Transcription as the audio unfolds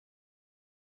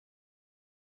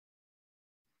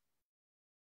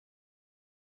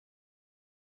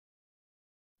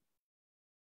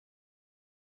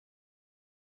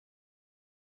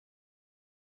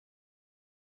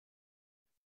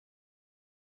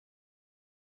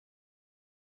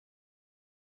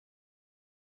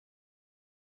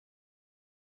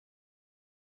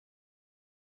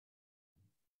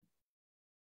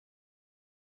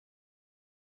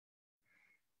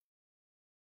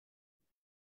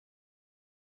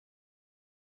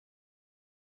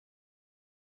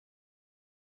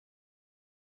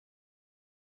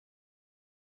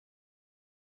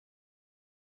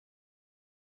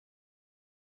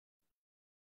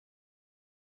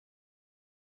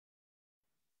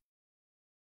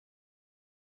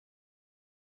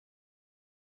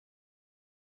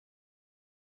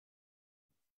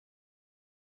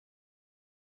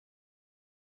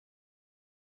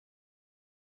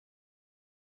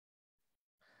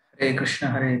Hare Krishna,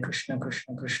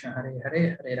 Krishna Krishna, Hare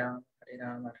Hare, Hare Rama,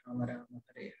 Rama Rama,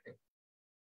 Hare Hare.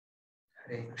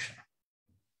 Hare Krishna.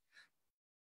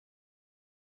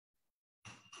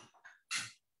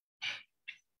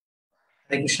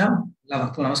 Hare Krishna,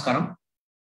 எல்லாருக்கும் நமஸ்காரம்.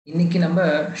 இன்னைக்கு நம்ம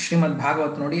ஸ்ரீமத்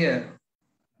பாகவதனுடைய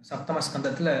சப்தம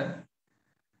ஸ்கந்தத்துல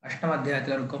அஷ்டம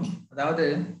அத்தியாயத்துல இருக்கும். அதாவது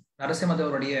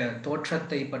நரசிம்மதேவருடைய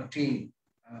தோற்றத்தை பற்றி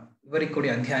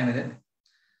விவரிக்கக்கூடிய அத்தியாயம் இது.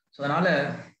 ஸோ அதனால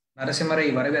நரசிம்மரை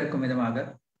வரவேற்கும் விதமாக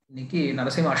இன்னைக்கு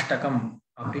நரசிம்ம அஷ்டகம்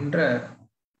அப்படின்ற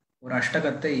ஒரு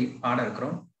அஷ்டகத்தை பாட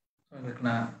இருக்கிறோம். உங்களுக்கு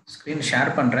நான் ஸ்கிரீன்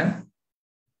ஷேர் பண்றேன்.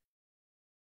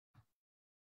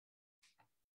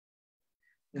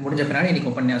 இது முடிஞ்ச பின்னாடி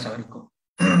இன்னைக்கு உபன்யாசம் இருக்கும்.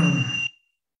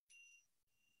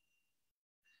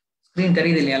 ஸ்கிரீன்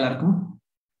தெரியுது இல்லையா எல்லாருக்கும்?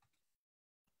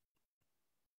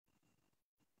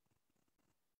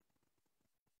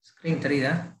 ஸ்கிரீன்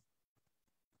தெரியுதா?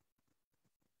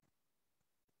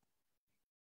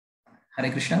 ஹரே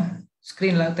கிருஷ்ணா,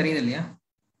 ஸ்கிரீன்ல தெரியுது இல்லையா?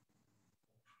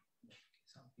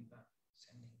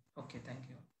 Okay,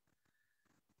 thank you.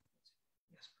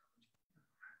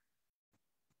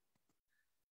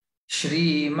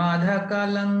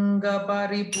 श्रीमधकलंग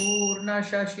परिपूर्ण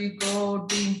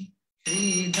शशिकोटि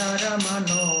श्रीधर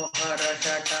मनोहर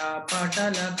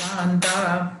शटापटल कांता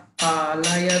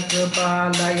पालय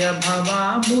कृपालय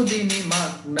भवाबुधि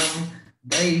निमग्नं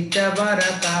दैत्यवर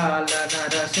काल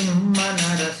नरसिंह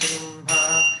नरसिंह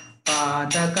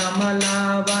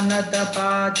पादकमलावनत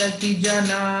पातकी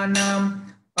जनानां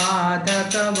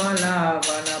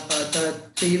पादकमलावन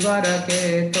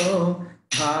पतत्रिवरकेतो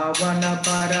भावन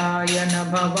परायण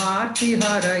भवार्ति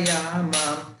हरयाम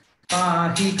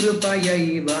पाहि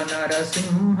कृपयैव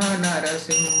नरसिंह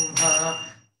नरसिंह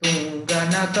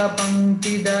तुंगनक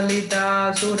पंक्ति दलिता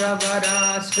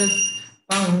सुरवराश्रित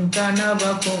पंकनव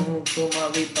कुंकुम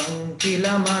विपंकिल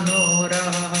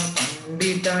मनोरह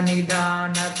पंडित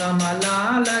निधान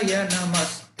कमलालय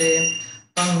नमस्ते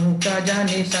पंकज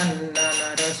निसन्न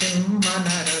नरसिंह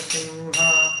नरसिंह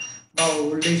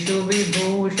मौलिषु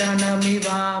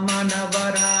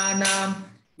विभूषणमिवामनवराणां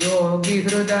योगी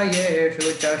हृदयेषु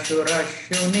च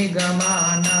शुरश्रु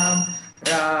निगमानां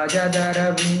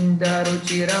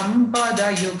राजदरविन्दरुचिरं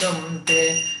पदयुगं ते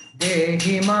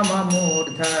देहि मम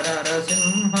मूर्धर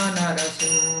नरसिंह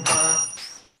नरसिंह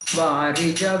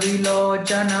वारिज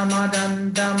विलोचन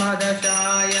मदन्त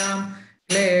मदशायां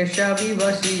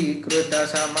क्लेशविवशीकृत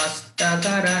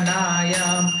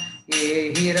समस्तकरणायां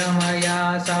एहि रमया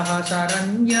सह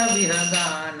शरण्य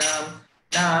विहगानां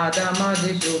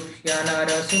नादमधिशुष्य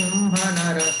नरसिंह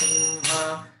नरसिंह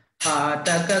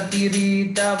हातक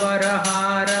किरीट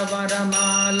वरहार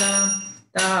वरमाला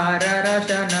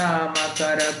ताररशना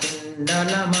मकर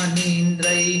कुण्डल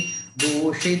मनीन्द्रै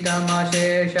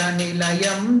भूषितमशेष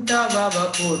निलयं तव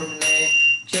वपुर्णे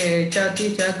चेचति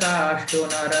च काष्ठु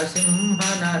नरसिंह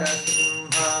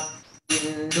नरसिंह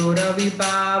इंदुर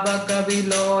विपावक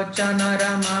विलोचन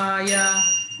रमाया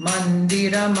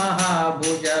मंदिर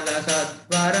महाभुजल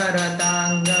सत्वर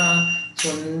रतांग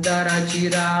सुंदर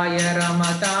चिराय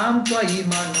रमतां त्वयि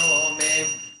मनो मे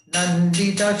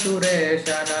नंदित सुरेश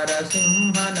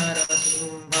नरसिंह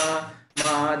नरसिंह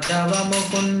माधव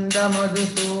मुकुंद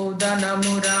मधुसूदन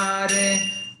मुरारे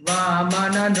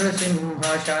वामन नृसिंह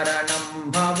शरणं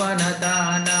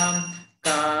भवनतानां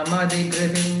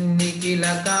कामदिगृहिं निखिल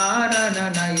कारण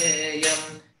नयेयं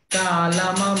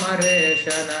कालममरेश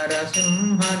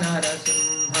नरसिंह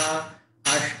नरसिंह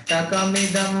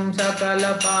अष्टकमिदं सकल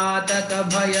पातक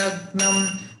भयग्नं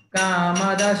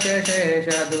कामदशेष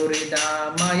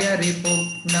दुरितामय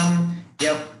रिपुग्नं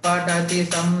यः पठति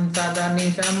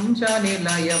संसदनिशं च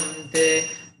निलयं ते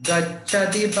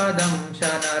गच्छति पदं च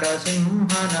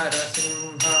नरसिंह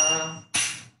नरसिंह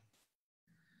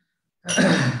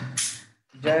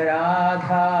जय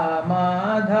राधा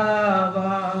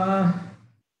माधवा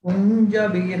कुंज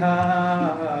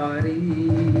बिहारी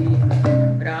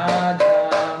राधा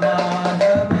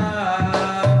माधवा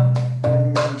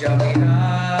कुंज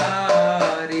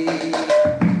बिहारी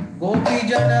गोपी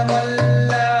जन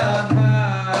वल्लभा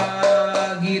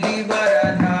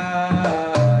गिरिवरधारी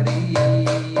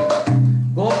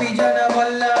गोपी जन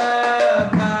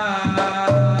वल्लभा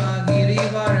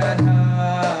गिरिवरधारी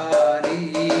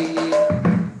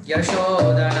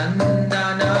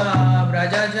यशोदनंदन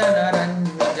व्रज जन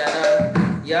रंजन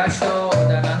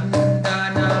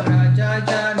यशोदनंदन व्रज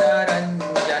जन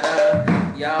रंजन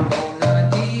यमुना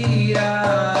तीरा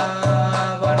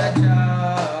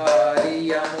वनचारी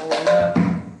यमुना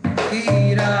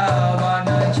तीरा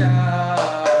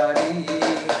वनचारी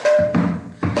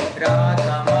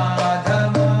Radha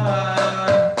Madhava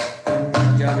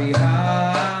Kunj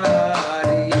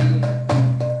Vihari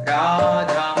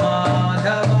Radha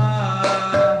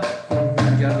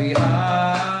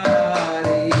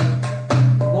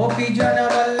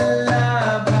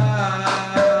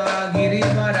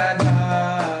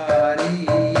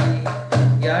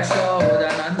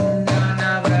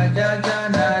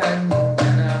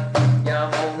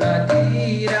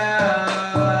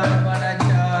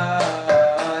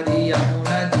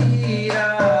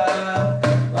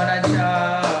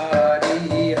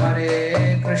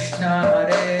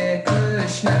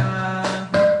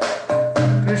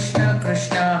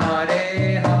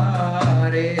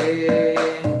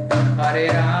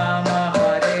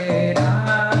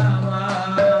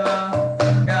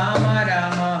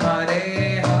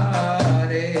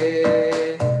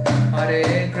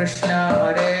Krishna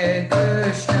Hare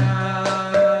Krishna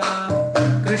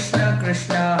Krishna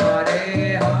Krishna Hare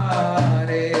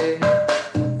Hare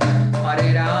Hare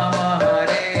Rama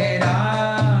Hare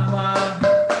Rama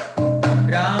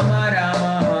Rama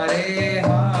Rama Hare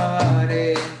Hare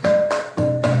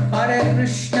Hare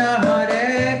Krishna Hare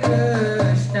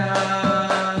Krishna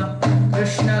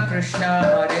Krishna Krishna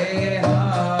Hare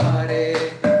Hare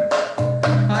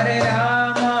Hare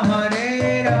Rama Hare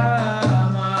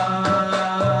Rama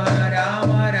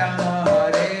Rama Rama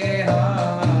Hare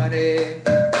Hare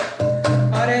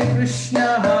Hare Krishna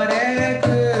Hare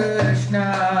Krishna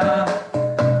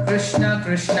Krishna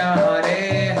Krishna Hare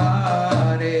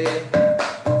Hare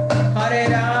Hare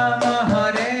Rama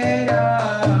Hare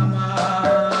Rama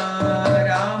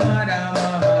Rama Rama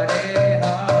Hare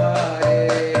Hare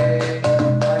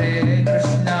Hare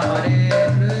Krishna Hare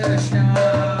Krishna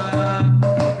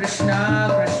Krishna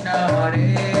Krishna Hare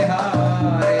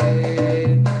Hare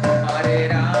Hare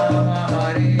Rama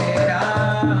Hare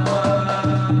Rama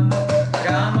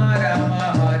Rama Rama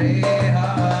Hare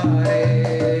Hare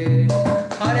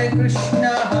Hare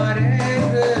Krishna Hare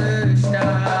Krishna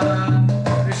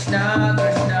Krishna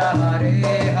Krishna Hare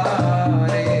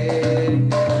Hare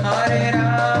Hare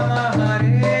Rama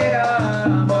Hare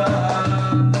Rama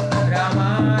Rama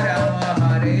Rama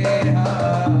Hare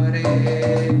Hare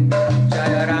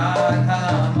Jaya Radha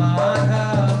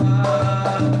Madhava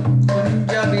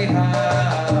Kunja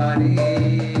Bihari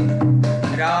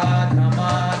Radha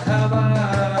Madhava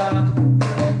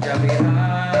Kunja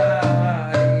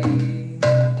Bihari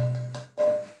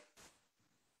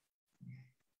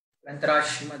Antara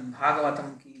Srimad Bhagavatam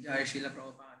ki jai Srila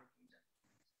Prabhupada ki jai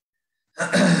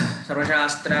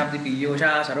Sarvashastra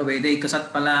Piyosha Sarvavedaika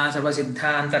Satpala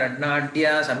Sarvasiddhanta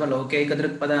Radnadya Sarvalokaika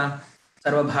Drikpada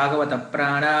Sarva Bhagavata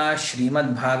Prana Srimad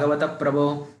Bhagavata Prabhu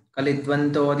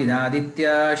Kalidvanto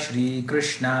Didaditya Shri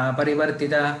Krishna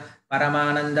Parivartita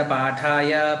Paramananda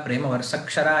Pathaya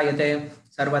Premavarsaksharayate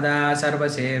Sarvada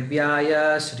Sarvasevyaya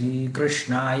Shri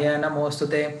Krishnaya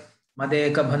Namostute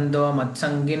Madeka Bhando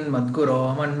Matsangin Madguro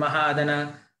Manmahadana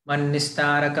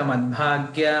Mannistaraka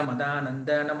Madbhagya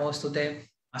Madananda Namostute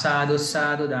Asadu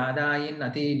Sadhu Dadayin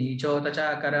Ati Nichota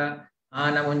Chakara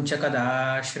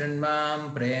Anamunchakada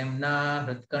Shrinmam Premna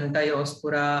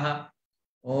Hritkantayospuraha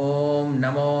Om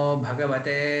Namo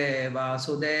Bhagavate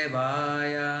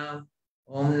Vasudevaya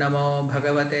Om Namo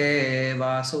Bhagavate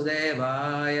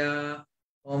Vasudevaya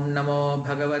Om Namo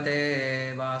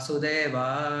Bhagavate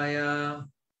Vasudevaya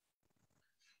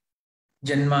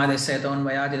जन्मादस्य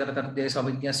तोन्मयादितरतर्दे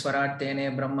स्वविज्ञस्वराट् तेने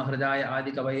ब्रह्महृदाय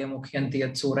आदिकवये मुह्यन्ति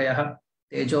यत्सूरयः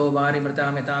तेजो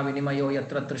वारिमृतां यथा विनिमयो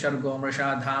यत्र त्रिसर्गो मृषा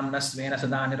धाम्नः स्वेन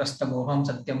सदा निरस्तमोहं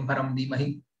सत्यं परं धीमहि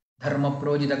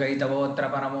धर्मप्रोजितकैतवोऽत्र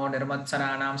परमो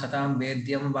निर्मत्सराणां सतां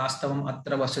वेद्यं वास्तवम्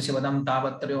अत्र वस्तुशिवदं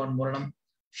तावत्त्रयोन्मूर्णं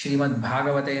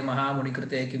श्रीमद्भागवते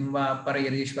महामुनिकृते किं वा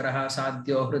परयरीश्वरः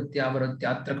साध्यो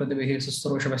हृत्यावृत्यात्र कृतभिः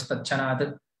शुश्रूषवस्तच्छनात्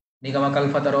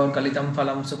निगमकल्पतरोर्कलितं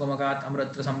फलं सुकुमगात्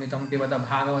अमृतसंयुतं पिबत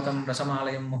भागवतं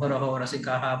रसमालयं मुहुरहो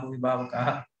रसिकाः भुवि भावुकाः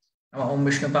नमः ओं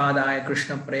विष्णुपादाय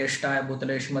कृष्णप्रेष्ठाय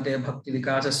भूतले श्रीमते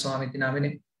भक्तिविकासस्वामिति नामिने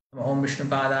नमः ओं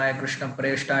विष्णुपादाय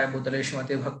कृष्णप्रेष्ठाय भूतले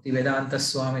श्रीमते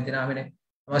भक्तिवेदान्तस्वामिति नामिने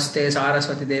नमस्ते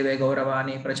सारस्वती देवे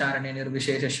गौरवाणी प्रचारणे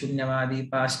निर्विशेष शून्यवादी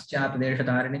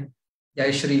पाश्चात्यदेशधारिणे जय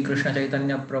श्री कृष्ण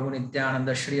चैतन्य प्रभु नित्यानंद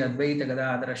श्री अद्वैत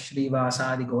गदाधर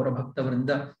श्रीवासादि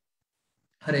गौरभक्तवृंद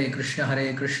हरे कृष्ण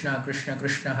कृष्ण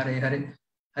कृष्ण हरे हरे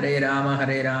हरे राम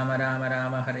राम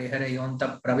राम हरे हरे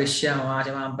योऽन्तः प्रविश्य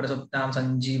वाचमां प्रसुप्तां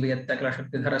सञ्जीवयत्त किल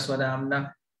शक्तिधरस्वदाम्ना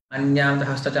अन्यां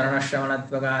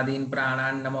हस्तचरणश्रवणत्वगादीन्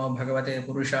प्राणान् नमो भगवते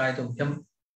पुरुषाय तुभ्यं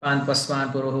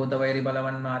पान्त्वस्मान्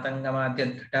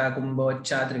पुरुहूतवैरिबलवन्मातङ्गमाद्यद्घटा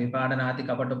कुम्भोच्चात्रिविपाडनाति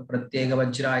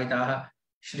कपटुप्रत्येकवज्रायिताः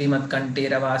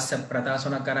श्रीमत्कण्ठीरवास्य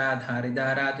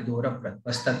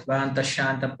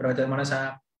प्रतासुनकराधारिदारातिदूरप्रत्वस्तत्त्वान्तशान्तप्रवृतमनसा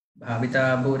भाविता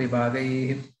भूरि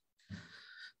भागैः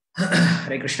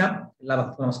हरे कृष्णा எல்லா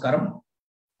பக்தர்களுக்கும் நமஸ்காரம்.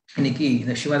 இன்னைக்கு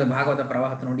இந்த ஸ்ரீமத் பாகவத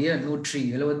பிரவாகத்தினுடைய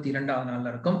 172வது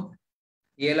நாள்ல இருக்கும்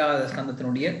 7வது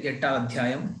ஸ்கந்தத்தினுடைய 8வது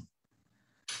அத்தியாயம்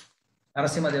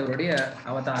நரசிம்மதேவருடைய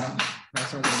அவதாரம்,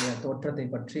 நரசிம்மதேவருடைய தோற்றத்தை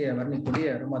பற்றி வர்ணிக்கூடிய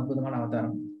ரொம்ப அற்புதமான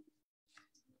அவதாரம்.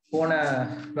 போன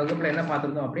வகுப்புல என்ன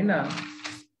பார்த்திருந்தோம் அப்படின்னா,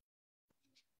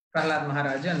 பிரகலாத்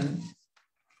மகாராஜன்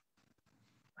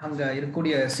அங்க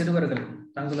இருக்கக்கூடிய சிறுவர்கள்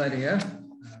தங்களுடைய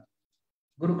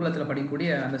குருகுலத்துல படிக்கக்கூடிய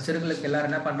அந்த சிறுகளுக்கு எல்லாரும்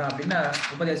என்ன பண்றான் அப்படின்னா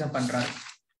உபதேசம் பண்றாங்க.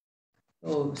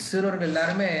 சிறுவர்கள்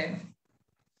எல்லாருமே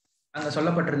அங்க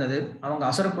சொல்லப்பட்டிருந்தது, அவங்க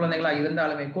அசுர குழந்தைகளா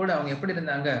இருந்தாலுமே கூட அவங்க எப்படி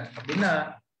இருந்தாங்க அப்படின்னா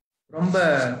ரொம்ப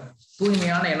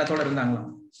தூய்மையான எண்ணத்தோட இருந்தாங்களாம்.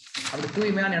 அப்படி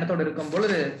தூய்மையான எண்ணத்தோடு இருக்கும்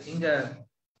பொழுது இங்க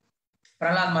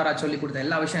பிரகலாத் மகாராஜ் சொல்லி கொடுத்த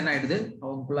எல்லா விஷயம் என்ன ஆயிடுது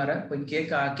அவங்களுக்குள்ளார போய்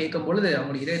கேட்கும் பொழுது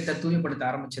அவங்களுக்கு இதயத்தை தூய்மைப்படுத்த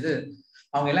ஆரம்பிச்சது.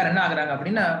 அவங்க எல்லாரும் என்ன ஆகுறாங்க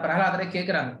அப்படின்னா பிரகலாதரே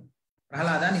கேட்கிறாங்க,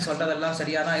 பிரகலாதா நீ சொல்றதெல்லாம்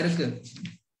சரியாதான் இருக்கு,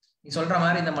 நீ சொல்ற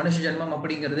மாதிரி இந்த மனுஷ ஜென்மம்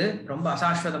அப்படிங்கிறது ரொம்ப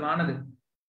அசாஸ்வதமானது.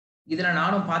 இதுல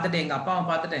நானும் பார்த்துட்டேன், எங்க அப்பாவை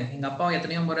பார்த்துட்டேன். எங்க அப்பாவை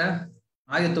எத்தனையோ முறை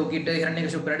ஆயுத தூக்கிட்டு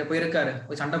இரண்யகசிபு பின்னாடி போயிருக்காரு,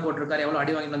 போய் சண்டை போட்டிருக்காரு, எவ்வளவு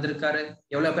அடி வாங்கி வந்திருக்காரு,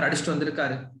 எவ்வளவு பேர் அடிச்சுட்டு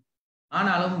வந்திருக்காரு.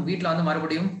 ஆனாலும் வீட்டுல வந்து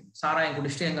மறுபடியும் சாராயம்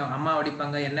குடிச்சிட்டு எங்க அம்மா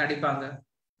அடிப்பாங்க, என்ன அடிப்பாங்க.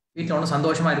 வீட்டுல ஒன்றும்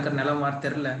சந்தோஷமா இருக்கிற நிலைமை மாதிரி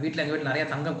தெரியல. வீட்டுல எங்க வீட்டுல நிறைய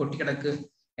தங்கம் கொட்டி கிடக்கு,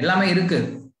 எல்லாமே இருக்கு,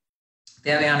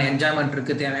 தேவையான என்ஜாய்மெண்ட்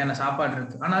இருக்கு, தேவையான சாப்பாடு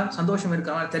இருக்கு, ஆனா சந்தோஷம்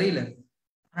இருக்கிற மாதிரி தெரியல.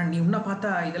 ஆனா நீ உன்ன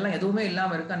பார்த்தா இதெல்லாம் எதுவுமே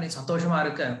இல்லாம இருக்கா, நீ சந்தோஷமா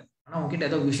இருக்க, ஆனா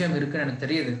உங்ககிட்ட ஏதோ விஷயம் இருக்குன்னு எனக்கு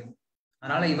தெரியுது.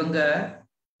 அதனால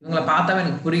இவங்களை பார்த்தாவே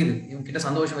எனக்கு புரியுது, இவங்க கிட்ட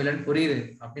சந்தோஷம் இல்லைன்னு புரியுது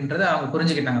அப்படின்றத அவங்க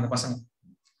புரிஞ்சுக்கிட்டாங்க அந்த பசங்க.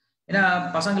 ஏன்னா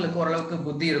பசங்களுக்கு ஓரளவுக்கு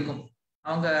புத்தி இருக்கும்,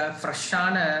 அவங்க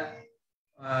ஃப்ரெஷ்ஷான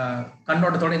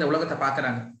கண்ணோட்டத்தோட இந்த உலகத்தை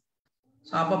பாக்குறாங்க.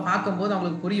 ஸோ அப்ப பார்க்கும்போது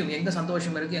அவங்களுக்கு புரியும் எங்க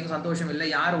சந்தோஷம் இருக்கு, எங்க சந்தோஷம் இல்லை,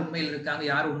 யார் உண்மையில் இருக்காங்க,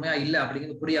 யார் உண்மையா இல்லை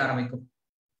அப்படிங்கிறது புரிய ஆரம்பிக்கும்.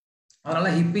 அதனால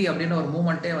ஹிப்பி அப்படின்னு ஒரு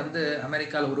மூமெண்ட்டே வந்து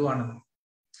அமெரிக்கால உருவானது.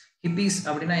 ஹிப்பிஸ்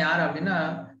அப்படின்னா யாரு அப்படின்னா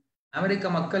அமெரிக்க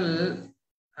மக்கள்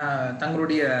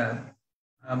தங்களுடைய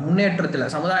முன்னேற்றத்துல,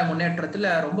 சமுதாய முன்னேற்றத்துல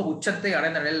ரொம்ப உச்சத்தை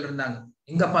அடைந்த நிலையில் இருந்தாங்க.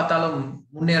 எங்க பார்த்தாலும்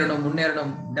முன்னேறணும்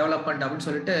முன்னேறணும் டெவலப்மெண்ட் அப்படின்னு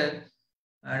சொல்லிட்டு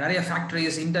நிறைய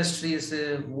ஃபேக்டரிஸ், இண்டஸ்ட்ரீஸ்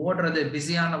ஓடுறது,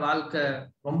 பிஸியான வாழ்க்கை,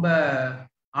 ரொம்ப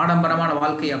ஆடம்பரமான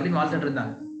வாழ்க்கை அப்படின்னு வாழ்ந்துட்டு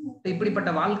இருந்தாங்க. இப்படிப்பட்ட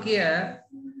வாழ்க்கைய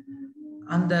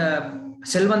அந்த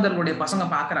செல்வந்தர்களுடைய பசங்க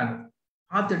பாக்குறாங்க.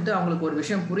 பார்த்துட்டு அவங்களுக்கு ஒரு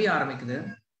விஷயம் புரிய ஆரம்பிக்குது,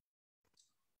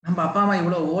 நம்ம அப்பா அம்மா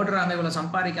இவ்வளவு ஓடுறாங்க, இவ்வளவு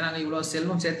சம்பாதிக்கிறாங்க, இவ்வளவு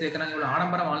செல்வம் சேர்த்து வைக்கிறாங்க, இவ்வளவு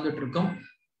ஆடம்பரம் வாழ்ந்துட்டு இருக்கோம்,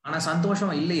 ஆனா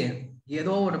சந்தோஷம் இல்லையே,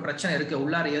 ஏதோ ஒரு பிரச்சனை இருக்கு,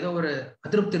 உள்ளார ஏதோ ஒரு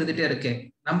அதிருப்தி இருந்துட்டே இருக்கு,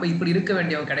 நம்ம இப்படி இருக்க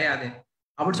வேண்டியவங்க கிடையாது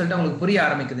அப்படின்னு சொல்லிட்டு அவங்களுக்கு புரிய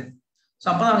ஆரம்பிக்குது. ஸோ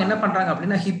அப்பதான் அவங்க என்ன பண்றாங்க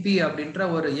அப்படின்னா ஹிப்பி அப்படின்ற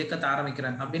ஒரு இயக்கத்தை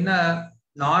ஆரம்பிக்கிறாங்க. அப்படின்னா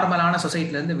நார்மலான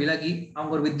சொசைட்டில இருந்து விலகி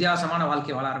அவங்க ஒரு வித்தியாசமான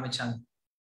வாழ்க்கை வாழ ஆரம்பிச்சாங்க.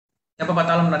 எப்ப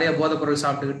பார்த்தாலும் நிறைய போதைப் பொருள்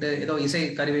சாப்பிட்டுக்கிட்டு ஏதோ இசை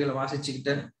கருவிகளை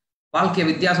வாசிச்சுக்கிட்டு வாழ்க்கையை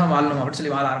வித்தியாசமா வாழணும் அப்படின்னு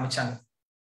சொல்லி வாழ ஆரம்பிச்சாங்க.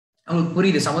 அவங்களுக்கு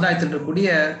புரியுது சமுதாயத்தில் இருக்கக்கூடிய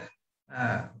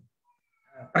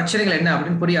பிரச்சனைகள் என்ன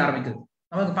அப்படின்னு புரிய ஆரம்பிக்குது.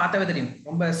 நமக்கு பார்த்தாவே தெரியும்,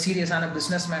 ரொம்ப சீரியஸான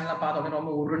பிசினஸ் மேன்லாம் பார்த்தோம் அப்படின்னு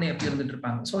ரொம்ப உருன்னு எப்படி இருந்துட்டு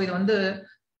இருப்பாங்க. ஸோ இது வந்து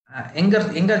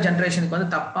எங்க ஜென்ரேஷனுக்கு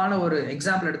வந்து தப்பான ஒரு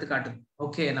எக்ஸாம்பிள் எடுத்து காட்டுது.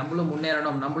 ஓகே, நம்மளும்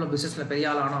முன்னேறணும், நம்மளும் பிசினஸ்ல பெரிய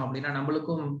ஆள் ஆனோம் அப்படின்னா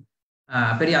நம்மளுக்கும்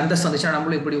பெரிய அந்தஸ்து வந்துச்சுன்னா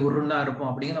நம்மளும் இப்படி உருண்டா இருப்போம்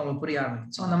அப்படிங்கிற அவங்களுக்கு புரிய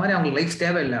ஆரம்பிக்கும். ஸோ அந்த மாதிரி அவங்களுக்கு லைஃப்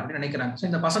தேவையில்லை அப்படின்னு நினைக்கிறாங்க. ஸோ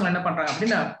இந்த பசங்க என்ன பண்றாங்க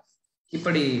அப்படின்னா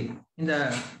இப்படி இந்த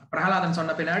பிரகலாதன்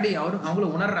சொன்ன பின்னாடி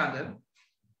அவங்களும் உணர்றாங்க.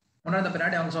 உணர்ந்த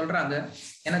பின்னாடி அவங்க சொல்றாங்க,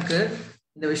 எனக்கு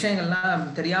இந்த விஷயங்கள்லாம்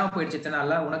தெரியாம போயிடுச்சு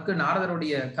இத்தனால, உனக்கு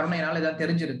நாரதருடைய கருணையினால இதான்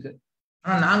தெரிஞ்சிருக்கு,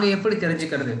 ஆனா நாங்க எப்படி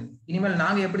தெரிஞ்சுக்கிறது, இனிமேல்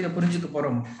நாங்க எப்படி இதை புரிஞ்சுக்க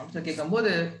போறோம் அப்படின்னு சொல்லி கேட்கும்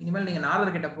போது, இனிமேல் நீங்க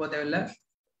நாரதர் கிட்ட போக தேவையில்லை,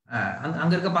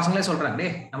 அங்க இருக்க பசங்களே சொல்றாங்க, டே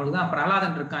நம்மளுக்கு தான்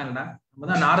பிரகலாதன் இருக்கான் இல்லடா, நம்ம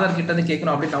தான் நாரதர் கிட்ட இருந்து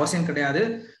கேட்கணும் அப்படின்ற அவசியம் கிடையாது,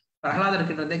 பிரகலாதர்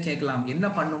கிட்ட இருந்தே கேட்கலாம், என்ன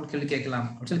பண்ணணும்னு கேள்வி கேட்கலாம்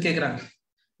அப்படின்னு சொல்லி கேட்கிறாங்க.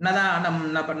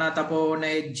 நதான் தப்போ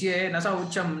நெஜ்யே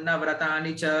நசௌச்சம் ந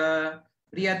விரதானி ச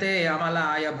பிரியதே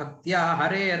அமலாய பக்தியா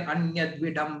ஹரேர் அந்யத்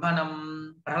விடம்பனம்.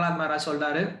 பிரகலாத் மகாராஜ்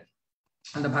சொல்றாரு,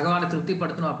 அந்த பகவானை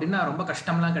திருப்திப்படுத்தணும் அப்படின்னா ரொம்ப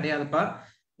கஷ்டம்லாம் கிடையாதுப்பா,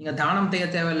 நீங்க தானம் செய்ய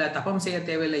தேவையில்லை, தபம் செய்ய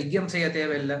தேவையில்லை, யஜ்யம் செய்ய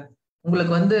தேவையில்லை,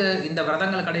 உங்களுக்கு வந்து இந்த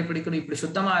விரதங்களை கடைபிடிக்கணும், இப்படி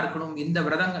சுத்தமா இருக்கணும், இந்த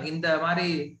விரதங்கள் இந்த மாதிரி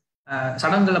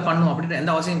சடங்குகளை பண்ணும் அப்படின்ற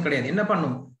எந்த அவசியம் கிடையாது. என்ன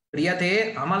பண்ணும், பிரியதே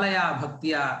அமலயா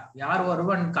பக்தியா, யார்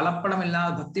ஒருவன் கலப்படம்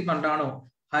இல்லாத பக்தி பண்றானோ,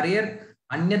 ஹரேர்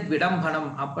அந்யத் விடம்பனம்,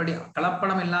 அப்படி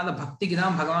கலப்படம் இல்லாத பக்திக்கு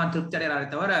தான் பகவான் திருப்தி அடைகிறாரே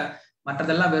தவிர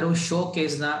மற்றதெல்லாம் வெறும் ஷோ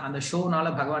கேஸ் தான், அந்த ஷோனால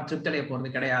பகவான் திருப்தி அடைய போறது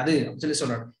கிடையாது அப்படின்னு சொல்லி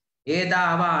சொல்றாரு.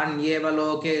 ஏதாவான்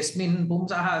ஏவலோகேஸ்மின்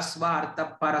பும்சஹ ஸ்வார்த்த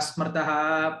பரஸ்மிருதஹ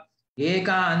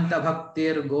ஏகாந்த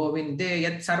பக்திர் கோவிந்தே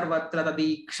யத் சர்வத்ர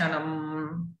ததீக்ஷணம்.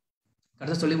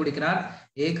 கடைசி சொல்லி முடிக்கிறார்,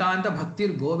 ஏகாந்த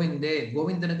பக்திர் கோவிந்தே,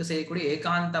 கோவிந்தனுக்கு செய்யக்கூடிய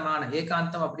ஏகாந்தமான,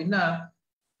 ஏகாந்தம் அப்படின்னா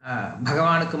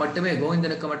பகவானுக்கு மட்டுமே,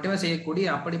 கோவிந்தனுக்கு மட்டுமே செய்யக்கூடிய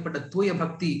அப்படிப்பட்ட தூய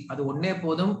பக்தி, அது ஒன்னே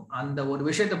போதும். அந்த ஒரு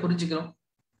விஷயத்தை புரிஞ்சுக்கணும்,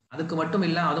 அதுக்கு மட்டும்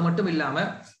இல்ல, அது மட்டும் இல்லாம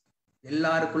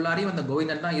எல்லாருக்குள்ளாரையும் அந்த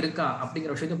கோவிந்தன் தான் இருக்கா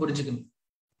அப்படிங்கிற விஷயத்த புரிஞ்சுக்கணும்.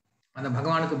 அந்த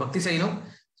பகவானுக்கு பக்தி செய்யணும்.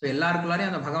 ஸோ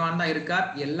எல்லாருக்குள்ளாரையும் அந்த பகவான் தான் இருக்கார்,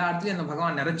 எல்லா இடத்துலயும் அந்த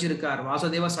பகவான் நிறைஞ்சிருக்கார்,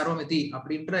 வாசுதேவ சர்வமிதி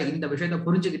அப்படின்ற இந்த விஷயத்த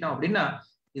புரிஞ்சுக்கிட்டோம் அப்படின்னா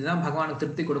இதுதான் பகவானுக்கு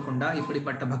திருப்தி கொடுக்குண்டா,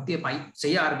 இப்படிப்பட்ட பக்தியை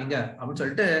செய்ய ஆரம்பிங்க அப்படின்னு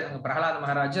சொல்லிட்டு அங்க பிரகலாத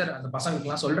மகாராஜர் அந்த பசங்களுக்கு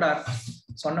எல்லாம் சொல்றார்.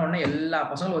 சொன்ன உடனே எல்லா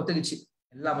பசங்களும் ஒத்துக்குச்சு,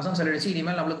 எல்லா பசங்களும் சொல்லிடுச்சு,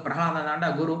 இனிமேல் நம்மளுக்கு பிரகலாதன் தாண்டா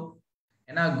குரு.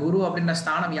 ஏன்னா குரு அப்படின்ற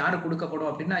ஸ்தானம் யாரு கொடுக்கப்படும்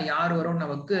அப்படின்னா, யார் வரும்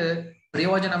நமக்கு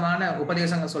பிரயோஜனமான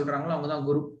உபதேசங்கள் சொல்றாங்களோ அவங்கதான்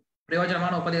குரு.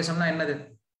 பிரயோஜனமான உபதேசம்னா என்னது,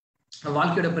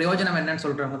 வாழ்க்கையோட பிரயோஜனம் என்னன்னு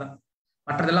சொல்றவங்க தான்.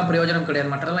 மற்றதெல்லாம் பிரயோஜனம்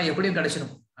கிடையாது, மற்றதெல்லாம் எப்படியும்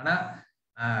கிடைச்சிடும். ஆனா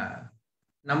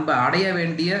நம்ம அடைய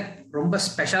வேண்டிய, ரொம்ப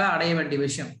ஸ்பெஷலா அடைய வேண்டிய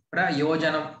விஷயம்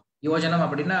பிரயோஜனம். யோஜனம்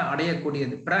அப்படின்னா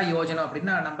அடையக்கூடியது, பிரயோஜனம்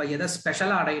அப்படின்னா நம்ம எதை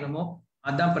ஸ்பெஷலா அடையணுமோ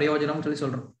அதுதான் பிரயோஜனம்னு சொல்லி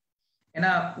சொல்றோம்.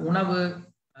 ஏன்னா உணவு,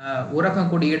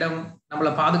 உறக்கக்கூடிய இடம்,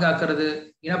 நம்மளை பாதுகாக்கிறது,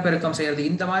 இனப்பெருக்கம் செய்யறது,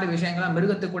 இந்த மாதிரி விஷயங்கள்லாம்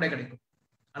மிருகத்துக்கு கூட கிடைக்கும்.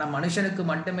 ஆனா மனுஷனுக்கு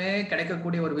மட்டுமே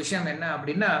கிடைக்கக்கூடிய ஒரு விஷயம் என்ன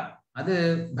அப்படின்னா, அது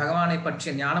பகவானை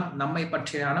பற்றிய ஞானம், நம்மை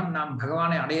பற்றிய ஞானம், நாம்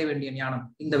பகவானை அடைய வேண்டிய ஞானம்.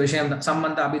 இந்த விஷயம் தான்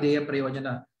சம்பந்த அபிதேய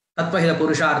பிரயோஜன தத்வஹித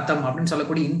புருஷார்த்தம் அப்படின்னு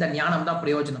சொல்லக்கூடிய இந்த ஞானம் தான்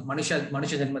பிரயோஜனம்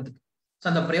மனுஷ ஜென்மத்துக்கு. ஸோ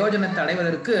அந்த பிரயோஜனத்தை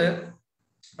அடைவதற்கு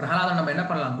பிரகலாதன் நம்ம என்ன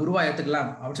பண்ணலாம், குருவா ஏத்துக்கலாம்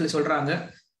அப்படின்னு சொல்லி சொல்றாங்க.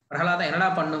 பிரகலாதன் என்னடா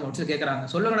பண்ணும் அப்படின்னு சொல்லி கேட்கறாங்க.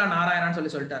 சொல்லுங்கடா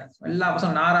நாராயணான்னு சொல்லிட்டாரு. எல்லா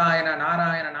பசங்க நாராயண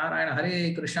நாராயண நாராயண ஹரே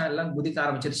கிருஷ்ணா எல்லாம் குதிக்க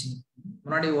ஆரம்பிச்சிருச்சு.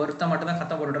 முன்னாடி ஒருத்த மட்டும் தான்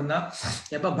சத்தம் போட்டு இருந்தா,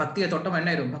 எப்ப பக்தியை தொட்டம்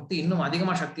என்ன ஆயிடும், பக்தி இன்னும்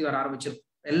அதிகமா சக்தி வர ஆரம்பிச்சிடும்.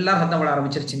 எல்லாரும் சத்தம் போட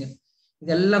ஆரம்பிச்சிருச்சுங்க.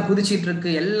 இதெல்லாம் குதிச்சிட்டு இருக்கு.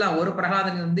 எல்லாம் ஒரு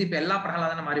பிரகலாதன் வந்து இப்ப எல்லா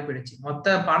பிரகலாதனா மாறி போயிடுச்சு.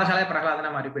 மொத்த பாடசாலை பிரகலாதனா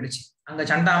மாறி போயிடுச்சு. அங்க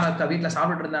சண்டாமக்க வீட்டுல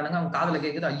சாப்பிட்டு இருந்தானுங்க. அவங்க காதுல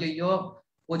கேக்குது, ஐயோ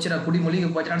போச்சுடா, குடிமொழிக்கு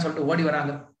போச்சுடான்னு சொல்லிட்டு ஓடி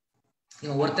வராங்க.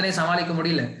 இவன் ஒருத்தனை சமாளிக்க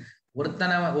முடியல.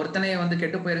 ஒருத்தனையே வந்து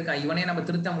கெட்டு போயிருக்கான், இவனே நம்ம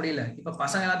திருத்த முடியல. இப்ப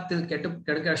பசங்க எல்லாம்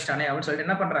கெடுக்க வச்சிட்டானே அப்படின்னு சொல்லிட்டு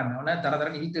என்ன பண்றாங்க, அவனை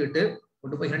தரன்னு இழுத்து விட்டு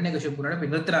கொண்டு போய் ஹிரண்யகசிபு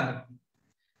போய் நிறுத்துறாங்க.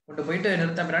 கொண்டு போயிட்டு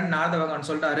நிறுத்த பின்னாடி நாரத பகவான்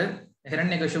சொல்றாரு,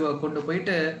 ஹிரண்யகசிபுவை கொண்டு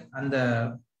போயிட்டு அந்த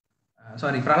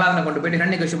பிரகலாதனை கொண்டு போயிட்டு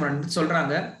ஹிரண்யகசிபு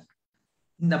சொல்றாங்க,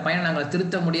 இந்த பையனை நாங்களை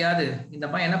திருத்த முடியாது. இந்த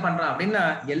பையன் என்ன பண்றான் அப்படின்னா,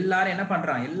 எல்லாரும் என்ன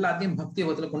பண்றான், எல்லாத்தையும் பக்தி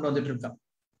யோகத்துல கொண்டு வந்துட்டு இருக்கான்.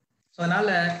 ஸோ அதனால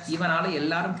இவனால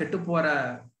எல்லாரும் கெட்டு போற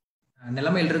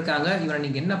நிலைமையில் இருக்காங்க. இவனை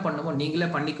நீங்க என்ன பண்ணுமோ நீங்களே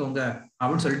பண்ணிக்கோங்க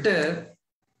அப்படின்னு சொல்லிட்டு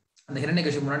அந்த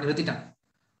ஹிரண்யகசிபு முன்னாடி நிறுத்திட்டான்.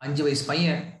 5 வயசு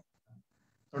பையன்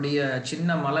தன்னுடைய சின்ன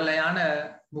மலலையான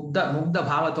முக்த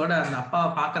பாவத்தோட அந்த அப்பாவை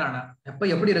பாக்குறானா, எப்ப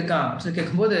எப்படி இருக்கான் அப்படின்னு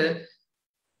கேட்கும்போது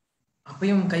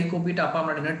அப்பயும் கை கூப்பிட்டு அப்பா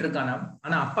முன்னாடி நின்று இருக்கானா.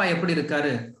 ஆனா அப்பா எப்படி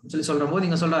இருக்காரு சொல்லி சொல்ற போது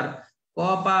இங்க சொல்றாரு,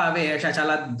 கோபா வேஷ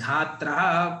சலத்தாத்ரா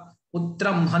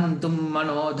புத்திரம் ஹந்தும்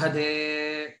மனோததே.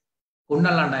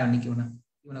 கொன்னலாண்டா இன்னைக்கு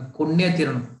இவனை கொன்னே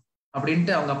தீரணும்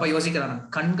அப்படின்ட்டு அவங்க அப்பா யோசிக்கிறாங்க.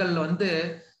 கண்கள்ல வந்து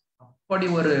அப்படி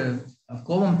ஒரு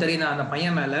கோபம் தெரியுதா அந்த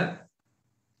பையன் மேல.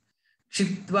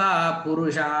 க்ஷித்வா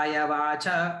புருஷாய வாச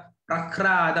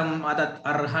பிரக்ராதம் அதத்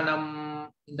அர்ஹனம்.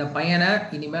 இந்த பையனை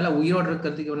இனிமேல உயிரோடு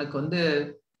இருக்கிறதுக்கு இவனுக்கு வந்து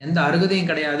எந்த அருகதையும்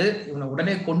கிடையாது, இவனை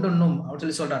உடனே கொண்டுடணும் அப்படின்னு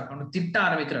சொல்லி சொல்றாரு. அவனை திட்ட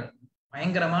ஆரம்பிக்கிறார்,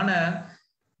 பயங்கரமான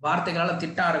வார்த்தைகளால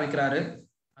திட்ட ஆரம்பிக்கிறாரு.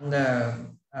 அங்க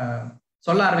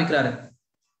சொல்ல ஆரம்பிக்கிறாரு,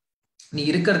 நீ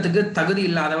இருக்கிறதுக்கு தகுதி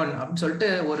இல்லாதவன் அப்படின்னு சொல்லிட்டு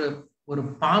ஒரு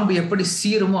பாம்பு எப்படி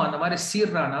சீருமோ அந்த மாதிரி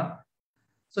சீர்றானா.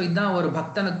 ஸோ இதுதான் ஒரு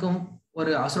பக்தனுக்கும்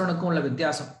ஒரு அசுரனுக்கும் உள்ள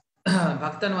வித்தியாசம்.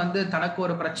 பக்தன் வந்து தனக்கு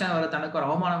ஒரு பிரச்சனை வருது, தனக்கு ஒரு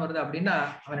அவமானம் வருது அப்படின்னா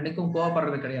அவன் என்னைக்கும்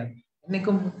கோவப்படுறது கிடையாது.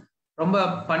 என்னைக்கும் ரொம்ப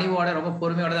பணிவோட ரொம்ப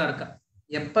பொறுமையோட தான் இருக்கான்.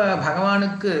 எப்ப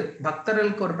பகவானுக்கு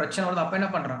பக்தர்களுக்கு ஒரு பிரச்சனை வருது அப்ப என்ன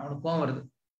பண்றான், அவனுக்கு கோவம் வருது.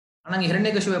 ஆனா இங்க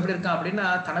ஹிரண்யகசிபு எப்படி இருக்கான் அப்படின்னா,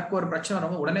 தனக்கு ஒரு பிரச்சனை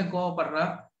ரொம்ப உடனே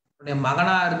கோவப்படுறான். அவனுடைய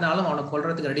மகனா இருந்தாலும் அவனை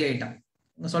கொல்றதுக்கு ரெடி ஆயிட்டான்.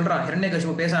 சொல்றான்,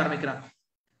 ஹிரண்யகசிபு பேச ஆரம்பிக்கிறான்.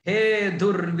 ஹே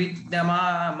துர்வித்யமா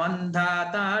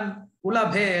மந்தாதான்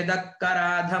குலபேத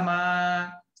கராதமா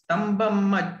ஸ்தம்பம்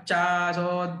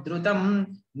மச்சாசோத்ருதம்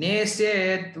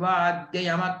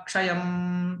நேசேத்வாத்யமக்ஷயம்.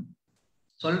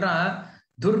 சொல்றான்,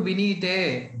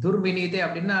 துர்வினீதே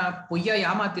அப்படின்னா பொய்யா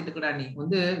ஏமாத்திட்டு இருக்கடா. நீ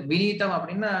வந்து வினீதம்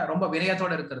அப்படின்னா ரொம்ப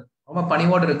வினயத்தோட இருக்கிறது, ரொம்ப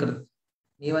பணிவோடு இருக்கிறது.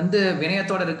 நீ வந்து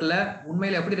வினயத்தோட இருக்குல்ல,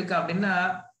 உண்மையில எப்படி இருக்க அப்படின்னா,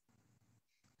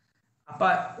 அப்பா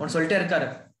ஒன்னு சொல்லிட்டே இருக்காரு,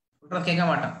 சொல்றத கேட்க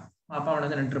மாட்டான். அப்பா அவன்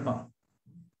வந்து நின்று இருப்பான்.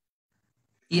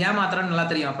 ஏமாத்துறான்னு நல்லா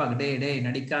தெரியும் அப்பாவுக்கு. டேய்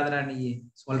நடிக்காதடா, நீ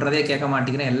சொல்றதே கேட்க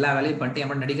மாட்டேங்கிற, எல்லா வேலையும் பண்ணிட்டு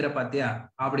என் நடிக்கிற பாத்தியா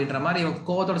அப்படின்ற மாதிரி இவன்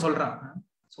கோவத்தோட சொல்றான்.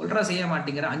 சொல்ற செய்ய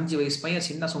மாட்டேங்கிற 5 வயசு பையன்,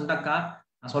 சின்ன சுண்டக்கா,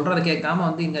 நான் சொல்றதை கேட்காம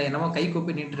வந்து இங்க என்னமோ கை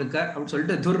கூப்பி நின்று இருக்க அப்படின்னு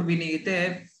சொல்லிட்டு, துர்வினீதே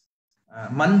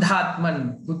மந்தாத்மன்,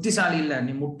 புத்திசாலி இல்ல,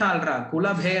 நீ முட்டாள்றா,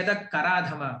 குலபேத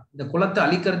கராதம, இந்த குலத்தை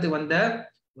அழிக்கிறது வந்த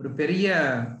ஒரு பெரிய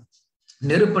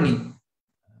நெருப்பணி.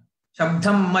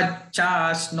 சப்தம்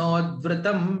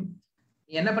மச்சாஸ்னோத்விருதம்,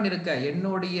 என்ன பண்ணிருக்க,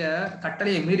 என்னுடைய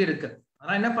கட்டளையை மீறி இருக்கு.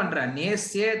 ஆனா என்ன பண்ற,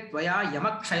 நேசே துவயா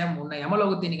யமக்ஷயம், உன்னை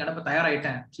யமலோகத்தை நீங்க அனுப்ப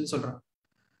தயாராயிட்டேன் சொல்லி சொல்றான்.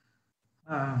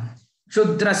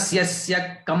 க்ஷுத்ரஸ்ய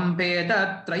கம்பேத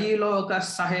த்ரைலோக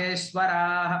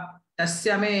சஹேஸ்வராஹ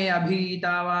தஸ்ய மே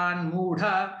அபீதாவான் மூட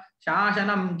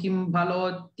சாசனம் கிம்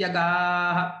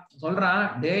பலோத்யகாஹ. சொல்றான்,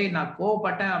 டேய் நான்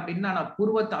கோவப்பட்டேன் அப்படின்னா நான்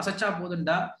பூர்வத்தை அசைச்சா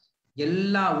போதுண்டா,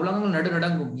 எல்லா உலகங்களும்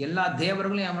நடுநடங்கும், எல்லா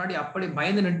தேவர்களும் என் முன்னாடி அப்படி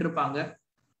பயந்து நின்று இருப்பாங்க.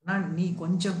 ஆனா நீ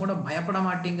கொஞ்சம் கூட பயப்பட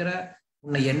மாட்டேங்கிற,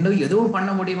 உன்னை எதுவும் பண்ண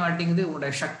முடிய மாட்டேங்குது, உன்னோட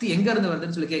சக்தி எங்க இருந்து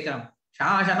வருதுன்னு சொல்லி கேட்கிறான்.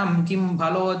 சாசனம் கிம்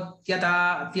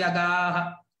பலோத்யகாஹ,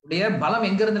 உடைய பலம்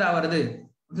எங்க இருந்துடா வருது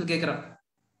கேட்கிறான்.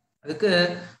 அதுக்கு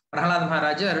பிரகலாத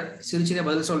மகாராஜர் சிரிச்சிலே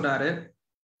பதில் சொல்றாரு,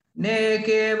 நே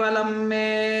கேவலம் மே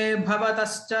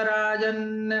பவதஸ்ச ராஜன்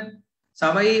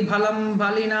சவை பலம்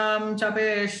பலினாம்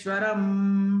சபேஸ்வரம்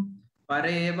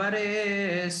பரே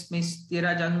வரேஸ்மி ஸ்திர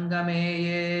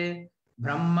ஜங்கமேயே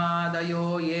பிரம்மாதயோ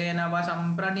ஏனவ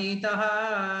சம்பிரணீதஹ.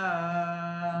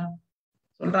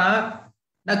 சொல்றா,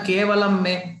 ந கேவலம்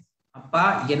மே, அப்பா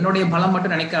என்னுடைய பலம்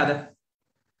மட்டும் நினைக்காத,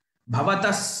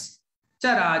 பவதஸ்ச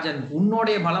ராஜன்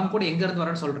உன்னுடைய பலம் கூட எங்க இருந்து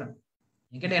வரன்னு சொல்றேன்.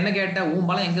 என்கிட்ட என்ன கேட்ட, உன்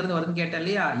பலம் எங்க இருந்து வருதுன்னு கேட்ட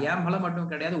இல்லையா? என் பலம் மட்டும்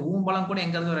கிடையாது, உன் பலம் கூட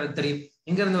எங்க இருந்து வருது தெரியும்.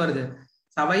 எங்க இருந்து வருது?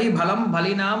 சவை பலம்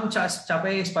பலினாம்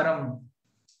சபேஸ்வரம்.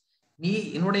 நீ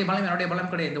என்னுடைய பலம் என்னுடைய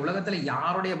பலம் கிடையாது, இந்த உலகத்துல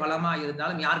யாருடைய பலமா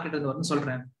இருந்தாலும் யார்கிட்ட இருந்து வரும்னு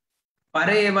சொல்றேன்.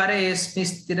 பரே வரே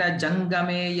ஸ்மிஸ்திர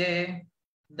ஜங்கமேயே,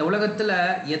 இந்த உலகத்துல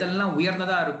எதெல்லாம்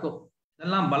உயர்ந்ததா இருக்கும்,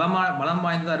 இதெல்லாம் பலம்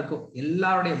வாய்ந்ததா இருக்கும்,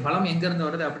 எல்லாருடைய பலம் எங்க இருந்து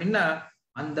வருது அப்படின்னா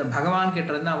அந்த பகவான்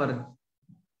கிட்ட இருந்து தான் வருது.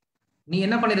 நீ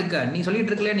என்ன பண்ணிருக்க, நீ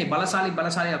சொல்லிட்டு இருக்கலையே நீ பலசாலி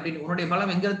பலசாலி அப்படின்னு, உன்னுடைய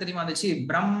பலம் எங்க இருந்து தெரியுமா வந்துச்சு?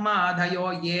 பிரம்மாதயோ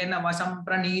ஏன வசம்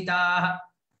பிரணீதாக.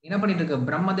 என்ன பண்ணிட்டு இருக்க?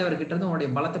 பிரம்மதேவர் கிட்ட இருந்து உன்னுடைய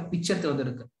பலத்தை பிச்சத்து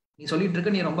வந்திருக்கு. நீ சொல்லிட்டு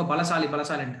இருக்க நீ ரொம்ப பலசாலி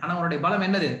பலசாலி, ஆனா உன்னுடைய பலம்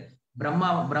என்னது?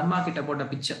 பிரம்மா கிட்ட போட்ட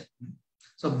பிச்சை.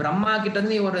 சோ பிரம்மா கிட்ட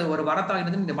இருந்து நீ ஒரு வரத்தை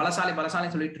வாங்கிட்டு இந்த பலசாலி பலசாலி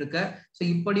சொல்லிட்டு இருக்க. சோ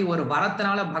இப்படி ஒரு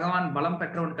வரத்தினால பகவான் பலம்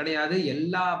பெற்றவன் கிடையாது,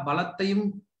 எல்லா பலத்தையும்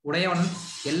உடையவன்,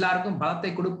 எல்லாருக்கும் பலத்தை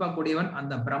கொடுக்கக்கூடியவன்.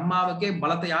 அந்த பிரம்மாவுக்கே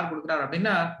பலத்தை யார் கொடுக்குறாரு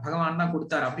அப்படின்னா பகவான் தான்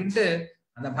கொடுத்தாரு அப்படின்ட்டு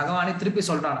அந்த பகவானை திருப்பி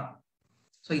சொல்றானா.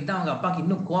 சோ இதான் அவங்க அப்பாவுக்கு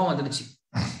இன்னும் கோவம் வந்துடுச்சு.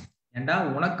 ஏண்டா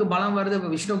உனக்கு பலம் வருது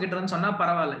விஷ்ணு கிட்ட இருந்து சொன்னா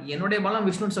பரவாயில்ல, என்னுடைய பலம்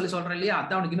விஷ்ணுன்னு சொல்றேன் இல்லையா,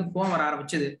 அதான் அவனுக்கு இன்னும் கோவம் வர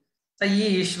ஆரம்பிச்சது.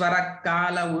 ஈஸ்வர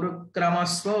கால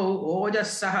உருக்ரமஸ்வோ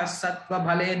ஓஜஸ்ஸஹ சத்வ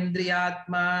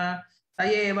பலேந்திரியாத்மா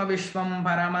தயேவ விஸ்வம்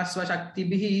பரமஸ்வ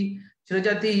சக்திபிஹி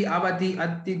ஸ்ருஜதி அவதி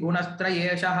அத்தி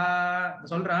குணஸ்த்ரயேஷஹ.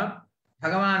 சொல்றான்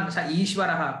பகவான்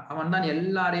ஈஸ்வரஹ, அவன் தான்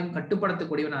எல்லாரையும்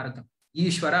கட்டுப்படுத்தக்கூடியவனா இருக்கான்.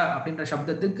 ஈஸ்வர அப்படின்ற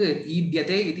சப்தத்துக்கு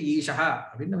ஈட்யதே இது ஈஷஹ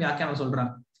அப்படின்னு வியாக்கியானம்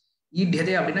சொல்றான்.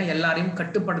 ஈட்யதே அப்படின்னா எல்லாரையும்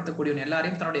கட்டுப்படுத்தக்கூடியவன்,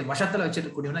 எல்லாரையும் தன்னுடைய வசத்துல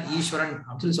வச்சிருக்கக்கூடியவனா ஈஸ்வரன்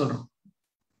அப்படின்னு சொல்லி சொல்றான்.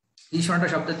 ஈஸ்வரன்ற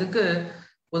சப்தத்துக்கு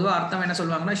பொதுவா அர்த்தம் என்ன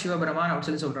சொல்லுவாங்கன்னா சிவபெருமான் அப்படின்னு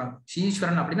சொல்லி சொல்றாங்க.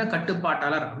 ஈஸ்வரன் அப்படின்னா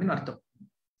கட்டுப்பாட்டாளர் அப்படின்னு அர்த்தம்.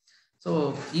 சோ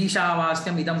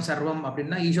ஈஷாவாஸ்யம் இதம் சர்வம்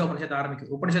அப்படின்னா ஈஷோபனிஷத்து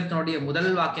ஆரம்பிக்கும். உபனிஷத்தினுடைய முதல்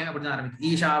வாக்கியம் அப்படின்னு ஆரம்பிக்கும்.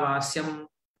 ஈஷாவாஸ்யம்,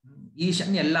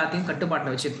 ஈஷன் எல்லாத்தையும்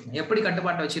கட்டுப்பாட்டை வச்சிட்டு இருக்கான். எப்படி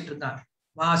கட்டுப்பாட்டை வச்சிட்டு இருக்கான்?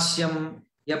 வாஸ்யம்,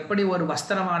 எப்படி ஒரு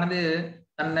வஸ்திரமானது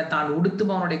தன்னை தான்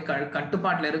உடுத்துபவனுடைய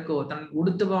கட்டுப்பாட்டுல இருக்கோ, தன்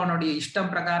உடுத்துபவனுடைய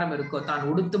இஷ்டம் பிரகாரம் இருக்கோ, தான்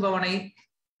உடுத்துபவனை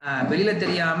வெளியில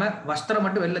தெரியாம வஸ்திரம்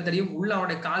மட்டும் வெளில தெரியும், உள்ள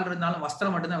அவனுடைய கால் இருந்தாலும்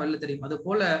வஸ்திரம் மட்டும் தான் வெளில தெரியும். அது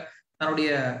போல தன்னுடைய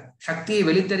சக்தியை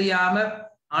வெளி தெரியாம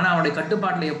ஆனா அவனுடைய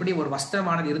கட்டுப்பாட்டுல எப்படி ஒரு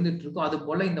வஸ்திரமானது இருந்துட்டு இருக்கோ, அது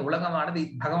போல இந்த உலகமானது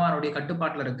பகவானுடைய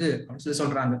கட்டுப்பாட்டுல இருக்கு அப்படின்னு சொல்லி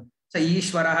சொல்றாங்க.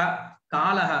 ஈஸ்வரஹ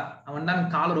காலஹ, அவன் தான்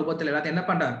கால ரூபத்துல எல்லாத்தையும் என்ன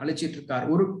பண்றார்? அழிச்சிட்டு இருக்கார்.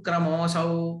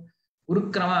 உருக்கிரமோசௌ,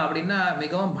 உருக்கிரம அப்படின்னா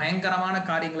மிகவும் பயங்கரமான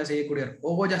காரியங்களை செய்யக்கூடியவர்.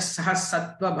 ஓஜஸ்ஸஹ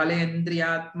சத்வ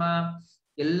பலேந்திரியாத்மா,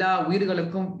 எல்லா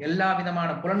உயிர்களுக்கும் எல்லா விதமான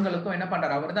புலன்களுக்கும் என்ன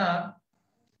பண்றாரு? அவர் தான்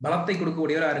பலத்தை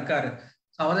கொடுக்கக்கூடியவரா இருக்காரு.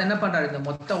 அவர் என்ன பண்றாரு? இந்த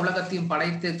மொத்த உலகத்தையும்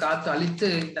படைத்து காத்து அழித்து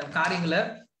இந்த காரியங்களை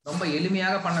ரொம்ப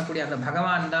எளிமையாக பண்ணக்கூடிய அந்த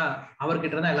பகவான் தான்,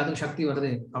 அவர்கிட்ட தான் எல்லாத்துக்கும் சக்தி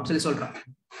வருது அப்படின்னு சொல்லி சொல்றான்.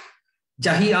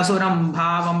 ஜஹி அசுரம்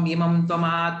பாவம் இமம்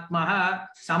துவமாத்மஹ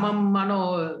சமம் மனோ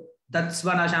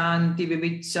தத்ஸ்வன சாந்தி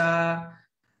விவிச்சா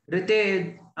ரிதே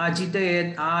அஜிதே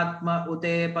ஆத்ம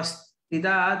உதே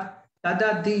பஸ்திதாத்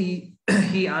தததி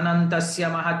ஹி அனந்தஸ்ய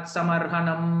மஹத்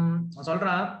சமர்ஹனம்.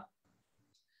 சொல்றான்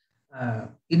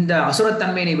இந்த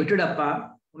அசுரத்தன்மையை நீ விட்டுடப்பா,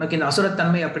 உனக்கு இந்த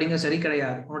அசுரத்தன்மை அப்படிங்கிற சரி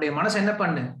கிடையாது. உன்னுடைய மனசை என்ன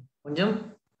பண்ணு? கொஞ்சம்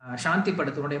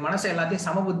சாந்திப்படுத்து. உன்னுடைய மனசை எல்லாத்தையும்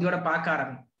சமபுத்தியோட பார்க்க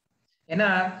ஆரம்பி. ஏன்னா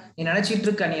நீ நினைச்சிட்டு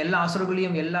இருக்க நீ எல்லா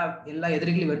அசுரங்களையும் எல்லா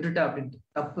எதிரிகளையும் வென்றுட்ட அப்படின்ட்டு.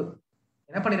 தப்பு.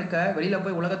 என்ன பண்ணிருக்க? வெளியில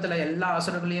போய் உலகத்துல எல்லா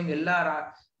அசுரங்களையும் எல்லா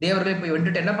தேவர்களையும் போய்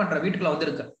வென்றுட்டு என்ன பண்ற? வீட்டுக்குள்ள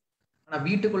வந்திருக்க. ஆனா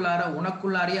வீட்டுக்குள்ளார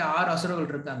உனக்குள்ளாரியே 6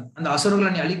 அசுரர்கள் இருக்காங்க. அந்த அசுரர்களை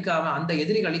நீ அழிக்காம, அந்த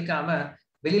எதிரிகள் அழிக்காம,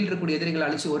 வெளியில் இருக்கக்கூடிய எதிரிகளை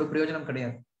அழிச்சு ஒரு பிரயோஜனம்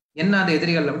கிடையாது. என்ன அந்த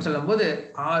எதிரிகள் அப்படின்னு சொல்லும் போது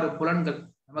 6 புலன்கள்.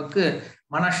 நமக்கு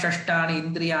மனஷ்டானி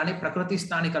இந்திரியானி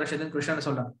பிரகிருதிஸ்தானி கலசதுன்னு கிருஷ்ணன்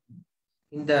சொல்றான்.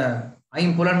 இந்த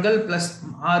 5 புலன்கள் பிளஸ்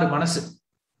 6 மனசு,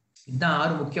 இதுதான்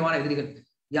 6 முக்கியமான எதிரிகள்.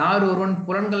 யார் ஒருவன்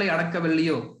புலன்களை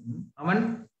அடக்கவில்லையோ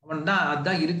அவன் தான்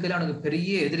அதுதான் இருக்குல்ல அவனுக்கு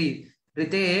பெரிய எதிரி.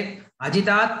 ரிதே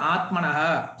அஜிதாத் ஆத்மனஹ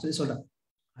சொல்லி சொல்றான்.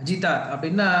 அஜிதாத்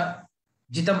அப்படின்னா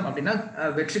ஜிதம் அப்படின்னா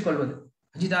வெற்றி கொள்வது.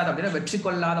 அஜிதாத் அப்படின்னா வெற்றி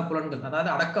கொள்ளாத புலன்கள், அதாவது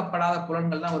அடக்கப்படாத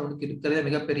புலன்கள் தான் அவனுக்கு இருக்கிறதே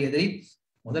மிகப்பெரிய எதிரி.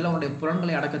 முதல்ல அவனுடைய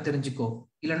புலன்களை அடக்க தெரிஞ்சுக்கோ.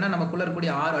 இல்லைன்னா நமக்குள்ள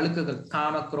இருக்கக்கூடிய 6 அழுக்குகள்,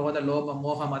 காம குரோத லோப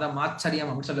மோக மதம் ஆச்சரியம்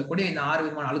அப்படின்னு சொல்லக்கூடிய இந்த 6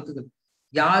 விதமான அழுக்குகள்.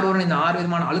 யார் ஒரு இந்த 6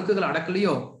 விதமான அழுக்குகள்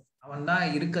அடக்கலையோ அவன் தான்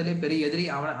இருக்கிறதே பெரிய எதிரி.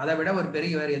 அவன் அதை விட ஒரு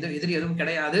பெரிய வேற எதிரி எதுவும்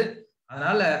கிடையாது.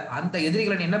 அதனால அந்த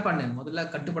எதிரிகளை நீ என்ன பண்ணு? முதல்ல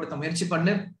கட்டுப்படுத்த முயற்சி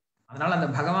பண்ணு. அதனால அந்த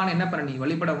பகவான் என்ன பண்ண? நீ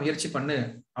வழிபட முயற்சி பண்ணு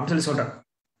அப்படின்னு சொல்றான்.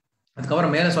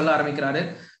 அதுக்கப்புறம் மேல சொல்ல ஆரம்பிக்கிறாரு.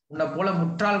 உன்னை போல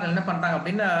முற்றாள்கள் என்ன பண்றாங்க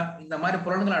அப்படின்னா இந்த மாதிரி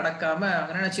புலன்களை அடக்காம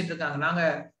அங்க நினைச்சிட்டு இருக்காங்க, நாங்க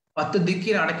 10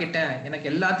 திக்கீரை அடக்கிட்டேன், எனக்கு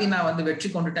எல்லாத்தையும் நான் வெற்றி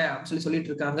கொண்டுட்டேன் அப்படின்னு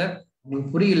சொல்லிட்டு இருக்காங்க.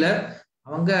 உங்களுக்கு புரியல.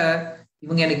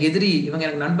 இவங்க எனக்கு எதிரி, இவங்க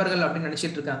எனக்கு நண்பர்கள் அப்படின்னு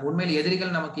நினைச்சிட்டு இருக்காங்க. உண்மையில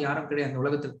எதிரிகள் நமக்கு யாரும் கிடையாது இந்த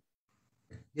உலகத்தில்.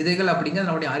 எதிரிகள் அப்படிங்கிறது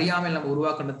நம்முடைய அறியாமையில் நம்ம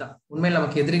உருவாக்குனது தான். உண்மையில்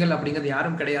நமக்கு எதிரிகள் அப்படிங்கிறது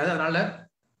யாரும் கிடையாது. அதனால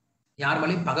யார்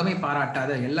மேலேயும் பகமை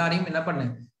பாராட்டாத, எல்லாரையும் என்ன பண்ணு,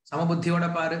 சமபுத்தியோட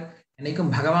பாரு,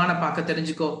 என்னைக்கும் பகவானை பார்க்க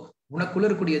தெரிஞ்சுக்கோ, உனக்குள்ள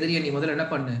இருக்கக்கூடிய எதிரியை நீ முதல்ல என்ன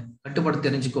பண்ணு, கட்டுப்படுத்த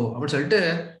தெரிஞ்சுக்கோ அப்படின்னு சொல்லிட்டு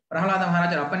பிரகலாத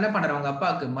மகாராஜர் அப்ப என்ன பண்றாரு, அவங்க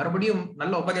அப்பாவுக்கு மறுபடியும்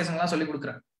நல்ல உபதேசங்கள்லாம் சொல்லி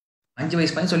கொடுக்குறாரு. 5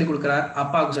 வயசு பையன் சொல்லி கொடுக்குறார்,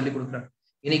 அப்பாவுக்கு சொல்லி கொடுக்குறாரு.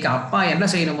 இன்னைக்கு அப்பா என்ன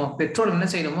செய்யணுமோ, பெற்றோர்கள் என்ன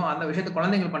செய்யணுமோ அந்த விஷயத்த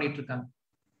குழந்தைகள் பண்ணிட்டு இருக்காங்க.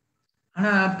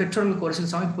 ஆனா பெற்றோர்களுக்கு ஒரு சில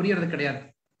சமயம் புரியறது கிடையாது.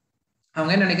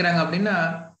 அவங்க என்ன நினைக்கிறாங்க அப்படின்னா,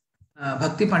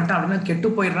 பக்தி பண்ணிட்டான் அப்படின்னா கெட்டு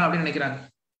போயிடுறான் அப்படின்னு நினைக்கிறாங்க.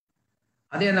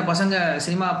 அதே அந்த பசங்க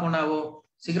சினிமா போனாவோ,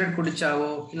 சிகரெட்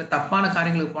குடிச்சாவோ, இல்ல தப்பான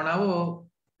காரியங்களுக்கு போனாவோ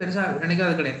பெருசா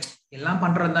நினைக்கிறது கிடையாது. எல்லாம்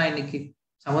பண்றதுதான், இன்னைக்கு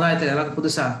சமுதாயத்துல எல்லாரும்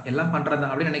புதுசா எல்லாம்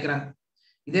பண்றதுதான் அப்படின்னு நினைக்கிறாங்க.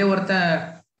 இதே ஒருத்தன்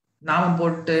நாமம்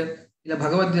போட்டு இல்ல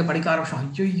பகவத்கீதை படிக்க ஆரம்பிச்சோம்,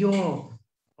 ஐயோ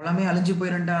உலகமே அழிஞ்சு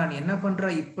போயிரண்டா, நீ என்ன பண்ற,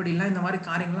 இப்படி எல்லாம் இந்த மாதிரி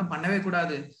காரியங்கள்லாம் பண்ணவே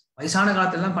கூடாது, வயசான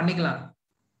காலத்துல எல்லாம் பண்ணிக்கலாம்,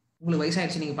 உங்களுக்கு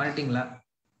வயசாயிடுச்சு நீங்க பண்ணிட்டீங்களா,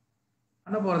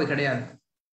 பண்ண போறது கிடையாது.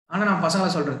 ஆனா நம்ம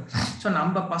பசங்களை சொல்றது, சோ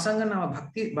நம்ம பசங்க நம்ம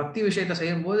பக்தி விஷயத்த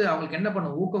செய்யும் போது அவங்களுக்கு என்ன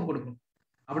பண்ணும், ஊக்கம் கொடுக்கணும்.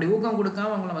 அப்படி ஊக்கம்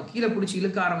கொடுக்காம அவங்க நம்ம கீழே பிடிச்சி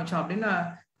இழுக்க ஆரம்பிச்சோம் அப்படின்னா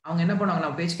அவங்க என்ன பண்ணுவாங்க,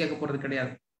 நம்ம பேச்சு கேட்க போறது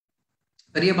கிடையாது.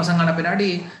 பெரிய பசங்கான பின்னாடி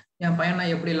என் பையன்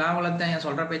நான் எப்படி எல்லாம் வளர்த்தேன், என்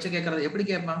சொல்ற பேச்சை கேட்கறது எப்படி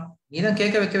கேட்பான், நீதான்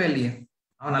கேட்க வைக்கவே இல்லையே.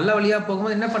 அவன் நல்ல வழியா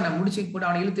போகும்போது என்ன பண்ண, முடிச்சு போட்டு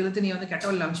அவனை இழுத்து நீ வந்து கெட்ட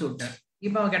வழியில அனுப்பிச்சு விட்ட.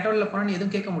 இப்ப அவன் கெட்ட வழியில போனா நீ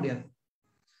எதுவும் கேட்க முடியாது.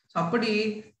 அப்படி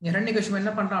இரண்யகசிபு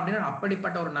என்ன பண்றான் அப்படின்னா,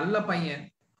 அப்படிப்பட்ட ஒரு நல்ல பையன்,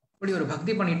 அப்படி ஒரு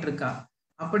பக்தி பண்ணிட்டு இருக்கா,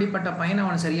 அப்படிப்பட்ட பையனை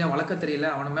அவனை சரியா வளர்க்க தெரியல,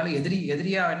 அவன மேல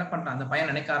எதிரியா என்ன பண்றான், அந்த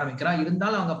பையன் நினைக்க ஆரம்பிக்கிறான்.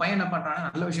 இருந்தாலும் அவங்க பையன் என்ன பண்றான்னு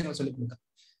நல்ல விஷயங்கள் சொல்லி கொடுக்குறான்.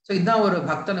 சோ இதுதான் ஒரு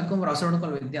பக்தனுக்கும் ஒரு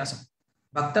அசுரனுக்கும் ஒரு வித்தியாசம்.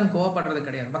 பக்தன் கோவப்படுறது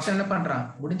கிடையாது. பக்தன் என்ன பண்றான்,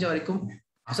 முடிஞ்ச வரைக்கும்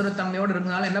அசுரத்தன்மையோடு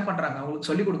இருந்தனால என்ன பண்றாங்க, அவங்களுக்கு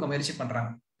சொல்லிக் கொடுக்க முயற்சி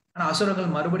பண்றாங்க. ஆனா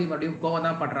அசுரர்கள் மறுபடியும் கோவம்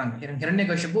தான் பண்றாங்க.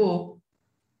 இரண்யகசிபு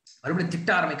மறுபடியும் திட்ட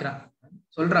ஆரம்பிக்கிறான்.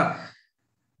 சொல்றா,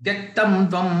 வியக்தம்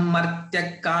துவம் மர்த்ய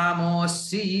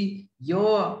காமோசி யோ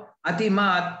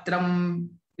அதிமாத்திரம்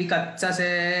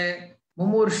விகத்சசே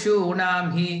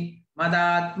முமுர்ஷூணாம் ஹி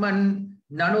மதாத்மன்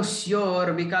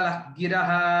நனுஷ்யோர் விகலஹ் கிரஹ.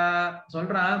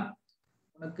 சொல்றான்,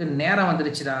 உனக்கு நேரம்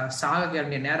வந்துருச்சுடா, சாக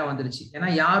வேண்டிய நேரம் வந்துருச்சு. ஏன்னா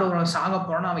யார் ஒரு சாக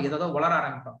போறோம்னா அவன் ஏதோ வளர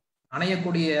ஆரம்பிப்பான்.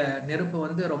 அணையக்கூடிய நெருப்பு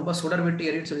வந்து ரொம்ப சுடர் விட்டு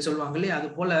எரின்னு சொல்லுவாங்க இல்லையா, அது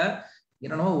போல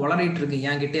என்னமோ வளரிட்டு இருக்கு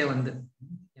என்கிட்டே வந்து,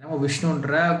 என்னமோ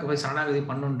விஷ்ணுன்ற சரணாகதி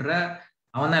பண்ணுன்ற,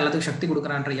 அவன் தான் எல்லாத்துக்கும் சக்தி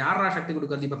கொடுக்குறான்ற. யாரா சக்தி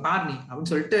கொடுக்கறது இப்ப பார் நீ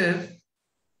அப்படின்னு சொல்லிட்டு,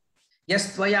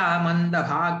 யஸ்த்வயா மந்த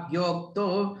பாக்யோக்தோ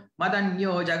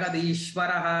மதன்யோ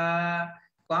ஜகதீஸ்வரஹ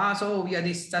வாசோ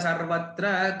யதிஸ்த சர்வத்ர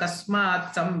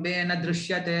கஸ்மாத் சம்பேன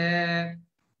திருஷ்யதே.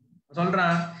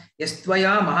 சொல்றான்,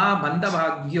 எஸ்த்வயா மகா பந்த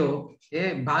பாக்யோ,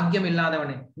 பாக்கியம்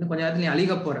இல்லாதவனே, இன்னும் கொஞ்ச நேரத்துல நீ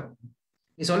அழிக போற.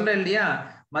 நீ சொல்ற இல்லையா,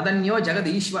 மதன்யோ ஜெகத்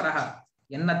ஈஸ்வரஹ,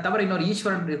 என்ன தவிர இன்னொரு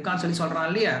ஈஸ்வரன் இருக்கான்னு சொல்லி சொல்றான்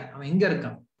இல்லையா, அவன் எங்க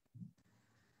இருக்கான்.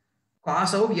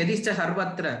 காசோ எதிஷ்ட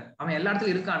சர்வத்திர, அவன் எல்லா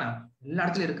இடத்துலயும் இருக்கானா, எல்லா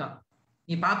இடத்துலயும் இருக்கான்.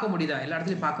 நீ பார்க்க முடியுதா, எல்லா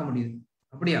இடத்துலயும் பார்க்க முடியுது.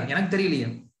 அப்படியா, எனக்கு தெரியலையே.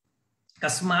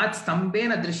 கஸ்மாத்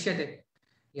ஸ்தம்பேன திருஷ்யதே,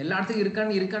 எல்லா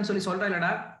இடத்துலயும் இருக்கான்னு சொல்லி சொல்ற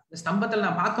இல்லடா, இந்த ஸ்தம்பத்துல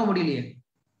நான் பார்க்க முடியலையே.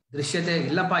 திருஷ்யத்தே,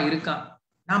 இல்லப்பா இருக்கான்,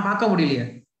 நான் பார்க்க முடியலையே,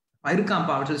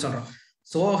 இருக்கான்ப்பா அப்படின்னு சொல்லி சொல்றான்.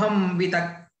 சோகம்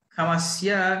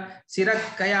விதக்ஹமஸ்ய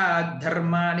சிரக்கயா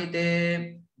தர்மானிதே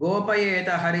கோபயேத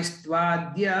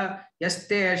ஹரிஸ்த்வாத்ய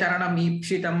யஸ்தே சரணம்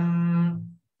ஈப்சிதம்.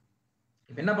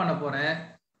 இப்ப என்ன பண்ண போறேன்,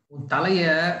 உன் தலைய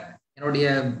என்னுடைய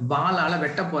வாளால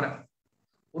வெட்ட போறேன்.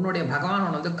 உன்னுடைய பகவான்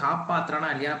உன்னை வந்து காப்பாத்துறானா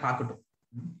இல்லையா பார்க்கட்டும்,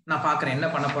 நான் பாக்குறேன் என்ன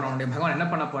பண்ண போறான், உன்னுடைய பகவான் என்ன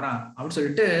பண்ண போறான் அப்படின்னு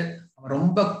சொல்லிட்டு அவன்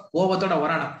ரொம்ப கோபத்தோட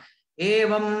வரானா.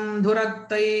 ஏவம்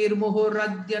துரக்தைர்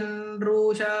முஹுரத்யன்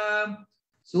ரூஷா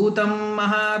சூதம்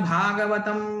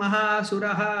மகாபாகவதம்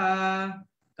மகாசுரஹ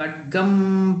கட்கம்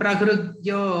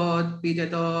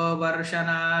பிரஹ்ருத்யோத்பிஜதோ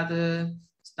வர்ஷனாத்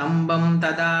ஸ்தம்பம்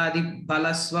ததாதி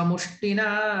பலஸ்வமுஷ்டினா.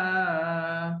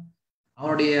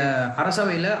 அவனுடைய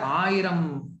அரசவையில 1000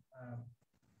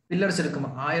 பில்லர்ஸ் இருக்குமா,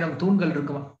 1000 தூண்கள்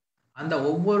இருக்குமா. அந்த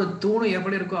ஒவ்வொரு தூணும்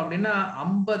எப்படி இருக்கும் அப்படின்னா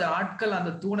 50 ஆட்கள்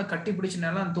அந்த தூணை கட்டி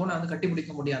பிடிச்சினாலும் அந்த தூணை வந்து கட்டி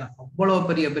பிடிக்க முடியாது. அவ்வளவு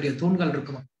பெரிய பெரிய தூண்கள்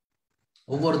இருக்குமா.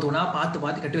 ஒவ்வொரு தூணா பார்த்து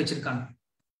பார்த்து கட்டி வச்சிருக்காங்க.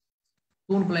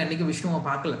 தூணுக்குள்ள என்னைக்கு விஷ்ணுவை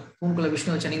பார்க்கல, தூணுக்குள்ள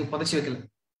விஷ்ணு வச்சு அன்னைக்கு புதைச்சி வைக்கல.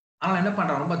 ஆனால் என்ன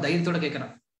பண்றான், ரொம்ப தைரியத்தோட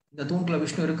கேட்கறான், இந்த தூணுக்குள்ள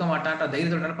விஷ்ணு இருக்க மாட்டான்ற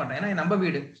தைரியத்தோட என்ன பண்றான், ஏன்னா நம்ம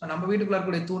வீடு, நம்ம வீட்டுக்குள்ள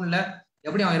இருக்கக்கூடிய தூண்ல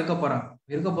எப்படி அவன் இருக்க போறான்,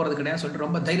 இருக்க போறது கிடையாது சொல்லிட்டு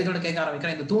ரொம்ப தைரியத்தோட கேட்க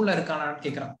ஆரம்பிக்கிறான். இந்த தூண்ல இருக்கானான்னு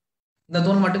கேட்கறான். இந்த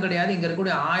தூண் மட்டும் கிடையாது, இங்க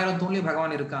இருக்கக்கூடிய 1000 தூண்லயும்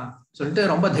பகவான் இருக்கான் சொல்லிட்டு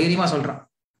ரொம்ப தைரியமா சொல்றான்.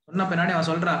 சொன்ன பின்னாடி அவன்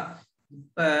சொல்றான்,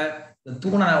 இப்ப இந்த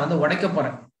தூணை நான் வந்து உடைக்க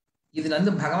போறேன், இதுல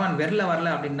இருந்து பகவான் வெறல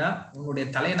வரல அப்படின்னா உன்னுடைய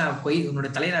தலையை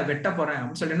நான் வெட்ட போறேன்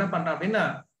அப்படின்னு சொல்லி என்ன பண்றான் அப்படின்னா,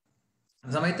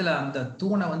 அந்த சமயத்துல அந்த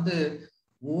தூணை வந்து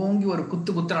ஓங்கி ஒரு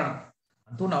குத்துறான்.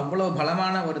 அந்த தூண் அவ்வளவு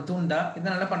பலமான ஒரு தூண் தான்.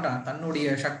 இதனால என்ன பண்றான், தன்னுடைய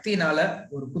சக்தியினால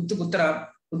ஒரு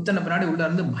குத்துன பின்னாடி உள்ள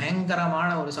இருந்து பயங்கரமான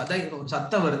ஒரு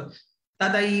சத்தம் வருது.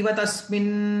 ததைவ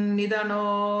தஸ்மின்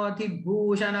நிதனோதி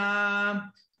பூஷணா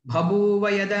பபூவ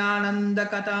யதானந்த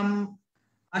கதம்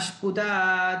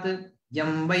அஷ்புதாத்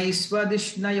யம்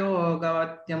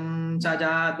வைஸ்வதிஷ்ணயோகவத்யம்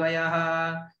சஜாத்வயः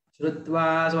ஸ்ருத்வா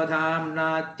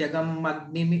ஸ்வதாம்னாத்யகம்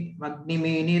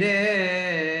அக்னிமீனிரே.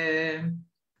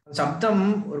 சப்தம்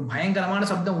ஒரு பயங்கரமான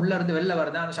சப்தம் உள்ள இருந்து வெளில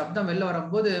வருது. அந்த சப்தம் வெளில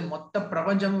வரும்போது மொத்த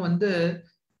பிரபஞ்சமும் வந்து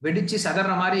வெடிச்சு சதற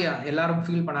மாதிரி எல்லாரும்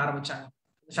ஃபீல் பண்ண ஆரம்பிச்சாங்க.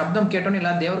 சப்தம் கேட்டோன்னு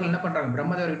எல்லா தேவர்கள் என்ன பண்றாங்க,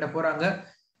 பிரம்மதேவர்கிட்ட போறாங்க.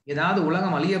 ஏதாவது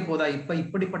உலகம் அழிய போதா, இப்ப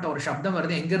இப்படிப்பட்ட ஒரு சப்தம்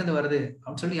வருது, எங்க இருந்து வருது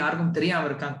அப்படின்னு சொல்லி யாருக்கும் தெரியாம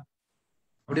இருக்காங்க.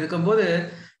 அப்படி இருக்கும்போது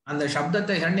அந்த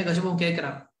சப்தத்தை ஹிரண்யகசிபுவும்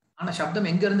கேட்கிறான். ஆனா சப்தம்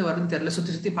எங்க இருந்து வருதுன்னு தெரியல.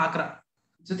 சுத்தி சுத்தி பாக்குறான்.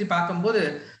 சுத்தி பார்க்கும்போது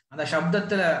அந்த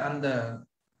சப்தத்துல அந்த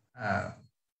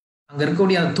அங்க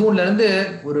இருக்கக்கூடிய அந்த தூண்ல இருந்து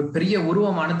ஒரு பெரிய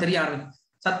உருவமான தெரிய ஆரம்பிக்கும்.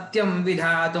 சத்தியம்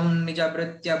விதாதும் நிஜ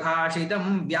பிருத்ய பாஷிதம்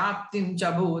வியாப்திம்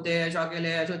ச பூதேஷு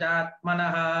அகிலேஷு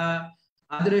சாத்மனஹ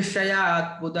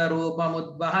அதிருஷ்யாத்புத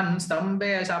ரூபமுத்வஹன்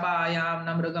ஸ்தம்பே சபாயாம் ந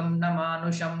மிருகம் ந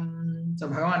மானுஷம்.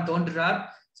 பகவான் தோன்றுறார்.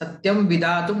 சத்தியம்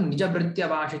விதாதும் நிஜ பிருத்ய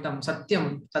பாஷிதம்.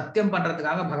 சத்தியம்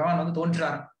பண்றதுக்காக பகவான் வந்து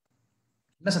தோன்றுறார்.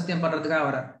 என்ன சத்தியம் பண்றதுக்காக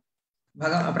வர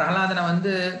பிரகலாதனை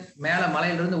வந்து மேல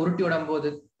மலையிலிருந்து உருட்டி விடும் போது,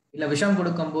 இல்ல விஷம்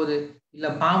கொடுக்கும் போது, இல்ல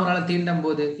பாம்புனால தீண்டும்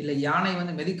போது, இல்ல யானை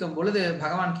வந்து மெதிக்கும் பொழுது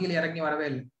பகவான் கீழே இறங்கி வரவே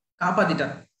இல்லை,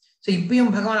 காப்பாத்திட்டார். சோ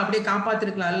இப்பயும் பகவான் அப்படியே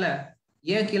காப்பாத்திருக்கலாம் இல்ல,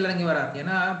 ஏன் கீழே இறங்கி வரார்?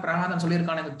 ஏன்னா பிரகலாதன்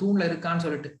சொல்லியிருக்கான் இந்த தூண்ல இருக்கான்னு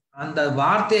சொல்லிட்டு, அந்த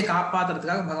வார்த்தையை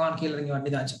காப்பாத்துறதுக்காக பகவான் கீழே இறங்கி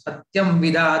வண்டிதாச்சு. சத்தியம்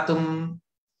விதாத்தும்.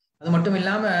 அது மட்டும்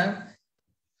இல்லாம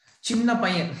சின்ன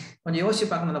பையன், கொஞ்சம் யோசிச்சு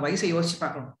பார்க்கணும், அந்த வயசை யோசிச்சு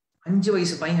பார்க்கணும். 5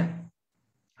 வயசு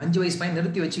பையன்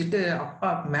நிறுத்தி வச்சுக்கிட்டு அப்பா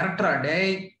மிரட்டுறா,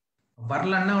 டேய்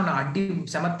வரலன்னா உன்னை அடி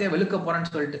செமத்தே வெளுக்க போறான்னு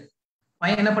சொல்லிட்டு.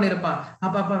 பையன் என்ன பண்ணிருப்பான்,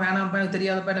 அப்பா வேணாம் எனக்கு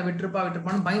தெரியாதப்பா என்ன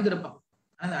விட்டுருப்பான்னு பயந்துருப்பான்.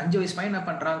 அந்த 5 வயசு பையன் என்ன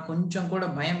பண்றான், கொஞ்சம் கூட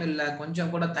பயம் இல்லை,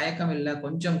 கொஞ்சம் கூட தயக்கம் இல்லை,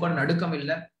 கொஞ்சம் கூட நடுக்கம்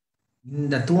இல்லை.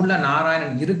 இந்த தூண்ல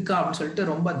நாராயணன் இருக்கா அப்படின்னு சொல்லிட்டு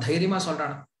ரொம்ப தைரியமா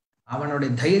சொல்றான்.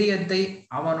 அவனுடைய தைரியத்தை,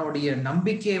 அவனுடைய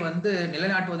நம்பிக்கையை வந்து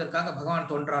நிலைநாட்டுவதற்காக பகவான்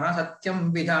தோன்றாரா. சத்தியம்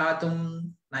விதாத்தும்,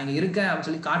 நான் இங்க இருக்கேன் அப்படின்னு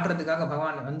சொல்லி காட்டுறதுக்காக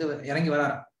பகவான் வந்து இறங்கி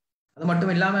வராரா. அது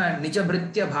மட்டும் இல்லாம நிஜ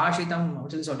பிருத்ய பாஷிதம்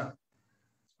அப்படின்னு சொல்லி சொல்றான்.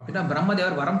 அப்படின்னா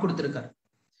பிரம்மதேவர் வரம் கொடுத்திருக்கார்.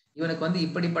 இவனுக்கு வந்து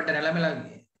இப்படிப்பட்ட நிலைமையில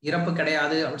இறப்பு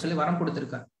கிடையாது அப்படின்னு சொல்லி வரம்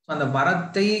கொடுத்திருக்கார். அந்த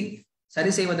வரத்தை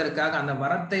சரி செய்வதற்காக, அந்த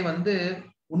வரத்தை வந்து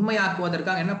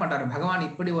உண்மையாக்குவதற்காக என்ன பண்றாரு, பகவான்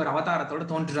இப்படி ஒரு அவதாரத்தோட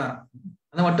தோன்றுறாரு.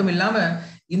 அது மட்டும் இல்லாம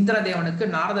இந்திரதேவனுக்கு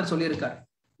நாரதர் சொல்லியிருக்கார்,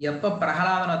 எப்ப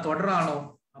பிரகலாதனை தொடரானோ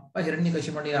அப்ப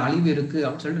ஹிரண்யகசிபனுடைய அழிவு இருக்கு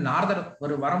அப்படின்னு சொல்லிட்டு நாரதர்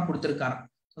ஒரு வரம் கொடுத்திருக்காரு.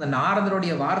 அந்த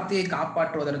நாரதருடைய வார்த்தையை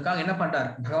காப்பாற்றுவதற்காக என்ன பண்றாரு,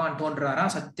 பகவான் தோன்றாரா.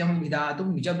 சத்தியம்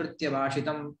விதாதும் நிஜ பிருத்ய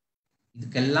பாஷிதம்.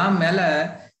 இதுக்கெல்லாம் மேல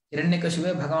ஹிரண்யகசிபு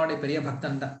பகவானுடைய பெரிய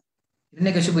பக்தன் தான்.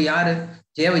 ஹிரண்யகசிபு யாரு,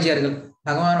 ஜெய விஜயர்கள்,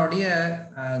 பகவானுடைய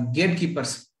கேட்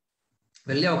கீப்பர்ஸ்,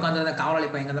 வெளியே உட்காந்துருந்த காவலாளி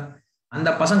பையங்க தான். அந்த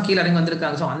பசங்க கீழே இறங்கி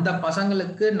வந்திருக்காங்க. ஸோ அந்த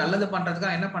பசங்களுக்கு நல்லது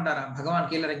பண்றதுக்காக என்ன பண்றாரா, பகவான்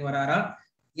கீழே இறங்கி வராரா.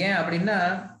 ஏன் அப்படின்னா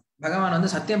பகவான்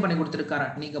வந்து சத்தியம் பண்ணி கொடுத்துருக்காரா,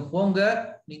 நீங்க போங்க,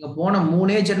 நீங்க போன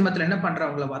 3 ஜென்மத்துல என்ன பண்ற,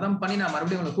 உங்களை வதம் பண்ணி நான்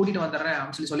மறுபடியும் உங்களை கூட்டிட்டு வந்துடுறேன்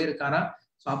அப்படின்னு சொல்லியிருக்காரா.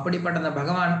 ஸோ அப்படிப்பட்ட அந்த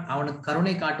பகவான் அவனுக்கு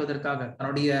கருணை காட்டுவதற்காக,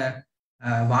 தன்னுடைய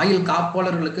வாயில்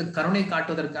காப்போலர்களுக்கு கருணை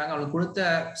காட்டுவதற்காக, அவனுக்கு கொடுத்த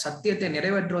சத்தியத்தை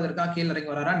நிறைவேற்றுவதற்காக கீழே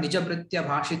இறங்கி வராரா. நிஜ பிருத்ய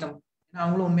பாஷிதம், ஏன்னா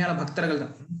அவங்களும் உண்மையான பக்தர்கள்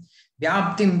தான்.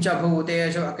 வியாப்திம் ச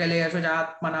பூதேஷு அகிலேஷு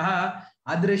சாத்மனஹ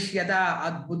அதிருஷ்யதா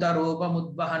அத்புத ரூபம்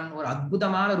உத்வஹன். ஒரு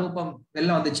அற்புதமான ரூபம்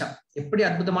வெளில வந்துச்சா. எப்படி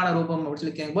அற்புதமான ரூபம் அப்படின்னு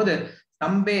சொல்லி கேட்கும்போது,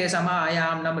 ஸ்தம்பே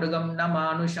சமாயாம் ந மிருகம் ந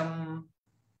மானுஷம்.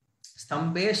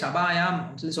 ஸ்தம்பே சபாயாம்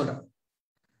சொல்லி சொல்றேன்.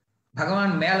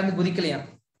 பகவான் மேல இருந்து குதிக்கலையா,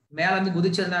 மேல இருந்து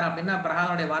குதிச்சிருந்தாரு அப்படின்னா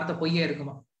பிரகலாதனுடைய வார்த்தை பொய்யே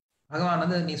இருக்குமா. பகவான்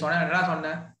வந்து நீ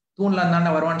சொன்ன தூண்ல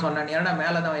இருந்தாண்டா வருவான்னு சொன்ன, நீ ஏன்னா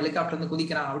மேலதான் ஹெலிகாப்டர் இருந்து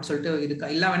குதிக்கிறான் அப்படின்னு சொல்லிட்டு இருக்கா.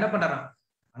 இல்லாம என்ன பண்றான்,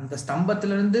 அந்த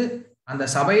ஸ்தம்பத்துல இருந்து அந்த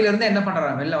சபையில இருந்து என்ன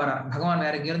பண்றான், வெளில வர்றான். பகவான்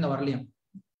வேற எங்க இருந்து வரலையும்.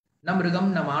 ந மிருகம்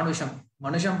ந மானுஷம்,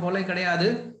 மனுஷன் போல கிடையாது,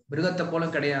 மிருகத்தை போல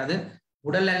கிடையாது.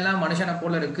 உடல் எல்லாம் மனுஷனை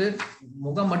போல இருக்கு,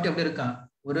 முகம் மட்டும் எப்படி இருக்கான்,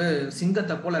 ஒரு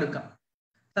சிங்கத்தை போல இருக்கான்.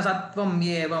 சத்வம்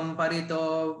ஏவம் பரிதோ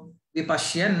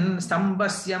விபஷ்யன்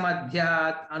ஸ்தம்பஸ்ய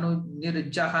மத்யாத் அனு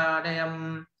நிர்ஜஹானயம்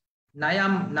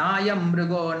நயம் நாயம்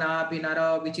மிருகோ நாபி நரோ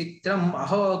விசித்திரம்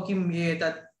அஹோ கிம்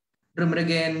ஏதத்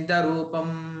மிருகேந்த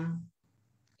ரூபம்.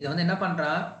 இதை வந்து என்ன பண்றா,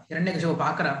 ஹிரண்யகசிபு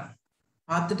பாக்குறான்.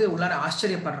 பார்த்துட்டு உள்ளார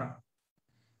ஆச்சரியப்படுறான்.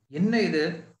 என்ன இது,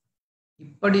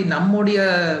 இப்படி நம்முடைய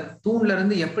தூண்ல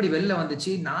இருந்து எப்படி வெளில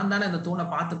வந்துச்சு, நான் தானே இந்த தூணை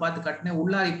பார்த்து கட்டினேன்,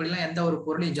 உள்ளார இப்படி எல்லாம் எந்த ஒரு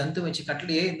பொருளையும் ஜந்து வச்சு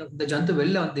கட்டலையே, இந்த ஜந்து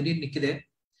வெளில வந்து திடீர்னு நிக்குது,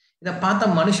 இதை பார்த்தா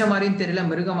மனுஷ மாதிரியும் தெரியல,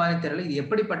 மிருக மாதிரியும் தெரியல, இது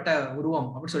எப்படிப்பட்ட உருவம்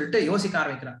அப்படின்னு சொல்லிட்டு யோசிக்க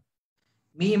ஆரம்பிக்கிறான்.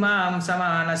 மீமாம்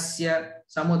சமானஸ்ய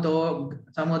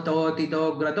சமுதோதிதோ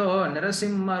கிரதோ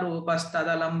நரசிம்ம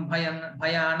ரூபஸ்ததலம்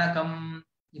பயானகம்.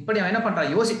 இப்படி அவன் என்ன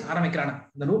பண்றான், யோசிக்க ஆரம்பிக்கிறான்.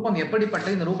 இந்த ரூபம்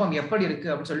எப்படிப்பட்டது, இந்த ரூபம் எப்படி இருக்கு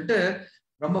அப்படின்னு சொல்லிட்டு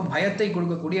ரொம்ப பயத்தை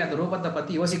கொடுக்கக்கூடிய அந்த ரூபத்தை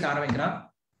பத்தி யோசிக்க ஆரம்பிக்கிறான்.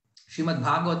 ஸ்ரீமத்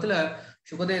பாகவத்துல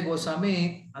சுகதேவ கோஸ்வாமி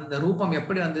அந்த ரூபம்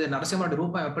எப்படி இருந்தது, நரசிம்மருடைய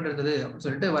ரூபம் எப்படி இருந்தது அப்படின்னு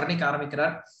சொல்லிட்டு வர்ணிக்க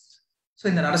ஆரம்பிக்கிறார். ஸோ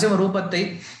இந்த நரசிம்ம ரூபத்தை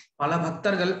பல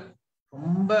பக்தர்கள்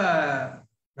ரொம்ப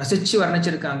ரசிச்சு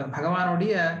வர்ணிச்சிருக்காங்க.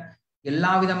 பகவானுடைய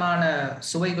எல்லா விதமான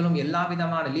சுவைகளும் எல்லா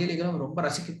விதமான லீலைகளும் ரொம்ப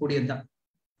ரசிக்கக்கூடியதுதான்.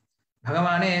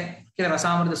 பகவானே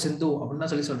ரசாமிர்த சிந்து அப்படின்னு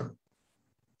தான் சொல்றோம்.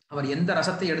 அவர் எந்த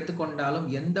ரசத்தை எடுத்துக்கொண்டாலும்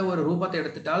எந்த ஒரு ரூபத்தை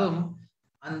எடுத்துட்டாலும்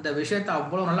அந்த விஷயத்தை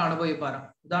அவ்வளவு நல்லா அனுபவிப்பாரு.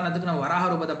 உதாரணத்துக்கு நம்ம வராக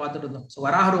ரூபத்தை பார்த்துட்டு இருந்தோம்.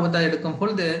 வராக ரூபத்தை எடுக்கும்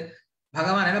பொழுது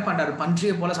பகவான் என்ன பண்றாரு,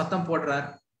 பன்றியை போல சத்தம் போடுறார்,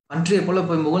 பன்றியை போல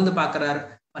போய் முகழ்ந்து பாக்குறாரு,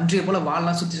 பன்றியை போல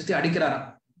வாள்லாம் சுத்தி சுத்தி அடிக்கிறாராம்.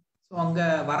 அங்க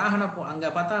வராகனை அங்க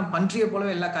பார்த்தா பன்றியை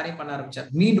போலவே எல்லா காரியம் பண்ண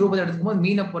ஆரம்பிச்சார். மீன் ரூபத்தை எடுக்கும்போது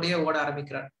மீனை போலயே ஓட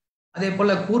ஆரம்பிக்கிறார். அதே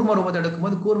போல கூர்ம ரூபத்தை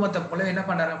எடுக்கும்போது கூர்மத்தை போல என்ன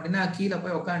பண்றாரு அப்படின்னா கீழே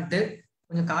போய் உட்காந்துட்டு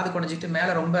கொஞ்சம் காது குடைஞ்சிட்டு மேல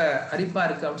ரொம்ப அரிப்பா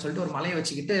இருக்கு அப்படின்னு சொல்லிட்டு ஒரு மலையை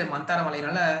வச்சுக்கிட்டு மந்தார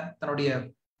மலையினால தன்னுடைய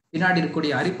பின்னாடி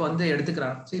இருக்கக்கூடிய அரிப்பை வந்து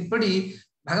எடுத்துக்கிறார். இப்படி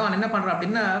பகவான் என்ன பண்றா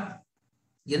அப்படின்னா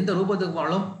எந்த ரூபத்துக்கு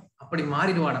போனாலும் அப்படி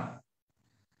மாறிடுவானா.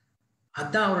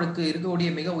 அதுதான் அவருக்கு இருக்கக்கூடிய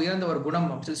மிக உயர்ந்த ஒரு குணம்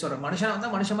அப்படின்னு சொல்லி சொல்ற. மனுஷனா இருந்தா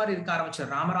மனுஷன் மாதிரி இருக்க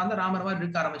ஆரம்பிச்சார், ராமரா இருந்தா ராமர் மாதிரி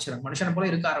இருக்க ஆரம்பிச்சார், மனுஷனை போல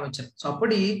இருக்க ஆரம்பிச்சார்.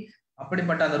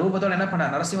 அப்படிப்பட்ட அந்த ரூபத்தோட என்ன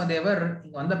பண்ணார் நரசிம்மதேவர்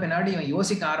இங்க வந்த பின்னாடி இவன்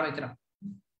யோசிக்க ஆரம்பிக்கிறான்,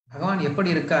 பகவான் எப்படி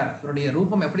இருக்கார், இவருடைய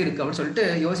ரூபம் எப்படி இருக்கு அப்படின்னு சொல்லிட்டு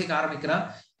யோசிக்க ஆரம்பிக்கிறான்.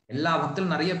 எல்லா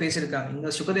பக்தர்களும் நிறைய பேசியிருக்காங்க. இங்க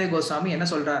சுகதேவ கோஸ்வாமி என்ன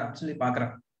சொல்றார் அப்படின்னு சொல்லி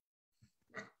பாக்குறான்.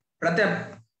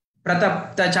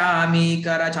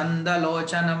 பிரதப்தசாமீகர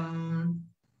சந்தலோச்சனம்,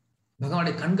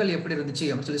 பகவானுடைய கண்கள் எப்படி இருந்துச்சு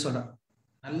அப்படின்னு சொல்லி சொல்றான்.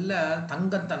 நல்ல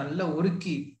தங்கத்தை நல்லா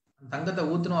உருக்கி தங்கத்தை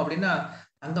ஊத்தணும் அப்படின்னா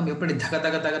தங்கம் எப்படி தக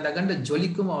தக தக தகன்னு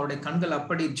ஜொலிக்கும், அவருடைய கண்கள்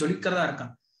அப்படி ஜொலிக்கிறதா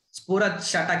இருக்கான். ஸ்புரத்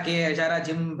ஷடகேஷர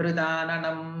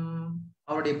ஜிம்பிருதானனம்,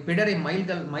 அவருடைய பிடரை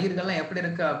மயிர்கள்லாம் எப்படி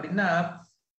இருக்கு அப்படின்னா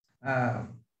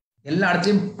எல்லா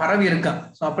இடத்துலயும் பரவி இருக்கான்.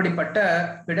 அப்படிப்பட்ட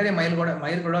பிடரை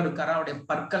மயிர்களோட இருக்காரா. அவருடைய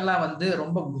பற்கள்லாம் வந்து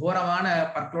ரொம்ப கோரமான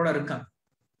பற்களோட இருக்கான்.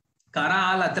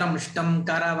 கரால திரம்ஷ்டம்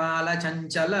கரவால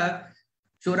சஞ்சல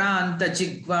சுராந்த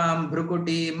சிக்வாம்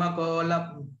புருகுட்டி மகோல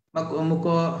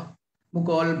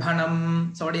முகோல்பனம்.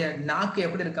 அவருடைய நாக்கு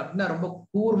எப்படி இருக்கு அப்படின்னா ரொம்ப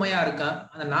கூர்மையா இருக்கான்.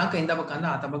 அந்த நாக்கை இந்த பக்கம்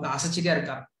அந்த பக்கம் அசைச்சிட்டே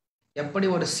இருக்கான். எப்படி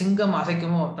ஒரு சிங்கம்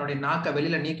அசைக்குமோ தன்னுடைய நாக்கை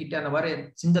வெளியில நீக்கிட்டு அந்த மாதிரி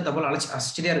சிங்கத்தை போல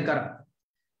அசைச்சிட்டே இருக்காரு.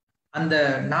 அந்த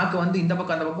நாக்கு வந்து இந்த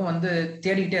பக்கம் அந்த பக்கம் வந்து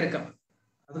தேடிக்கிட்டே இருக்கான்.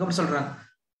 அதுக்கப்புறம் சொல்றாங்க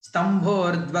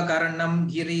ஸ்தம்போர்த்வ கர்ணம்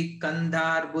கிரி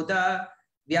கந்தார்புத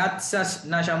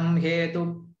வியாத்சநசம் ஹேது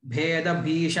பேத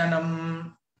பீஷணம்.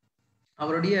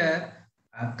 அவருடைய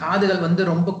காதுகள் வந்து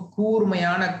ரொம்ப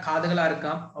கூர்மையான காதுகளா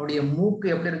இருக்கான். அவருடைய மூக்கு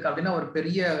எப்படி இருக்கு அப்படின்னா ஒரு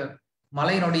பெரிய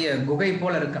மலையினுடைய குகை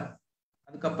போல இருக்கான்.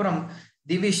 அதுக்கப்புறம்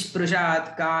திவிஷ்பிருஷாத்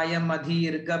காயம்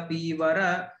அதீர்க பீவர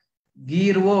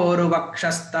கீர்வோரு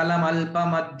வக்ஷஸ்தலம் அல்ப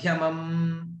மத்தியமம்.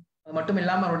 அது மட்டும்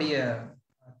இல்லாம அவருடைய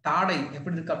தாடை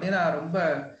எப்படி இருக்கு அப்படின்னா ரொம்ப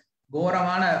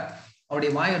கோரமான,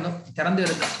 அவருடைய வாய் வந்து திறந்து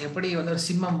இருக்கு. எப்படி வந்து ஒரு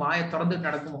சிம்மம் வாயை திறந்துட்டு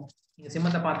நடக்குமோ, நீங்க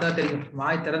சிம்மத்தை பார்த்தா தெரியும்,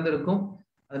 வாய் திறந்து இருக்கும்,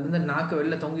 அதுல இருந்து நாக்கு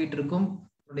வெளில தொங்கிட்டு இருக்கும்.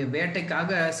 அவருடைய வேட்டைக்காக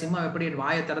சிம்மம் எப்படி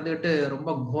வாயை திறந்துக்கிட்டு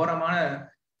ரொம்ப கோரமான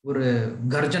ஒரு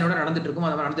கர்ஜனோட நடந்துட்டு இருக்கும்.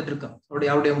 அந்த மாதிரி நடந்துட்டு இருக்கும்.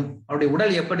 அவருடைய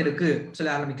உடல் எப்படி இருக்கு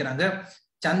சொல்ல ஆரம்பிக்கிறாங்க.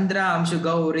 சந்திராம்சு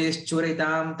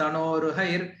கௌரேஷ்சுரிதாம்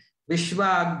தனோருஹைர்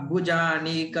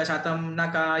விஸ்வாக்புஜானீக சதம்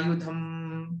நகாயுதம்.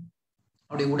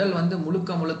 அவருடைய உடல் வந்து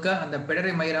முழுக்க முழுக்க அந்த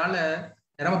பிடரை மயிரால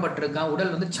நிரம்பப்பட்டிருக்கான்.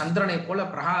 உடல் வந்து சந்திரனை போல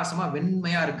பிரகாசமா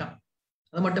வெண்மையா இருக்கான்.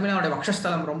 அது மட்டுமே அவருடைய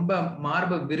வக்ஷஸ்தலம் ரொம்ப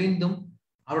மார்பு விரிந்தும்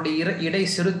அவருடைய இடை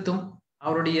சிறுத்தும்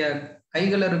அவருடைய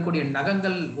கைகள் இருக்கக்கூடிய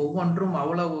நகங்கள் ஒவ்வொன்றும்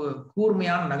அவ்வளவு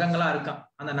கூர்மையான நகங்களா இருக்கான்.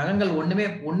 அந்த நகங்கள்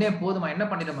ஒன்னே போதுமா, என்ன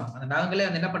பண்ணிடுமா, அந்த நகங்களே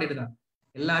வந்து என்ன பண்ணிடுதான்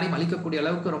எல்லாரையும் அழிக்கக்கூடிய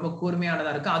அளவுக்கு ரொம்ப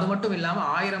கூர்மையானதா இருக்கு. அது மட்டும் இல்லாம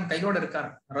 1000 கைகளோட இருக்கார்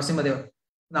நரசிம்மதேவர்.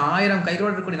 இந்த 1000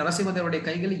 கைகளோட இருக்கக்கூடிய நரசிம்மதேவருடைய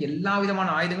கைகளில் எல்லா விதமான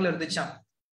ஆயுதங்களும் இருந்துச்சான்.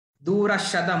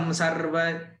 தூரஷதம் சர்வ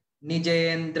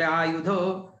நிஜேந்திராயுதோ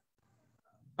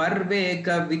பர்வேக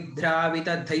வித்ராவித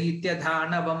தைத்திய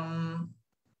தானவம்.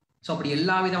 அப்படி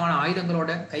எல்லா விதமான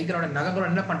ஆயுதங்களோட கைகளோட நகங்களோட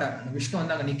என்ன பண்றாரு விஷ்ணு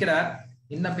வந்து அங்க நிக்கிறார்.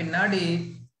 இன்னும் பின்னாடி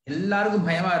எல்லாருக்கும்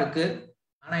பயமா இருக்கு.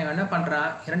 ஆனா இவன் என்ன பண்றான்,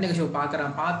 ஹிரண்யகசிபு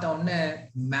பாக்குறான். பார்த்த உடனே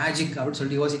மேஜிக் அப்படின்னு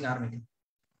சொல்லி யோசிக்க ஆரம்பிக்கும்.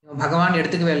 இவன் பகவான்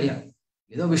எடுத்துக்கவே இல்லையா,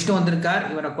 ஏதோ விஷ்ணு வந்திருக்கார்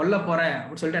இவனை கொல்ல போறேன்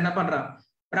அப்படின்னு சொல்லிட்டு என்ன பண்றான்,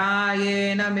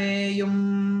 பிராயேனமேயும்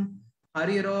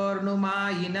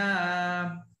ஹரிரோர்னுமாயின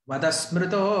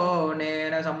வதஸ்மிருதோ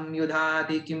நேன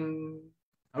சம்யுதாதி கிம்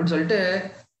அப்படின்னு சொல்லிட்டு,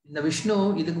 இந்த விஷ்ணு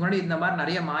இதுக்கு முன்னாடி இந்த மாதிரி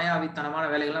நிறைய மாயாவித்தனமான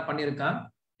வேலைகள்லாம் பண்ணியிருக்கான்,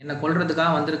 என்னை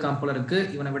கொல்றதுக்காக வந்திருக்கான் போல இருக்கு,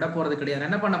 இவனை விட போறது கிடையாது,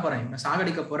 என்ன பண்ண போறேன், இவனை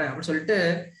சாகடிக்க போறேன் அப்படின்னு சொல்லிட்டு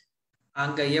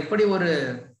அங்க எப்படி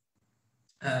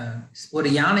ஒரு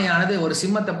யானையானது ஒரு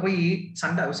சிம்மத்தை போய்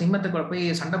சிம்மத்துக்குள்ள போய்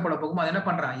சண்டை போட போகும். அது என்ன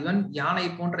பண்றான், இவன் யானை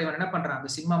போன்ற இவன் என்ன பண்றான்,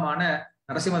 அந்த சிம்மமான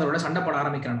நரசிம்மதோட சண்டை போட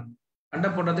ஆரம்பிக்கிறான். சண்டை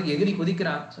போடுறதுக்கு எதிரி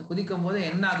குதிக்கிறான். குதிக்கும் போது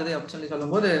என்ன ஆகுது அப்படின்னு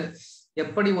சொல்லும் போது,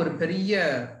 எப்படி ஒரு பெரிய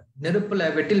நெருப்புல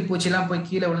வெட்டில் பூச்சி எல்லாம் போய்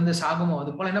கீழே விழுந்து சாகுமோ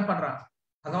அது போல என்ன பண்றான்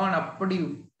பகவான் அப்படி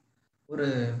ஒரு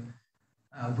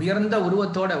உயர்ந்த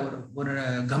உருவத்தோட ஒரு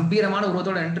கம்பீரமான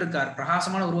உருவத்தோட நின்று இருக்கார்,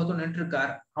 பிரகாசமான உருவத்தோட நின்று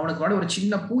இருக்கார். அவனுக்கு ஒரு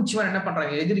சின்ன பூச்சி மாதிரி என்ன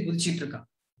பண்றாங்க, எதிரி குதிச்சிட்டு இருக்கான்.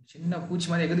 சின்ன பூச்சி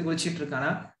மாதிரி எதிரி குதிச்சிட்டு இருக்கானா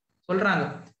சொல்றாங்க.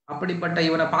 அப்படிப்பட்ட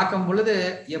இவனை பார்க்கும் பொழுது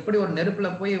எப்படி ஒரு நெருப்புல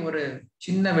போய் ஒரு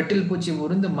சின்ன வெட்டில் பூச்சி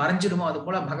உருந்து மறைஞ்சிடுமோ அது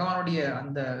போல பகவானுடைய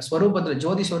அந்த ஸ்வரூபத்துல,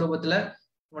 ஜோதி ஸ்வரூபத்துல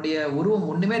அவனுடைய உருவம்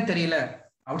ஒண்ணுமே தெரியல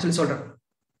அப்படின்னு சொல்றான்.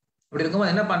 அப்படி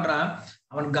இருக்கும்போது என்ன பண்றான்,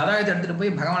 அவன் கதாயத்தை எடுத்துட்டு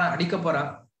போய் பகவானை அடிக்க போறான்.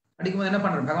 அடிக்கும்போது என்ன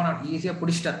பண்றான், பகவான் ஈஸியா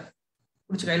பிடிச்சிட்டார்,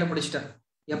 பிடிச்சி கையில பிடிச்சிட்டார்.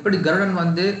 எப்படி கருடன்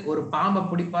ஒரு பாம்பை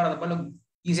பிடிப்பார் அதை போல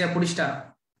ஈஸியா பிடிச்சிட்டான்.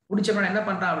 பிடிச்சவன் என்ன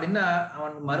பண்றான் அப்படின்னா,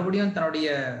 அவன் மறுபடியும் தன்னுடைய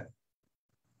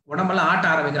உடம்பெல்லாம் ஆட்ட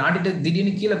ஆரம்பிக்கிறான். ஆட்டிட்டு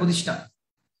திடீர்னு கீழே குதிச்சிட்டான்.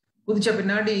 குதிச்ச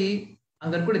பின்னாடி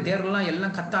அங்க இருக்கக்கூடிய தேவர்கள்லாம்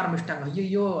எல்லாம் கத்த ஆரம்பிச்சிட்டாங்க,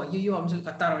 ஐயோ ஐயோ அப்படின்னு சொல்லி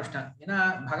கத்த ஆரம்பிச்சிட்டாங்க. ஏன்னா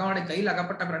பகவானுடைய கையில்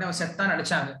அகப்பட்ட பின்னாடி அவன் செத்தான்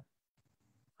நடிச்சாங்க.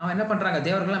 அவன் என்ன பண்றாங்க,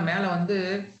 தேவர்கள்லாம் மேல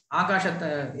ஆகாசத்தை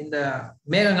இந்த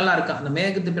மேகங்கள்லாம் இருக்கா, அந்த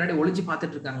மேகத்துக்கு பின்னாடி ஒளிச்சு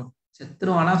பார்த்துட்டு இருக்காங்க.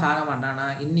 செத்துருவானா சாக மாட்டானா,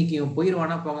 இன்னைக்கு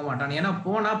போயிருவானா போக மாட்டான். ஏன்னா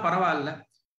போனா பரவாயில்ல,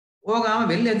 போகாம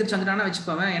வெளில எதிர்த்து வந்துட்டானா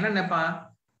வச்சுக்கோவேன் என்ன நினைப்பான்,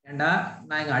 ஏண்டா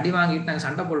நான் எங்க அடி வாங்கிட்டு நாங்க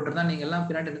சண்டை போட்டுட்டு இருந்தா நீங்க எல்லாம்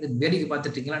பின்னாடி இருந்து வேடிக்கை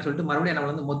பார்த்துட்டு இருக்கீங்களான்னு சொல்லிட்டு மறுபடியும்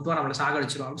நம்மள மொத்தமா நம்மளை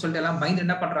சாகடிச்சிரும் அப்படின்னு சொல்லிட்டு எல்லாம் பயந்து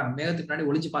என்ன பண்றாங்க, மேகத்துக்கு பின்னாடி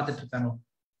ஒளிச்சு பார்த்துட்டு இருக்காங்க.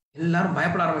 எல்லாரும்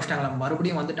பயப்பட ஆரம்பிச்சிட்டாங்களா,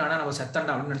 மறுபடியும் வந்துட்டானா நம்ம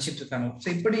செத்தண்டா அப்படின்னு நினைச்சிட்டு இருக்காங்க. ஸோ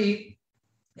இப்படி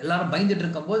எல்லாரும் பயந்துட்டு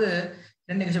இருக்கும் போது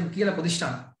ரெண்டு நிமிஷம் கீழே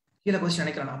குதிச்சிட்டாங்க. கீழே குதிச்சு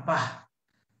நினைக்கிறான், அப்பா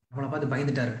நம்மளை பார்த்து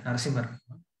பயந்துட்டாரு நரசிம்மர்,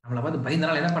 நம்மளை பார்த்து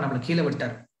பயந்தனால என்ன பண்ண நம்மளை கீழே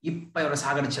விட்டாரு, இப்ப இவரை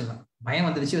சாகடிச்சிடலாம், பயம்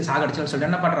வந்துருச்சு சாகடிச்சிடலாம்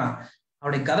சொல்லிட்டு என்ன பண்றான்,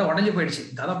 அவருடைய கதை உடஞ்சு போயிடுச்சு.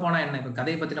 கதை போனா என்ன, இப்ப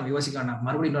கதையை பத்தி நம்ம யோசிக்க வேண்டாம்,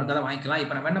 மறுபடியும் இன்னொரு கதை வாங்கிக்கலாம்.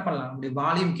 இப்ப நம்ம என்ன பண்ணலாம், நம்முடைய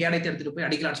வாளையும் கேடயத்தை எடுத்துட்டு போய்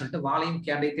அடிக்கலாம்னு சொல்லிட்டு வாளையும்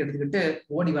கேடயத்தை எடுத்துக்கிட்டு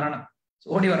ஓடி வரானா.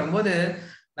 ஓடி வரும்போது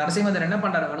நரசிம்மதர் என்ன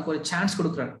பண்றாரு, அவனுக்கு ஒரு சான்ஸ்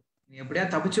கொடுக்குறாரு, நீ எப்படியா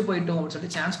தப்பிச்சு போயிட்டோம் அப்படின்னு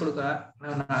சொல்லிட்டு சான்ஸ் கொடுக்குறாரு.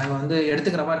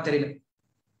 எடுத்துக்கிற மாதிரி தெரியல.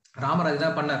 ராமர்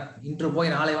அதுதான் பண்ணார், இன்று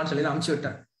போய் நாளைவான்னு சொல்லி அமுச்சு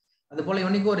விட்டார். அது போல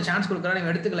இவனுக்கு ஒரு சான்ஸ் கொடுக்குறாரு,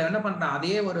 இவன் எடுத்துக்கல. என்ன பண்றான்,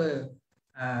 அதே ஒரு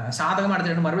சாதகமா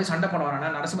எடுத்துக்கிட்டு மறுபடியும் சண்டை போட வரானா.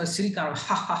 நரசிம்மர்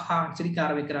சிரிக்க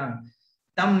ஆரம்பிக்கிறான்.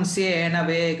 தம் சேன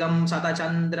வேகம்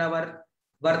சதச்சந்திரவர்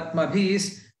வர்த்மபீஸ்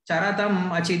சரதம்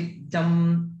அச்சித்தம்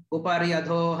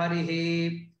உபரியதோ ஹரிஹி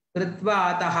கிருத்வா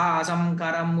தஹாசம்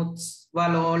கரம்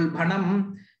உத்ஸ்வலோல்பணம்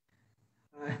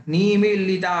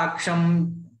நீமிலிதாக்ஷம்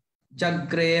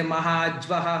ஜக்ரே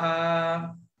மகாஜ்வஹ.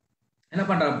 என்ன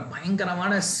பண்ற,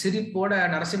 பயங்கரமான சிரிப்போட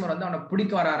நரசிம்மர் அவனை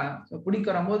பிடிக்க வராரான். பிடிக்க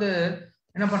வரும்போது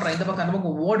என்ன பண்றான், இந்த பக்கம் அந்த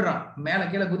பக்கம் ஓடுறான், மேல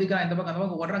கீழே குதிக்கிறான், இந்த பக்கம் அந்த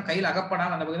பக்கம் ஓடுறான், கையில்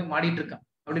அகப்படாம அந்த பக்கம் மாடிட்டு இருக்கான்.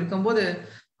 அப்படி இருக்கும்போது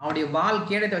அவனுடைய வால்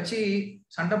கேடத்தை வச்சு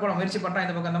சண்டை போட முயற்சி பண்றான்,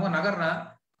 இந்த பக்கம் அந்த பக்கம் நகர்றான்.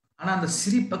 ஆனா அந்த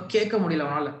சிரிப்பை கேட்க முடியல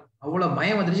அவனால, அவ்வளவு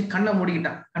பயம் வந்துருச்சு. கண்ணை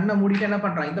மூடிக்கிட்டான். கண்ணை மூடிட்டு என்ன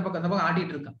பண்றான், இந்த பக்கம் அந்த பக்கம்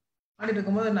ஆடிட்டு இருக்கான். ஆடிட்டு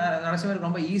இருக்கும்போது நரசிம்மருக்கு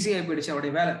ரொம்ப ஈஸியா போயிடுச்சு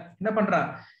அவருடைய வேலை. என்ன பண்றான்,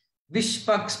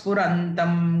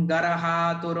 விஷ்பக்ஸ்புரந்தம்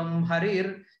கரஹாதுரும்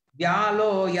ஹரிர்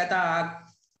வியாலோ யதா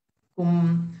கும்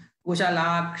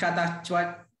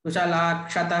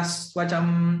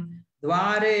குஷலாக்ஷதஸ்வச்சம்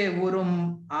துவாரே உரும்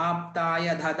ஆப்தாய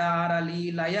ததார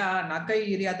லீலயா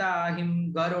நகைரியதாஹிம்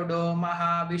கருடோ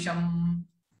மகாவிஷம்.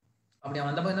 அப்படி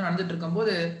அவன் அந்த பக்கம் நடந்துட்டு இருக்கும்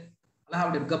போது அழகா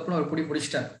அப்படி கப்புன்னு ஒரு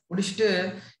பிடிச்சிட்டார். பிடிச்சிட்டு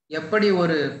எப்படி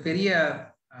ஒரு பெரிய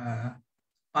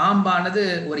பாம்பானது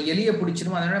ஒரு எலியை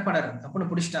பிடிச்சிடும் அதை என்ன பண்ணாரு,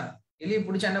 கப்புன்னு பிடிச்சிட்டான். எலியை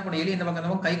பிடிச்சா என்ன பண்ண, எலி இந்த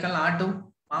பக்கம் கை கால் ஆட்டும்,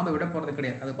 பாம்பை விட போறது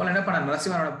கிடையாது. அது போல என்ன பண்ணார்,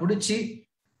 நரசிம்மரோட பிடிச்சி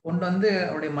கொண்டு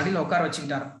அவருடைய மடியில உட்கார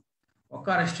வச்சுக்கிட்டார்.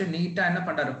 உட்கார வச்சுட்டு நீட்டா என்ன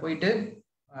பண்றாரு, போயிட்டு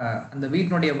அந்த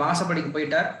வீட்டினுடைய வாசப்படிக்கு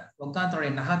போயிட்டார்.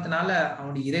 உட்காந்தனுடைய நகத்தினால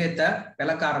அவனுடைய இதயத்தை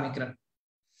விளக்க ஆரம்பிக்கிறார்.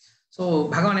 சோ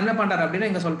பகவான் என்ன பண்றாரு அப்படின்னா,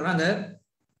 இங்க சொல்றாங்க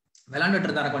விளையாண்டுட்டு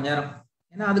இருந்தாரு கொஞ்ச நேரம்.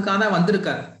 ஏன்னா அதுக்காக தான்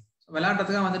வந்திருக்காரு.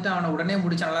 விளையாடுறதுக்காக அவனை உடனே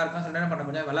முடிச்சா நல்லா இருக்கான்னு சொல்லிட்டு என்ன பண்ற,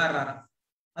 கொஞ்சம் விளையாடுறாரு.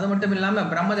 அது மட்டும் இல்லாம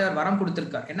பிரம்மதேவர் வரம்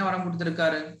கொடுத்திருக்காரு. என்ன வரம்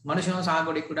கொடுத்திருக்காரு, மனுஷனும்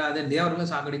சாகடிக்கூடாது,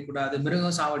 தேவர்களும் சாகடிக்கூடாது,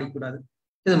 மிருகம் சாகடிக்கூடாது.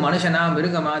 இது மனுஷனா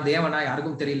மிருகமா தேவனா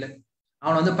யாருக்கும் தெரியல.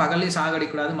 அவன் பகல்லையும்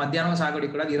சாகடிக்கூடாது, மத்தியானம்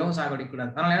சாகடிக்கூடாது, இரவும் சாகடிக்கூடாது.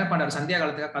 அதனால என்ன பண்றாரு, சந்தியா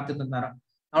காலத்துக்காக காத்துட்டு இருந்தாராம்.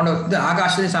 அவனோட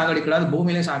ஆகாஷத்தையும் சாகடிக்கூடாது,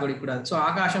 பூமியிலையும் சாகடிக்கூடாது. சோ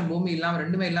ஆகாசம் பூமி இல்லாம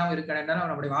ரெண்டுமே இல்லாம இருக்க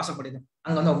அவனுடைய வாசப்படுது.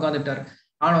 அங்க உட்காந்துட்டாரு.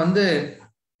 அவன்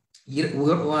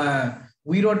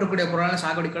உயிரோட்டக்கூடிய பொருளால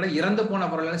சாகடிக்கூடாது, இறந்து போன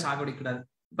பொருளால சாகடிக்கூடாது.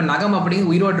 இப்ப நகம் அப்படிங்க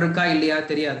உயிரோடு இருக்கா இல்லையா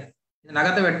தெரியாது. இந்த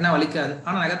நகத்தை வெட்டினா வலிக்காது,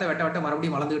 ஆனா நகத்தை வெட்ட வெட்ட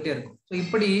மறுபடியும் வளர்ந்துகிட்டே இருக்கும். ஸோ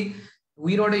இப்படி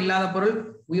உயிரோடு இல்லாத பொருள்,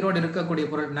 உயிரோடு இருக்கக்கூடிய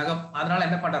பொருள் நகம். அதனால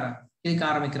என்ன பண்றாரு, கேட்க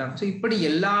ஆரம்பிக்கிறார். ஸோ இப்படி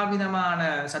எல்லா விதமான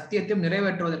சத்தியத்தையும்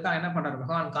நிறைவேற்றுவதற்காக என்ன பண்றாரு,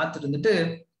 பகவான் காத்துட்டு இருந்துட்டு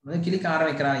கிளிக்க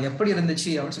ஆரம்பிக்கிறார். எப்படி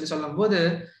இருந்துச்சு அப்படின்னு சொல்லும் போது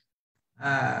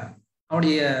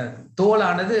அவனுடைய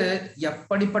தோலானது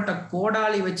எப்படிப்பட்ட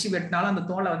கோடாலி வச்சு வெட்டினாலும் அந்த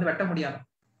தோலை வெட்ட முடியாது.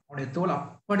 அவனுடைய தோல்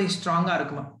அப்படி ஸ்ட்ராங்கா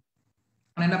இருக்குமா.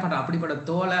 ஆனா என்ன பண்றான், அப்படிப்பட்ட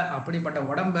தோலை அப்படிப்பட்ட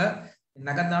உடம்ப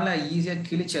நகத்தால ஈஸியா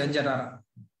கிழிச்சு எறிஞ்சிடறாராம்.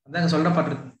 அதான்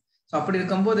சொல்லப்பட்டிருக்கு. ஸோ அப்படி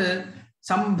இருக்கும்போது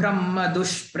சம்பிரம்ம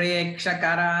துஷ்பிரேக்ஷ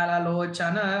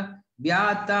கராலோச்சன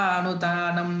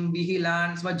வியாத்தானுதானம்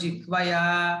விஹிலான் ஸ்வஜிக்வயா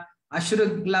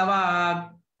அஸ்ருக்லவா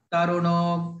கருணோ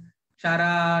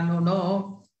ஷரானுனோ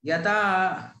யதா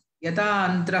யதா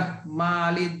அந்திர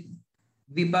மாலி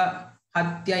விப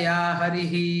ஹத்யயா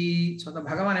ஹரிஹி. ஸோ அந்த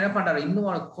பகவான் என்ன பண்றாரு, இன்னும்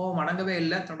அவனுக்கு கோபம் அடங்கவே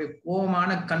இல்லை. தன்னுடைய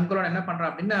கோபமான கண்களோட என்ன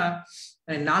பண்றான் அப்படின்னா,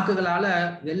 நாக்குகளால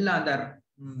எல்லாம் அந்த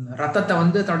ரத்தத்தை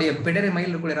வந்து தன்னுடைய பிடரி மயில்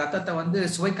இருக்கக்கூடிய ரத்தத்தை வந்து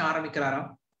சுவைக்க ஆரம்பிக்கிறாராம்.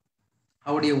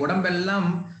 அவருடைய உடம்பெல்லாம்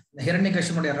இந்த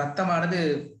ஹிரண்யகசிபனுடைய ரத்தமானது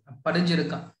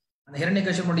படிஞ்சிருக்கான். அந்த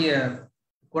ஹிரண்யகசிபனுடைய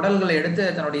குடல்களை எடுத்து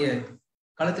தன்னுடைய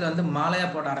கழுத்துல வந்து மாலையா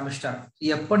போட ஆரம்பிச்சிட்டார்.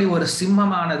 எப்படி ஒரு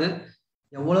சிம்மமானது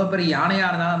எவ்வளவு பெரிய யானையா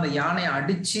இருந்தாலும் அந்த யானையை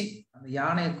அடிச்சு அந்த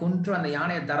யானையை கொன்று அந்த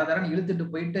யானையை தரதரன்னு இழுத்துட்டு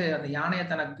போயிட்டு அந்த யானையை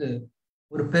தனக்கு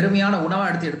ஒரு பெருமையான உணவா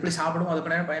எடுத்து சாப்பிடும்.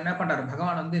 அதுக்கு என்ன பண்றாரு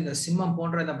பகவான் வந்து இந்த சிம்மம்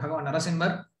போன்ற இந்த பகவான்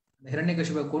நரசிம்மர் இந்த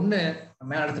ஹிரண்யகசிபை கொண்டு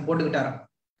மேல எடுத்து போட்டுக்கிட்டாராம்.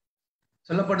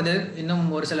 சொல்லப்படுது இன்னும்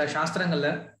ஒரு சில சாஸ்திரங்கள்ல,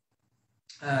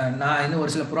 நான் இன்னும்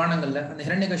ஒரு சில புராணங்கள்ல அந்த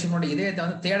ஹிரண்யகசிபனுடைய இதயத்தை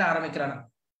வந்து தேட ஆரம்பிக்கிறான்.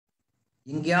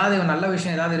 எங்கேயாவது இவன் நல்ல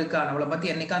விஷயம் ஏதாவது இருக்கா, நம்மளை பத்தி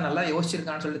என்னைக்காவது நல்லா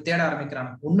யோசிச்சிருக்கான்னு சொல்லிட்டு தேட ஆரம்பிக்கிறான்.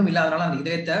 ஒண்ணும் இல்லாதனால அந்த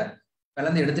இதயத்தை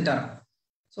பிளந்து எடுத்துட்டாரான்.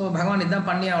 ஸோ பகவான் இதுதான்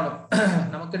பண்ணி ஆகணும்.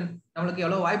 நம்மளுக்கு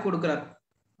எவ்வளவு வாய்ப்பு கொடுக்குறாரு,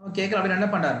 நம்ம கேட்கல அப்படின்னு என்ன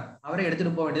பண்றாரு, அவரே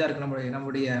எடுத்துட்டு போக வேண்டியதா இருக்கு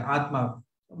நம்முடைய ஆத்மா.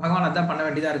 பகவான் அதான் பண்ண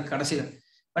வேண்டியதா இருக்கு கடைசியில.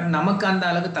 பட் நமக்கு அந்த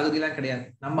அளவுக்கு தகுதியெல்லாம் கிடையாது,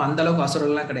 நம்ம அந்த அளவுக்கு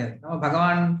அசுரர்கள்லாம் கிடையாது. நம்ம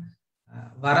பகவான்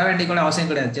வர வேண்டிய கூட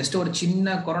அவசியம் கிடையாது. ஜஸ்ட் ஒரு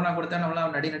சின்ன கொரோனா கொடுத்தா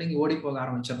நம்மளாம் நடுங்கி ஓடி போக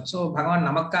ஆரம்பிச்சிடும். ஸோ பகவான்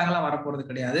நமக்காகலாம் வரப்போறது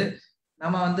கிடையாது.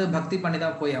 நம்ம வந்து பக்தி பண்ணி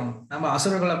தான் போய் ஆகணும். நம்ம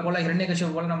அசுரர்களை போல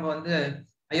ஹிரண்யகசிபு போல நம்ம வந்து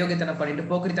அயோக்கியத்தனை பண்ணிட்டு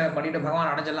போக்கிரித்தனை பண்ணிட்டு பகவான்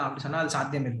அடைஞ்சிடலாம் அப்படி சொன்னா அது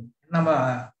சாத்தியம் இல்லை. நம்ம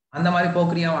அந்த மாதிரி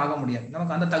போக்கிரியாவும் ஆக முடியாது,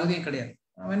 நமக்கு அந்த தகுதியும் கிடையாது.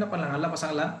 நம்ம என்ன பண்ணலாம், நல்ல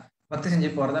பசங்களா பக்தி செஞ்சு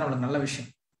போறதா நம்மளுக்கு நல்ல விஷயம்.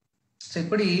 ஸோ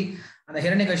இப்படி அந்த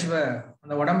ஹிரண்யகசிப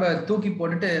அந்த உடம்ப தூக்கி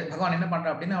போட்டுட்டு பகவான் என்ன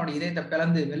பண்றா அப்படின்னா அவருடைய இதயத்தை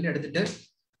பிளந்து வெளில எடுத்துட்டு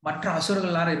மற்ற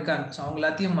அசுரர்கள் எல்லாரும் இருக்காங்க. ஸோ அவங்க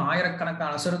எல்லாத்தையும்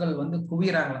ஆயிரக்கணக்கான அசுரர்கள் வந்து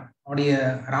குவியறாங்களாம். அவருடைய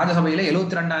ராஜசபையில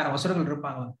 72,000 அசுரர்கள்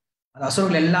இருப்பாங்களாம். அந்த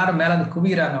அசுரர்கள் எல்லாரும் மேல வந்து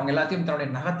குவியறாங்க. அவங்க எல்லாத்தையும் தன்னுடைய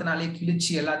நகத்தினாலேயே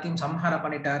கிழிச்சு எல்லாத்தையும் சம்ஹாரம்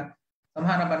பண்ணிட்டார்.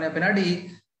 சம்ஹாரம் பண்ண பின்னாடி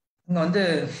இங்க வந்து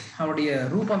அவருடைய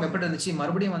ரூபம் எப்படி இருந்துச்சு,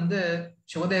 மறுபடியும் வந்து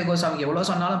சுகதேவ கோசாமிக்கு எவ்வளவு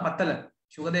சொன்னாலும் பத்தல.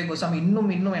 சுகதேவ கோசாமி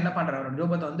இன்னும் என்ன பண்றாரு, அவருடைய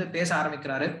ரூபத்தை வந்து பேச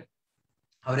ஆரம்பிக்கிறாரு.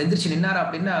 அவர் எந்திரிச்சு நின்னாரு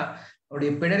அப்படின்னா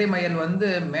அவருடைய பிடரி மயல் வந்து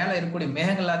மேல இருக்கக்கூடிய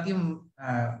மேகங்கள் எல்லாத்தையும்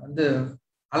வந்து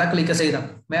அலக்களிக்க செய்தான்.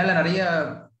 மேல நிறைய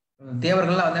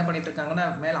தேவர்கள்லாம் வந்து என்ன பண்ணிட்டு இருக்காங்கன்னா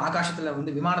மேல ஆகாசத்துல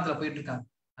வந்து விமானத்துல போயிட்டு இருக்காங்க.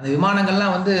 அந்த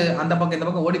விமானங்கள்லாம் வந்து அந்த பக்கம் இந்த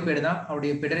பக்கம் ஓடி போயிடுதான்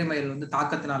அவருடைய பிடரி மயல் வந்து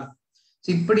தாக்கத்தினால.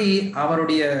 இப்படி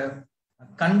அவருடைய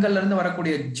கண்கள்ல இருந்து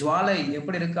வரக்கூடிய ஜுவாலை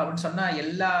எப்படி இருக்கு அப்படின்னு சொன்னா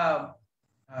எல்லா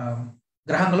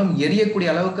கிரகங்களும் எரியக்கூடிய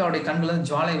அளவுக்கு அவருடைய கண்கள் வந்து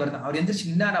ஜுவாலை வருது. அவர்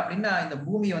எந்திரிச்சு நின்னாரு அப்படின்னா இந்த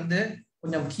பூமி வந்து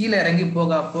கொஞ்சம் கீழே இறங்கி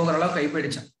போகிற அளவுக்கு கை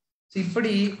போயிடுச்சான்.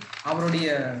 இப்படி அவருடைய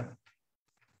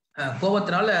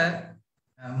கோபத்தினால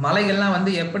மலைகள்லாம்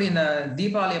வந்து எப்படி இந்த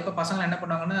தீபாவளி எப்ப பசங்க என்ன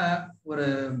பண்ணுவாங்கன்னா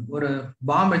ஒரு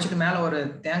பாம்பு வச்சுட்டு மேல ஒரு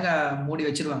தேங்காய் மூடி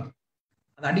வச்சிருவாங்க.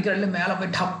 அது அடிக்கிறதுல மேல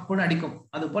போய் டப்புன்னு அடிக்கும்.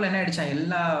 அது போல என்ன ஆயிடுச்சான்,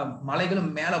 எல்லா மலைகளும்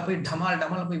மேல போய்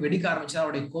டமால் போய் வெடிக்க ஆரம்பிச்சா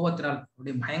அவருடைய கோபத்தினால்,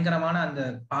 அவருடைய பயங்கரமான அந்த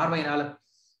பார்வையினால,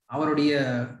 அவருடைய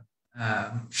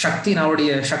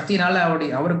சக்தினால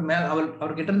அவருக்கு மேல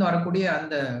அவர்கிட்ட இருந்து வரக்கூடிய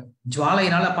அந்த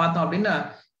ஜுவாலையினால பார்த்தோம் அப்படின்னா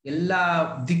எல்லா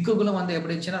திக்குகளும் வந்து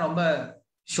எப்படி இருந்துச்சுன்னா ரொம்ப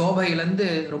சோபையிலிருந்து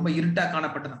ரொம்ப இருட்டா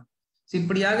காணப்பட்டதான்.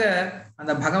 இப்படியாக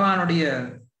அந்த பகவானுடைய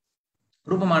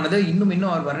ரூபமானது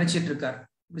இன்னும் அவர் வர்ணிச்சிட்டு இருக்கார்.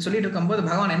 இப்படி சொல்லிட்டு இருக்கும்போது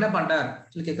பகவான் என்ன பண்றார்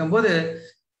சொல்லி கேட்கும்போது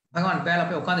பகவான் மேல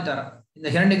போய் உட்காந்துட்டார். இந்த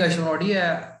ஹிரண்யகசிபனுடைய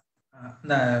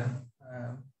அந்த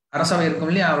அரசவை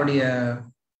இருக்கும் இல்லையா, அவருடைய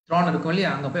த்ரோன் இருக்கும் இல்லையா,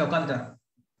 அங்க போய் உட்காந்துட்டார்.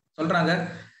 சொல்றாங்க,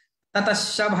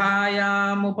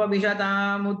 ததசபாயாம்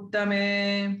உபவிஷதாம் உத்தமே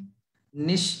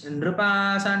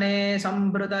நிருபாசனே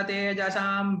சம்பிருத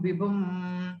தேஜசாம் விபும்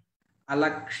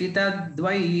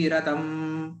அலக்ஷிதத்வைரதம்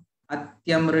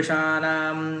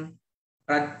அத்யம்ருஷானாம்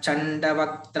பிரச்சண்ட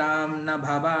வக்த்ராம் ந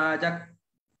பவாஜ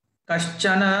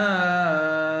கஷ்சன.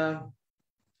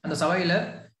 அந்த சபையில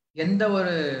எந்த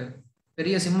ஒரு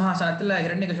பெரிய சிம்மாசனத்துல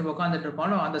ஹிரண்யகசிபு உட்கார்ந்துட்டு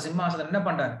இருப்பானோ அந்த சிம்மாசனம் என்ன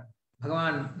பண்றாரு,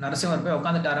 பகவான் நரசிம்மர் போய்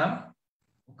உட்காந்துட்டாராம்.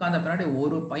 உட்கார்ந்த பின்னாடி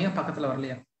ஒரு பையன் பக்கத்துல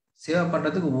வரலையா, சேவை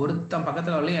பண்றதுக்கு ஒருத்தன்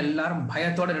பக்கத்துல வரலையா, எல்லாரும்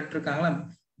பயத்தோட நின்று இருக்காங்களா.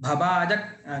 பபாஜ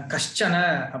கஷ்சன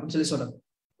அப்படின்னு சொல்லி சொல்றது,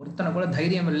 ஒருத்தனை கூட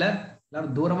தைரியம் இல்லை,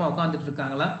 எல்லாரும் தூரமா உட்காந்துட்டு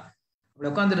இருக்காங்களா. அப்படி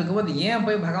உட்கார்ந்து இருக்கும்போது ஏன்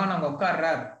போய் பகவான் அவங்க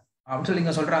உட்கார்றார் அப்படின்னு சொல்லி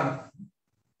இங்க சொல்றாங்க.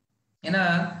 ஏன்னா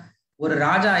ஒரு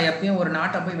ராஜா எப்பயும் ஒரு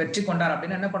நாட்டை போய் வெற்றி கொண்டார்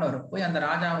அப்படின்னா என்ன பண்ணுவார், போய் அந்த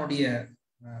ராஜாவுடைய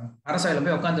அரசவையில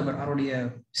போய் உட்காந்துப்பார், அவருடைய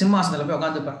சிம்மாசனத்துல போய்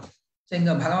உட்காந்துப்பார்.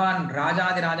 இங்க பகவான்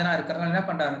ராஜாதி ராஜனா இருக்கிறதுனால என்ன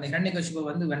பண்றாரு, அந்த ஹிரண்யகசிபு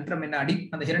வந்து வென்ற முன்னாடி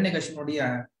அந்த ஹிரண்யகசிபனுடைய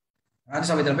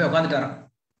ராஜசபையில போய் உட்காந்துட்டாராம்.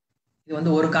 இது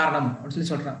வந்து ஒரு காரணம் அப்படின்னு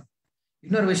சொல்லி சொல்றான்.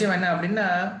 இன்னொரு விஷயம் என்ன அப்படின்னா,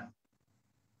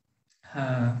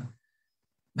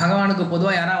 பகவானுக்கு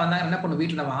பொதுவா யாராவது வந்தாங்க என்ன பண்ணும்,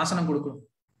 வீட்டுல நம்ம ஆசனம் கொடுக்கணும்.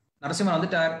 நரசிம்மர்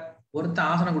வந்துட்டார், ஒருத்த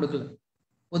ஆசனம் கொடுக்கல.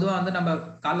 பொதுவா வந்து நம்ம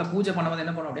காலைல பூஜை பண்ணும்போது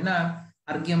என்ன பண்ணுவோம் அப்படின்னா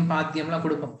அர்க்கியம் பாத்தியம் எல்லாம்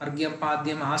கொடுப்போம். அர்க்கியம்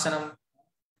பாத்தியம் ஆசனம்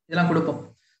இதெல்லாம் கொடுப்போம்.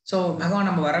 ஸோ பகவான்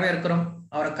நம்ம வரவேற்கிறோம்,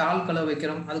 அவரை கால் கழுவ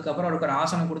வைக்கிறோம், அதுக்கப்புறம் அவருக்கு ஒரு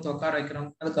ஆசனம் கொடுத்து உட்கார வைக்கிறோம்,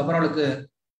 அதுக்கப்புறம் அவளுக்கு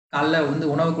காலைல வந்து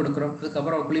உணவு கொடுக்குறோம்,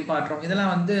 அதுக்கப்புறம் அவள் குளிப்பாட்டுறோம்.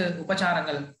 இதெல்லாம் வந்து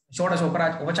உபச்சாரங்கள், ஷோடச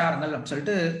உபச்சாரங்கள் அப்படின்னு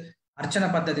சொல்லிட்டு அர்ச்சனை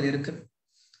பద్ధதியில் இருக்கு.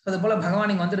 அது போல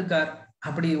பகவான் இங்க வந்திருக்கார்.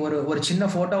 அப்படி ஒரு ஒரு சின்ன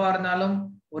போட்டோவா இருந்தாலும்,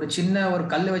 ஒரு சின்ன ஒரு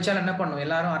கல் வச்சாலும் என்ன பண்ணும்,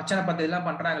 எல்லாரும் அர்ச்சனை பద్ధதி எல்லாம்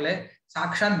பண்றாங்களே,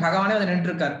 சாக்ஷாத் பகவானே வந்து நின்று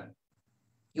இருக்காரு.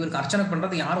 இவருக்கு அர்ச்சனை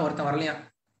பண்றது யாரும் ஒருத்தன் வரலையா,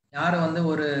 யாரும் வந்து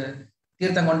ஒரு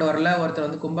தீர்த்தம் கொண்டு வரல, ஒருத்தர்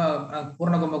வந்து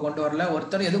பூர்ண கும்பம் கொண்டு வரல,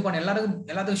 ஒருத்தர் எது பண்ண,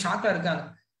 எல்லாத்துக்கும் ஷாக்கா இருக்காங்க.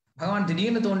 பகவான்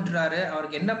திடீர்னு தோன்றுறாரு.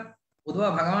 அவருக்கு என்ன, பொதுவா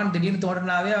பகவான் திடீர்னு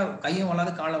தோன்றினாவே கையும்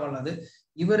வல்லாது காலம் வல்லாது.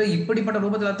 இவரு இப்படிப்பட்ட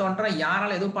ரூபத்துல தோன்றா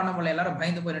யாரால எதுவும் பண்ண முடியல, எல்லாரும்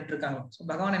பயந்து போய் நின்று இருக்காங்க.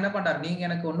 பகவான் என்ன பண்றாரு, நீங்க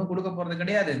எனக்கு ஒண்ணும் கொடுக்க போறது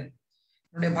கிடையாது,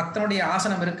 என்னுடைய பக்தனுடைய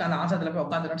ஆசனம் இருக்கு, அந்த ஆசனத்துல போய்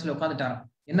உட்காந்துக்கன்னு சொல்லி உட்காந்துட்டாராம்.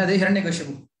 என்னது,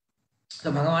 ஹிரண்யகசிபு.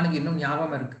 பகவானுக்கு இன்னும்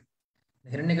ஞாபகம் இருக்கு.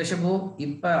 ஹிரண்யகசிபு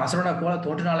இப்ப அசுரனை போல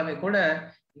தோன்றினாலுமே கூட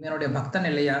இவனுடைய பக்தன்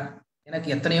இல்லையா, எனக்கு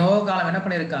எத்தனையோ காலம் என்ன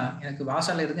பண்ணியிருக்கான், எனக்கு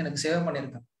வாசல்ல இருந்து எனக்கு சேவை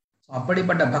பண்ணியிருக்கான்.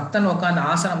 அப்படிப்பட்ட பக்தன் உட்கார்ந்த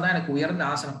ஆசனம் தான் எனக்கு உயர்ந்த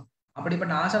ஆசனம்.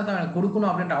 அப்படிப்பட்ட ஆசனத்தை எனக்கு கொடுக்கணும்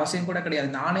அப்படின்ற அவசியம் கூட கிடையாது,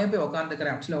 நானே போய்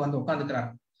உட்காந்துக்கிறேன் அப்படின்னு வந்து உட்காந்துக்கிறார்.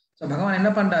 ஸோ பகவான் என்ன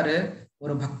பண்றாரு,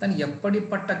 ஒரு பக்தன்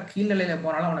எப்படிப்பட்ட கீழ்நிலையில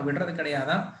போனாலும் அவனை விடுறது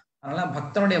கிடையாதான். அதனால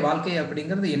பக்தனுடைய வாழ்க்கை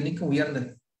அப்படிங்கிறது என்னைக்கும் உயர்ந்தது.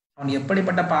 அவன்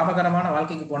எப்படிப்பட்ட பாபகரமான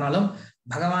வாழ்க்கைக்கு போனாலும்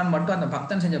பகவான் மட்டும் அந்த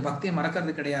பக்தன் செஞ்ச பக்தியை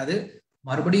மறக்கிறது கிடையாது.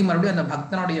 மறுபடியும் அந்த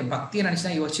பக்தனுடைய பக்தியை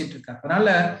நினைச்சுதான் யோசிச்சுட்டு இருக்காரு. அதனால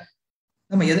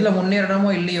நம்ம எதுல முன்னேறணுமோ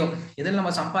இல்லையோ, எதில்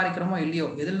நம்ம சம்பாதிக்கிறோமோ இல்லையோ,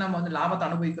 எதில் நம்ம வந்து லாபத்தை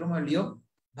அனுபவிக்கிறோமோ இல்லையோ,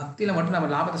 பக்தியில மட்டும் நம்ம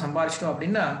லாபத்தை சம்பாதிச்சிட்டோம்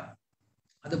அப்படின்னா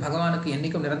அது பகவானுக்கு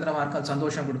என்னைக்கும் நிரந்தரமா இருக்க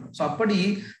சந்தோஷம் கொடுக்கும். ஸோ அப்படி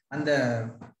அந்த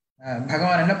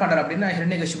பகவான் என்ன பண்றாரு அப்படின்னா,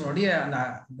 ஹிரண்யகசிபனுடைய அந்த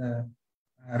அந்த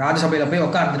ராஜசபையில போய்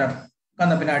உட்கார்ந்துறாரு.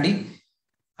 உட்கார்ந்த பின்னாடி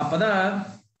அப்பதான்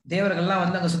தேவர்கள்லாம்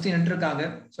வந்து அங்க சுத்தி நின்று இருக்காங்க.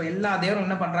 ஸோ எல்லா தேவரும்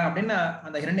என்ன பண்றாங்க அப்படின்னா,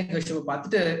 அந்த ஹிரண்யகசிபை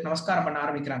பார்த்துட்டு நமஸ்காரம் பண்ண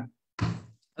ஆரம்பிக்கிறாங்க.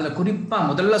 அதுல குறிப்பா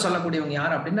முதல்ல சொல்லக்கூடியவங்க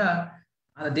யார் அப்படின்னா,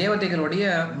 அந்த தேவதைகளுடைய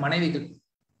மனைவிகள்.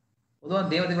 பொதுவாக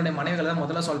தேவதைகளுடைய மனைவிகள் தான்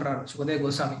முதல்ல சொல்றாரு சுகதேவ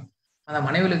கோஸ்வாமி. அந்த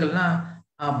மனைவிகள்னா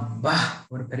அப்பா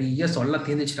ஒரு பெரிய சொல்ல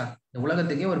தீர்ந்துச்சிட்டான், இந்த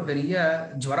உலகத்துக்கே ஒரு பெரிய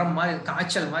ஜுவரம் மாதிரி,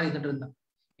 காய்ச்சல் மாதிரி இருந்துட்டு இருந்தான்.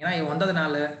 ஏன்னா இவன்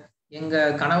வந்ததுனால எங்க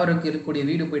கணவருக்கு இருக்கக்கூடிய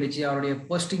வீடு போயிடுச்சு, அவருடைய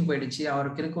போஸ்டிங் போயிடுச்சு,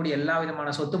 அவருக்கு இருக்கக்கூடிய எல்லா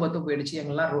விதமான சொத்து பத்து போயிடுச்சு,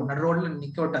 எங்கெல்லாம் நடு ரோட்ல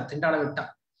நிக்க விட்டான், திண்டாட விட்டான்.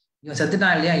 இவன்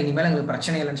செத்துட்டான் இல்லையா, இனிமேல் எங்களுக்கு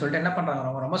பிரச்சனை இல்லைன்னு சொல்லிட்டு என்ன பண்றாங்க,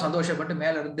 ரொம்ப ரொம்ப சந்தோஷப்பட்டு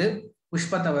மேல இருந்து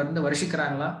புஷ்பத்தை வந்து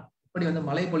வருஷிக்கிறாங்களா. இப்படி வந்து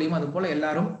மழை பொழியும். அது போல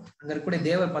எல்லாரும் அங்க இருக்கக்கூடிய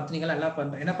தேவ பத்னிகள்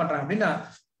எல்லாம் என்ன பண்றாங்க அப்படின்னா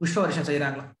புஷ்ப வருஷம்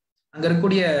செய்யறாங்களா. அங்க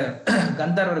இருக்கக்கூடிய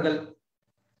கந்தர்வர்கள்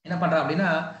என்ன பண்றாங்க அப்படின்னா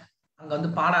அங்க வந்து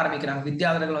பாட ஆரம்பிக்கிறாங்க.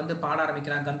 வித்யாதர்கள் வந்து பாட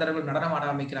ஆரம்பிக்கிறாங்க, கந்தர்கள் நடனம் ஆட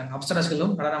ஆரம்பிக்கிறாங்க,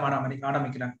 அப்சரஸ்களும் நடனம்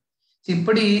ஆரம்பிக்கிறாங்க.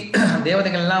 இப்படி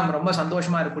தேவதைகள் எல்லாம் ரொம்ப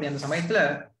சந்தோஷமா இருக்கக்கூடிய அந்த சமயத்துல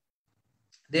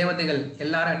தேவதைகள்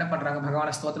எல்லாரும் என்ன பண்றாங்க,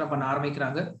 பகவானை ஸ்தோத்திரம் பண்ண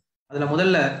ஆரம்பிக்கிறாங்க. அதுல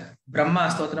முதல்ல பிரம்மா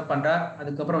ஸ்தோத்திரம் பண்றார்,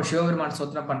 அதுக்கப்புறம் சிவபெருமான்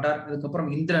ஸ்தோத்திரம் பண்றார், அதுக்கப்புறம்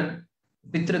இந்திரன்,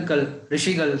 பித்ருக்கள்,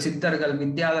 ரிஷிகள், சித்தர்கள்,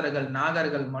 வித்யாதர்கள்,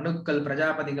 நாகர்கள், மனுக்கள்,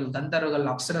 பிரஜாபதிகள், கந்தர்வர்கள்,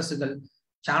 அப்சரசுகள்,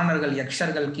 சாணர்கள்,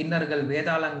 யக்ஷர்கள், கிண்ணர்கள்,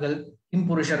 வேதாளங்கள்,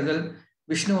 கிம்புருஷர்கள்,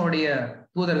 விஷ்ணுவோடைய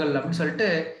தூதர்கள் அப்படின்னு சொல்லிட்டு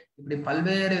இப்படி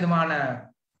பல்வேறு விதமான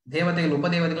தேவதைகள்,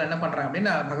 உபதேவதைகள் என்ன பண்றாங்க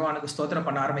அப்படின்னா பகவானுக்கு ஸ்தோத்திரம்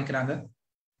பண்ண ஆரம்பிக்கிறாங்க.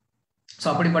 ஸோ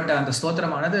அப்படிப்பட்ட அந்த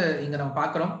ஸ்தோத்திரமானது இங்க நம்ம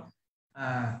பார்க்கிறோம்.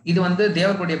 இது வந்து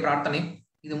தேவர்களுடைய பிரார்த்தனை.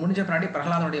 இது முடிஞ்ச பின்னாடி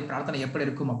பிரகலாதனுடைய பிரார்த்தனை எப்படி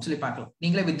இருக்கும் அப்படின்னு சொல்லி பார்க்கலாம்.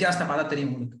 நீங்களே வித்தியாசத்தை பார்த்தா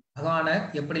தெரியும் உங்களுக்கு, பகவானை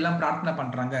எப்படி எல்லாம் பிரார்த்தனை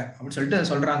பண்றாங்க அப்படின்னு சொல்லிட்டு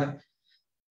சொல்றாங்க.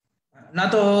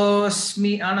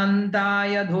 நதோஸ்மி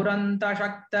அனந்தாய துரந்த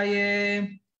சக்தயே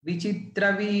விசித்திர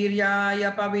வீர்யாய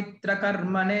பவித்ர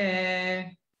கர்மனே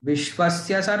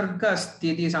விஸ்வஸ்ய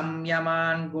சர்க்கஸ்திதி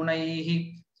சம்யமான் குணைஹி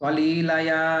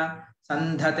ஸ்வலீலயா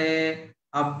சந்ததே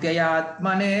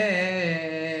அவ்யயாத்மனே.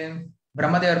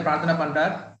 பிரம்மதேவர் பிரார்த்தனை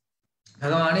பண்றார்,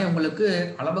 பகவானே உங்களுக்கு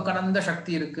அளவு கடந்த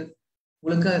சக்தி இருக்கு,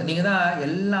 உங்களுக்கு நீங்க தான்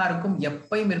எல்லாருக்கும்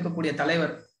எப்பயும் இருக்கக்கூடிய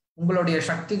தலைவர், உங்களுடைய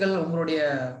சக்திகள், உங்களுடைய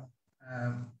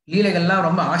லீலைகள்லாம்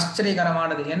ரொம்ப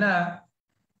ஆச்சரியகரமானது. ஏன்னா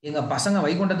எங்க பசங்க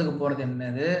வைகுண்டத்துக்கு போறது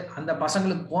என்னது, அந்த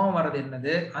பசங்களுக்கு கோவம் வர்றது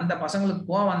என்னது, அந்த பசங்களுக்கு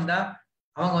கோவம் வந்தா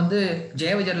அவங்க வந்து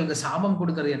ஜெயவிஜயர்களுக்கு சாபம்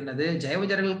கொடுக்கறது என்னது,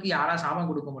 ஜெயவிஜயர்களுக்கு யாரா சாபம்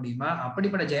கொடுக்க முடியுமா,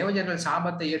 அப்படிப்பட்ட ஜெயவிஜயர்கள்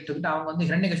சாபத்தை ஏற்றுக்கிட்டு அவங்க வந்து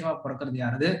ஹிரண்யகசிபா பிறக்கிறது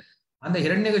யாரு, அந்த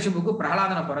ஹிரண்யகசிபுக்கு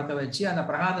பிரகலாதனை பிறக்க வச்சு, அந்த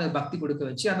பிரகலாத பக்தி கொடுக்க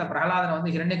வச்சு, அந்த பிரகலாதனை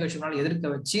வந்து ஹிரண்யகசிபுனால எதிர்க்க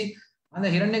வச்சு, அந்த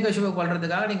ஹிரண்யகசிபை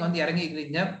கொல்றதுக்காக நீங்க வந்து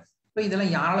இறங்கிக்கிறீங்க. இப்ப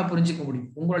இதெல்லாம் யாரால புரிஞ்சுக்க முடியும்,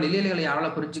 உங்களோட லீலைகளை யாரால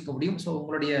புரிஞ்சுக்க முடியும். சோ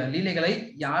உங்களுடைய லீலைகளை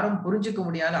யாரும் புரிஞ்சுக்க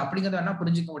முடியாது அப்படிங்கறத வேணா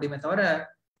புரிஞ்சுக்க முடியுமே தவிர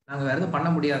நாங்க வேற எதுவும் பண்ண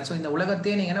முடியாது. சோ இந்த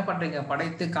உலகத்தையே நீங்க என்ன பண்றீங்க,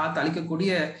 படைத்து காத்து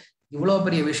அழிக்கக்கூடிய இவ்வளவு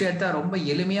பெரிய விஷயத்த ரொம்ப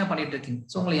எளிமையா பண்ணிட்டு இருக்கீங்க.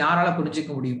 சோ உங்களை யாரால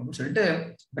புரிஞ்சுக்க முடியும் அப்படின்னு சொல்லிட்டு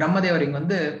பிரம்மதேவர் இங்க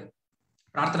வந்து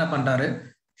பிரார்த்தனை பண்றாரு.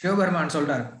 சிவபெருமான்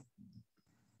சொல்றாரு,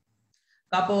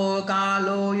 கபோ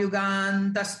காலோ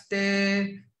யுகாந்தஸ்தே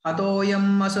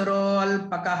ஹதோயம் அசுரோ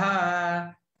அல்பகஹ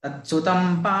தத்சுதம்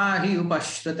பாஹி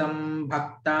உபஸ்ருதம்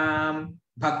பக்தாம்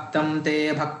பக்தம் தே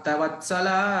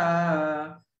பக்தவத்சலா.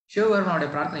 சிவபெருமானுடைய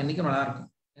பிரார்த்தனை என்னைக்கும் நல்லா இருக்கும்.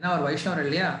 ஏன்னா அவர் வைஷ்ணவர்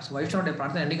இல்லையா. வைஷ்ணவருடைய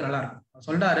பிரார்த்தனை என்னைக்கு நல்லா இருக்கும்.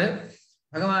 சொல்றாரு,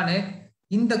 பகவானே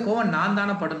இந்த கோவம் நான்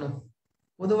தானே படணும்.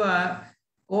 பொதுவா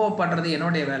கோவப்படுறது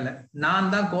என்னுடைய வேலை.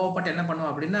 நான் தான் கோவப்பட்டு என்ன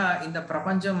பண்ணுவேன் அப்படின்னா, இந்த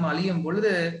பிரபஞ்சம் அழியும்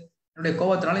பொழுது என்னுடைய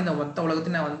கோவத்தினால இந்த மொத்த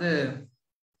உலகத்தை நான்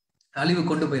அழிவு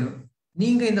கொண்டு போயிடும்.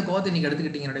 நீங்க இந்த கோவத்தை நீங்க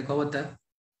எடுத்துக்கிட்டீங்க, என்னுடைய கோவத்தை.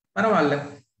 பரவாயில்ல,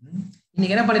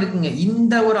 இன்னைக்கு என்ன பண்ணிருக்கீங்க,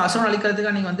 இந்த ஒரு அசுரன்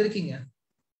அழிக்கிறதுக்காக நீங்க வந்திருக்கீங்க.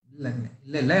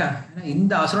 இல்லையா,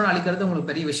 இந்த அசுரன் அழிக்கிறது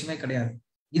உங்களுக்கு பெரிய விஷயமே கிடையாது.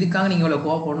 இதுக்காக நீங்க இவ்வளவு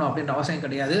கோவப்படணும் அப்படின்ற அவசியம்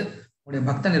கிடையாது. உங்களுடைய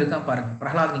பக்தன் இருக்கான் பாருங்க,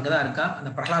 பிரகலாதன் நீங்க தான் இருக்கா, அந்த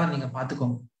பிரகலாதன் நீங்க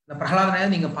பாத்துக்கோங்க, அந்த பிரகலாதனை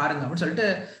நீங்க பாருங்க அப்படின்னு சொல்லிட்டு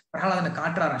பிரகலாதனை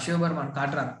காட்டுறாரு, சிவபெருமான்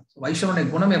காட்டுறாரு. வைஷ்ணவனுடைய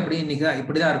குணம் எப்படி இன்னைக்கு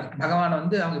இப்படிதான் இருக்கு. பகவான்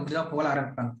அவங்க இப்படிதான் புகழ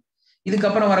ஆரம்பிப்பாங்க.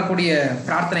 இதுக்கப்புறம் வரக்கூடிய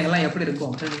பிரார்த்தனைகள்லாம் எப்படி இருக்கும்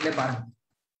அப்படின்னு நீங்களே பாருங்க.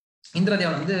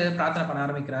 இந்திரதேவன் பிரார்த்தனை பண்ண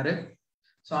ஆரம்பிக்கிறாரு.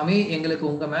 சுவாமி, எங்களுக்கு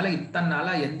உங்க மேல இத்தனை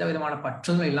நாளா எந்த விதமான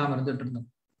பற்றுதலும் இல்லாம இருந்துட்டு இருந்தோம்.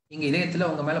 எங்க இதயத்துல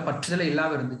உங்க மேல பற்றுதலே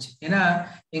இல்லாம இருந்துச்சு. ஏன்னா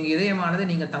எங்க இதயமானது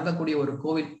நீங்க தங்கக்கூடிய ஒரு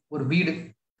கோவில், ஒரு வீடு.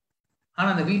 ஆனா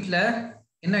அந்த வீட்டுல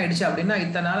என்ன ஆயிடுச்சு அப்படின்னா,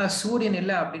 இத்தனை நாளா சூரியன்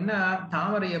இல்லை அப்படின்னா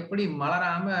தாமரை எப்படி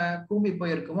மலராம கூம்பி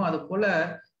போயிருக்குமோ அது போல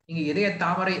நீங்க இதய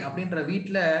தாமரை அப்படின்ற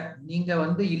வீட்டுல நீங்க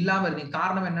இல்லாம இருந்தீங்க.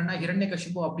 காரணம் என்னன்னா,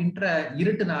 ஹிரண்யகசிபு அப்படின்ற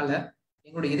இருட்டுனால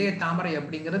எங்களுடைய இதய தாமரை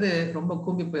அப்படிங்கிறது ரொம்ப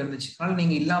கூம்பி போயிருந்துச்சு. அதனால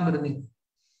நீங்க இல்லாம இருந்தீங்க.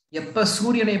 எப்ப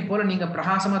சூரியனை போல நீங்க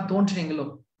பிரகாசமா தோன்றினீங்களோ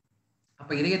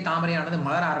அப்ப இதய தாமரையானது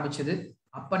மலர ஆரம்பிச்சது.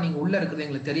 அப்ப நீங்க உள்ள இருக்கிறது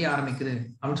எங்களுக்கு தெரிய ஆரம்பிக்குது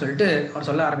அப்படின்னு சொல்லிட்டு அவர்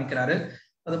சொல்ல ஆரம்பிக்கிறாரு.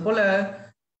 அது போல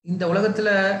இந்த உலகத்துல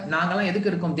நாங்கெல்லாம் எதுக்கு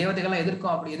இருக்கோம், தேவதைகள்லாம்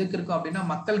எதுக்கு இருக்கோம் அப்படின்னா,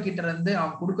 மக்கள் கிட்ட இருந்து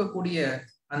அவங்க கொடுக்கக்கூடிய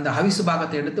அந்த ஹவிசு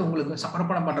பாகத்தை எடுத்து உங்களுக்கு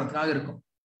சமர்ப்பணம் பண்றதுக்காக இருக்கும்.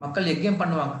 மக்கள் யஜ்யம்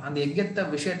பண்ணுவாங்க, அந்த யஜ்யத்தை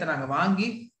விஷயத்தை நாங்க வாங்கி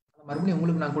மறுபடியும்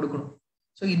உங்களுக்கு நாங்க கொடுக்கணும்.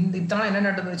 சோ இத்தனை என்ன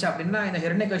நடந்துச்சு அப்படின்னா, இந்த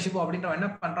ஹிரண்யகசிபு அப்படின்றவன் என்ன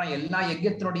பண்றான், எல்லா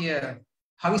யஜ்யத்தினுடைய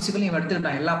ஹவிசுகளையும் இவன்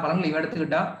எடுத்துக்கிட்டான், எல்லா பலன்களையும் இவன்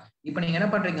எடுத்துக்கிட்டா. இப்ப நீங்க என்ன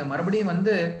பண்றீங்க, மறுபடியும்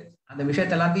அந்த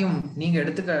விஷயத்த எல்லாத்தையும் நீங்க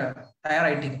எடுத்துக்க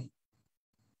தயாராயிட்டீங்க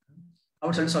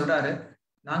அப்படின்னு சொல்லி சொல்றாரு.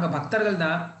 நாங்க பக்தர்கள்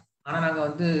தான், ஆனா நாங்க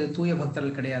தூய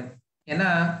பக்தர்கள் கிடையாது. ஏன்னா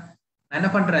நான் என்ன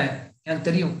பண்றேன், எனக்கு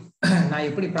தெரியும் நான்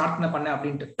எப்படி பிரார்த்தனை பண்ணேன்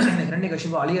அப்படின்ட்டு.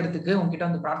 ஹிரண்யகசிபு அழியறதுக்கு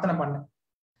உங்ககிட்ட பிரார்த்தனை பண்ணேன்.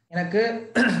 எனக்கு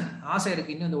ஆசை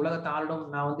இருக்கு, இன்னும் இந்த உலகத்தை ஆளணும்,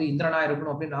 நான் இந்திரனா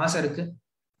இருக்கணும் அப்படின்னு ஆசை இருக்கு.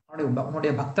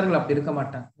 உன்னுடைய பக்தர்கள் அப்படி இருக்க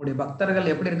மாட்டாங்க. உன்னுடைய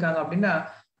பக்தர்கள் எப்படி இருக்காங்க அப்படின்னா,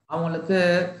 அவங்களுக்கு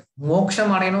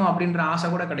மோட்சம் அடையணும் அப்படின்ற ஆசை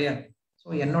கூட கிடையாது. ஸோ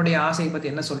என்னுடைய ஆசையை பத்தி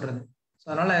என்ன சொல்றது. ஸோ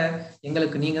அதனால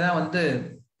எங்களுக்கு நீங்க தான்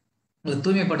உங்களை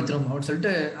தூய்மைப்படுத்தணும் அப்படின்னு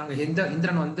சொல்லிட்டு அங்க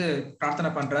இந்திரன் பிரார்த்தனை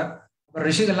பண்றார். அப்புறம்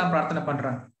ரிஷிகள்லாம் பிரார்த்தனை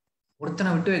பண்றாங்க. ஒருத்தனை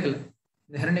விட்டு வைக்கல,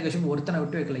 இந்த ஹிரண்யகசிபு ஒருத்தனை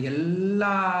விட்டு வைக்கல,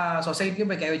 எல்லா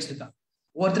சொசைட்டியும் போய் கை வச்சிருக்கான்.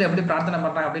 ஒவ்வொருத்தரும் எப்படி பிரார்த்தனை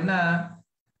பண்றாங்க அப்படின்னா,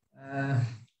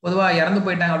 பொதுவா இறந்து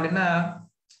போயிட்டாங்க அப்படின்னா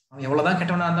அவன் எவ்வளவுதான்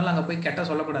கெட்டவனா இருந்தாலும் அங்க போய் கெட்ட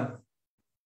சொல்லக்கூடாது.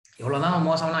 எவ்வளவுதான்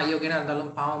மோசமான அயோக்கியனா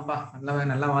இருந்தாலும், பாவம்பா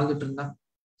நல்லவன் நல்லா வாழ்ந்துட்டு இருந்தான்,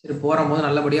 சரி போற போது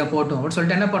நல்லபடியா போட்டும் அப்படின்னு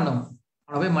சொல்லிட்டு என்ன பண்ணும்,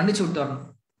 அவனை போய் மன்னிச்சு விட்டு வரணும்.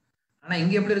 ஆனா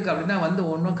இங்க எப்படி இருக்கு அப்படின்னா,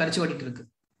 ஒன்னும் கரிச்சு கொட்டிட்டு இருக்கு.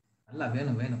 நல்லா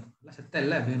வேணும் நல்லா செத்த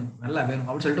இல்ல வேணும் நல்லா வேணும்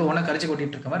அப்படின்னு சொல்லிட்டு ஒன்னும் கரிச்சு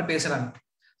கொட்டிட்டு இருக்க மாதிரி பேசுறாங்க.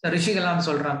 ரிஷிகள்லாம்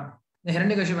சொல்றாங்க, இந்த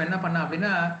ஹிரண்யகசிபு என்ன பண்ணா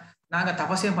அப்படின்னா, நாங்க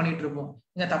தபசியம் பண்ணிட்டு இருப்போம்,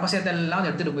 இந்த தபசியத்தை எல்லாம்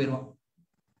எடுத்துட்டு போயிடுவோம்.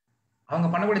 அவங்க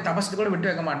பண்ணக்கூடிய தபசத்தை கூட விட்டு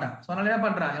வைக்க மாட்டான். ஸோ அதனால என்ன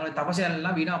பண்றாங்க, எங்களுக்கு தபசியம்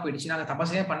எல்லாம் வீணா போயிடுச்சு, நாங்க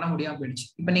தபசையே பண்ண முடியாம போயிடுச்சு.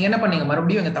 இப்ப நீங்க என்ன பண்ணீங்க,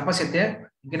 மறுபடியும் எங்க தபசியத்தை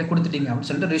எங்கிட்ட கொடுத்துட்டீங்க அப்படின்னு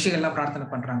சொல்லிட்டு ரிஷிகள் எல்லாம் பிரார்த்தனை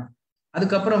பண்றாங்க.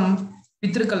 அதுக்கப்புறம்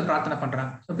பித்ருக்கள் பிரார்த்தனை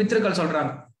பண்றாங்க. ஸோ பித்ருக்கள்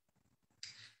சொல்றாங்க,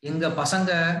 எங்க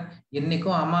பசங்க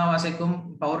என்னைக்கும் அமாவாசைக்கும்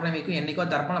பௌர்ணமிக்கும் என்னைக்கோ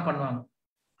தர்ப்பணம் பண்ணுவாங்க.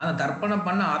 அந்த தர்ப்பணம்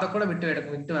பண்ண அதை கூட விட்டு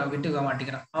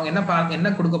மாட்டேங்கிறான். அவங்க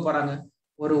என்ன கொடுக்க போறாங்க,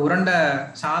 ஒரு உருண்டை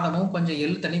சாதமும் கொஞ்சம்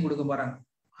எள்ளு தண்ணி கொடுக்க போறாங்க.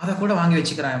 அதை கூட வாங்கி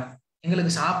வச்சுக்கிறாங்க.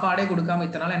 எங்களுக்கு சாப்பாடே கொடுக்காம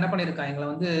இத்தனால என்ன பண்ணிருக்கான்,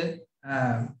 எங்களை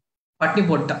பட்டினி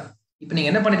போட்டான். இப்ப நீங்க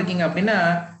என்ன பண்ணிருக்கீங்க அப்படின்னா,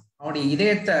 அவனுடைய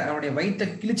இதயத்தை அவனுடைய வயிற்றை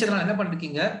கிழிச்சதுனால என்ன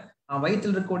பண்ணிருக்கீங்க, அவன்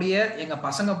வயிற்றுல இருக்கக்கூடிய எங்க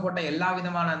பசங்க போட்ட எல்லா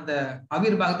விதமான அந்த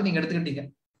அவிர்வாகத்தை நீங்க எடுத்துக்கிட்டீங்க.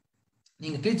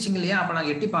 நீங்க கிழிச்சிங்க இல்லையா, அப்ப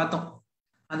நாங்க எட்டி பார்த்தோம்,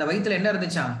 அந்த வயிற்றுல என்ன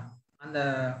இருந்துச்சா, அந்த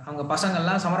அவங்க பசங்க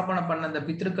எல்லாம் சமர்ப்பணம் பண்ண அந்த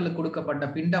பித்திருக்களுக்கு கொடுக்கப்பட்ட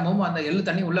பிண்டமும் அந்த எள்ளு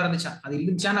தண்ணி உள்ள இருந்துச்சா. அது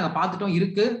இருந்துச்சா நாங்க பார்த்துட்டோம்,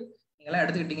 இருக்கு, நீங்க எல்லாம்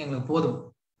எடுத்துக்கிட்டீங்க, எங்களுக்கு போதும்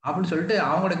அப்படின்னு சொல்லிட்டு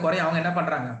அவங்களுடைய குறைய அவங்க என்ன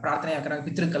பண்றாங்க, பிரார்த்தனை ஆக்குறாங்க.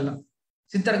 பித்திருக்கள்லாம்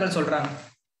சித்தர்கள் சொல்றாங்க,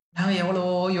 நாங்க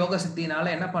எவ்வளவோ யோக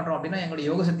சக்தினால என்ன பண்றோம் அப்படின்னா, எங்களுடைய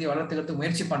யோக சக்தியை வளர்த்துக்கிறதுக்கு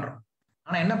முயற்சி பண்றோம்.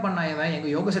 ஆனா என்ன பண்ணா, இவன் எங்க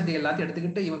யோக சக்தி எல்லாத்தையும்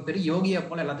எடுத்துக்கிட்டு இவன் பெரிய யோகியா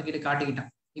போல எல்லாத்துக்கிட்ட காட்டிக்கிட்டான்.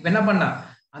 இப்ப என்ன பண்ணா,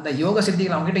 அந்த யோக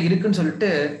சக்திகள் அவங்க கிட்ட இருக்குன்னு சொல்லிட்டு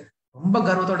ரொம்ப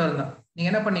கர்வத்தோட இருந்தான். நீங்க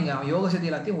என்ன பண்ணீங்க, அவன் யோக சக்தி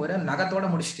எல்லாத்தையும் ஒரு நகத்தோட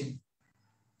முடிச்சிட்டீங்க.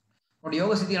 உன்னோட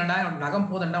யோக சக்தி என்னடா, நகம்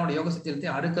போதண்டா உன்னோட யோக சக்தி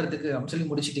எல்லாத்தையும் அறுக்கிறதுக்கு அப்படின்னு சொல்லி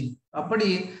முடிச்சிட்டீங்க. அப்படி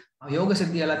யோக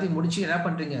சக்தி எல்லாத்தையும் முடிச்சு என்ன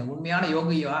பண்றீங்க, உண்மையான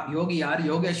யோகி யாரு,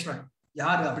 யோகேஸ்வரன்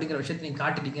யாரு அப்படிங்கிற விஷயத்தை நீங்க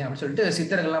காட்டிட்டீங்க அப்படின்னு சொல்லிட்டு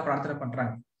சித்தர்கள்லாம் பிரார்த்தனை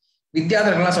பண்றாங்க.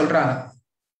 வித்யாதர்கள்லாம் சொல்றாங்க,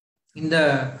 இந்த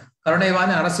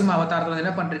கருணைவான நரசிம்ம அவதாரத்துல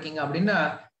என்ன பண்றீங்க அப்படின்னா,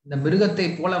 இந்த மிருகத்தை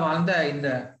போல வாழ்ந்த இந்த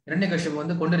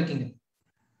ஹிரண்யகசிபு கொண்டு இருக்கீங்க.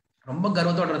 ரொம்ப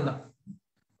கர்வத்தோடு இருந்தான்.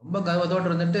 ரொம்ப கர்வத்தோடு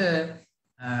இருந்துட்டு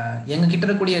எங்க கிட்ட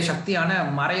இருக்கக்கூடிய சக்தியான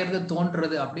மறையிறது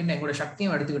தோன்றுறது அப்படின்னு எங்களோட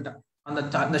சக்தியும் எடுத்துக்கிட்டான்.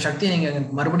 அந்த சக்தியை நீங்க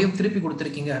மறுபடியும் திருப்பி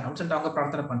கொடுத்துருக்கீங்க அப்படின்னு சொல்லிட்டு அவங்க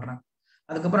பிரார்த்தனை பண்றாங்க.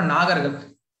 அதுக்கப்புறம் நாகர்கள்,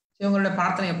 இவங்களோட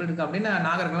பிரார்த்தனை எப்படி இருக்கு அப்படின்னா,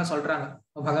 நாகர்கள்லாம் சொல்றாங்க,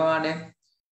 பகவானே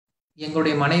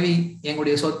எங்களுடைய மனைவி,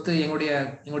 எங்களுடைய சொத்து,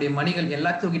 எங்களுடைய மணிகள்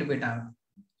எல்லாத்தையும் தூக்கிட்டு போயிட்டாங்க.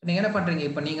 நீங்க என்ன பண்றீங்க?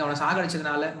 இப்ப நீங்க அவனை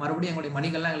சாகடிச்சதுனால மறுபடியும் எங்களுடைய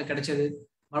மணிகள்லாம் எங்களுக்கு கிடைச்சது,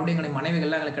 மறுபடியும் எங்களுடைய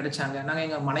மனைவிகள்லாம் எங்களுக்கு கிடைச்சாங்க. நாங்க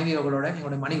எங்க மனைவிகளோட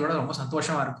எங்களுடைய மணிகளோட ரொம்ப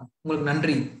சந்தோஷமா இருக்கும், உங்களுக்கு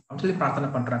நன்றி அப்படின்னு சொல்லி பிரார்த்தனை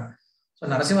பண்றாங்க. ஸோ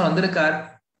நரசிம்மர் வந்திருக்கார்.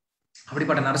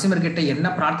 அப்படிப்பட்ட நரசிம்மர் கிட்ட என்ன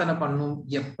பிரார்த்தனை பண்ணணும்,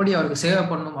 எப்படி அவருக்கு சேவை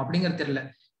பண்ணணும் அப்படிங்கிறது தெரியல.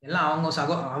 எல்லாம்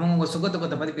அவங்க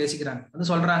சுகத்துக்கத்தை பத்தி பேசிக்கிறாங்க. வந்து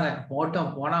சொல்றாங்க, போட்டோம்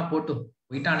போனா போட்டும்,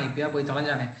 போயிட்டானே இப்பயா போய்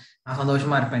தொலைஞ்சானே, நான்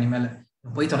சந்தோஷமா இருப்பேன் இனிமேல.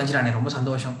 போய் தொலைஞ்சிட்டானே ரொம்ப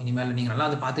சந்தோஷம், இனிமேல் நீங்க நல்லா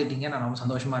வந்து பாத்துக்கிட்டீங்க, நான் ரொம்ப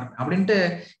சந்தோஷமா இருப்பேன் அப்படின்ட்டு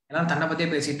எல்லாம் தன்னை பத்தியே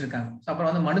பேசிட்டு இருக்காங்க. அப்புறம்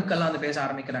வந்து மனுக்கள்லாம் வந்து பேச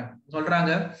ஆரம்பிக்கிறாங்க.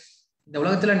 சொல்றாங்க, இந்த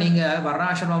உலகத்துல நீங்க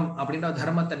வர்ணாசிரமம் அப்படின்ற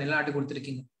தர்மத்தை நிலைநாட்டி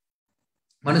கொடுத்துருக்கீங்க.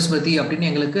 மனுஸ்மிருதி அப்படின்னு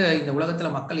எங்களுக்கு இந்த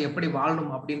உலகத்துல மக்கள் எப்படி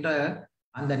வாழணும் அப்படின்ற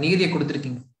அந்த நீதியை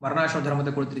கொடுத்துருக்கீங்க, வர்ணாசிரம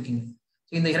தர்மத்தை கொடுத்துருக்கீங்க.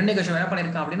 இந்த ஹிரண்யகசிபு என்ன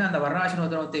பண்ணிருக்கான் அப்படின்னா, அந்த வர்ணாசிரம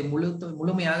தர்மத்தை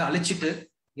முழுமையாக அழிச்சிட்டு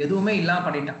எதுவுமே இல்லாம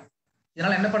பண்ணிட்டான்.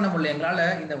 இதனால என்ன பண்ண முடியல, எங்களால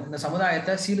இந்த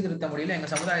சமுதாயத்தை சீர்திருத்த முடியல, எங்க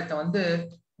சமுதாயத்தை வந்து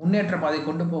முன்னேற்ற பாதை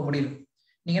கொண்டு போக முடியல.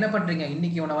 நீங்க என்ன பண்றீங்க,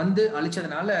 இன்னைக்கு இவனை வந்து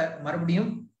அழிச்சதுனால மறுபடியும்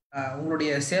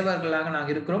உங்களுடைய சேவர்களாக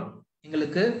நாங்க இருக்கிறோம்,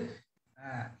 எங்களுக்கு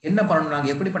என்ன பண்ணணும், நாங்க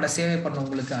எப்படிப்பட்ட சேவை பண்ணணும்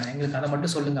உங்களுக்கு, எங்களுக்கு அதை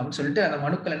மட்டும் சொல்லுங்க அப்படின்னு சொல்லிட்டு அந்த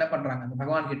மனுக்கள் என்ன பண்றாங்க, அந்த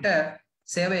பகவான் கிட்ட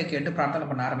சேவையை கேட்டு பிரார்த்தனை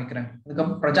பண்ண ஆரம்பிக்கிறாங்க.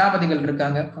 அதுக்கப்புறம் பிரஜாபதிகள்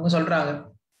இருக்காங்க, அவங்க சொல்றாங்க,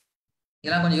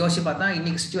 இதெல்லாம் கொஞ்சம் யோசிச்சு பார்த்தா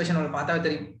இன்னைக்கு சுச்சுவேஷன் உங்களுக்கு பார்த்தாவே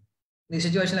தெரியும். இந்த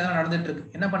சுச்சுவேஷன்ல எல்லாம் நடந்துட்டு இருக்கு.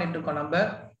 என்ன பண்ணிட்டு இருக்கோம் நம்ம,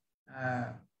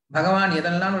 பகவான்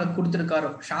எதெல்லாம் உங்களுக்கு கொடுத்துருக்காரோ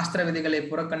சாஸ்திர விதிகளை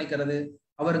புறக்கணிக்கிறது,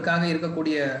 அவருக்காக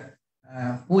இருக்கக்கூடிய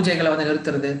பூஜைகளை வந்து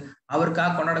நிறுத்துறது,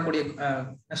 அவருக்காக கொண்டாடக்கூடிய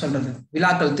என்ன சொல்றது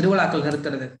விழாக்கள், திருவிழாக்கள்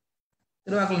நிறுத்துறது.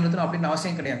 திருவிழாக்கள் நிறுத்தணும் அப்படின்னு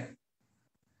அவசியம் கிடையாது.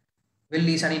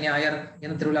 வெள்ளி சனி ஞாயிறு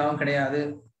எந்த திருவிழாவும் கிடையாது.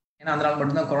 ஏன்னா அந்த நாள்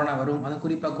மட்டும்தான் கொரோனா வரும், அது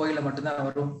குறிப்பா கோயில மட்டும்தான்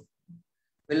வரும்.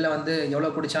 வெளில வந்து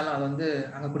எவ்வளவு குடிச்சாலும் அது வந்து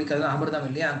அங்க குடிக்கிறது அமிர்தம்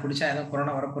இல்லையா, அங்க குடிச்சா எதுவும்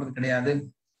கொரோனா வரப்போறது கிடையாது.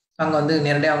 அங்க வந்து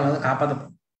நேரடியாக அவங்க வந்து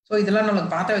காப்பாற்றப்படும். ஸோ இதெல்லாம்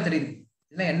நம்மளுக்கு பார்த்தாவே தெரியுது.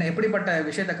 இதெல்லாம் என்ன எப்படிப்பட்ட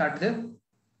விஷயத்தை காட்டுது,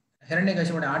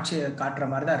 ஹிரண்யகசிபுடைய ஆட்சியை காட்டுற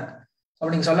மாதிரிதான் இருக்கு.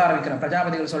 அப்படி நீங்க சொல்ல ஆரம்பிக்கிறோம்.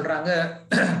 பிரஜாபதிகள் சொல்றாங்க,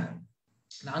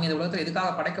 நாங்க இந்த உலகத்துல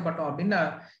எதுக்காக படைக்கப்பட்டோம் அப்படின்னா,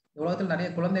 இந்த உலகத்துல நிறைய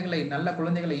குழந்தைகளை, நல்ல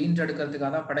குழந்தைகளை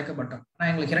ஈன்றெடுக்கிறதுக்காக தான் படைக்கப்பட்டோம். ஆனா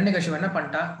எங்களுக்கு ஹிரண்யகசிபு என்ன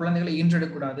பண்ணிட்டா, குழந்தைகளை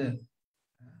ஈன்றெடுக்க கூடாது,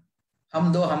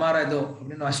 ஹம் தோ ஹமாரா தோ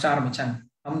அப்படின்னு வச்சுட்டு ஆரம்பிச்சாங்க.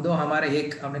 ஹம் தோ ஹமாரா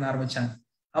ஏக் அப்படின்னு ஆரம்பிச்சாங்க.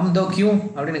 ஹம் தோ கியூ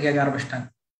அப்படின்னு கேட்க ஆரம்பிச்சிட்டாங்க.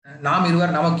 நாம்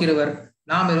இருவர் நமக்கு இருவர்,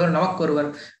 நாம் இருவர் நமக்கு ஒருவர்,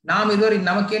 நாம் இருவர்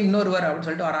நமக்கே இன்னொருவர் அப்படின்னு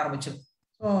சொல்லிட்டு வர ஆரம்பிச்சோம்.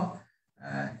 ஸோ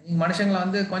மனுஷங்களை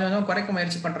வந்து கொஞ்சம் கொஞ்சம் குறைக்க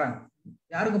முயற்சி பண்றாங்க.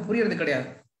 யாருக்கும் புரியறது கிடையாது.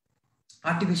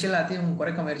 ஆர்டிபிஷியல் எல்லாத்தையும்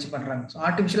குறைக்க முயற்சி பண்றாங்க. ஸோ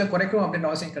ஆர்டிபிஷியலா குறைக்கும் அப்படின்னு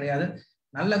அவசியம் கிடையாது.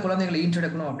 நல்ல குழந்தைகளை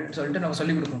ஈன்றெடுக்கணும் அப்படின்னு சொல்லிட்டு நம்ம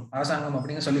சொல்லிக் கொடுக்கணும். அரசாங்கம்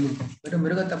அப்படிங்க சொல்லிக் கொடுக்கணும். வெறும்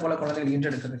மிருகத்தை போல குழந்தைகள்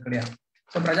ஈன்றெடுக்கிறது கிடையாது.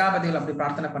 ஸோ பிரஜாபதிகள் அப்படி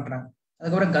பிரார்த்தனை பண்றாங்க.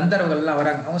 அதுக்கப்புறம் கந்தர்வர்கள் எல்லாம்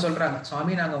வராங்க. அவங்க சொல்றாங்க,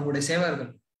 சுவாமி நாங்க உங்களுடைய சேவர்கள்,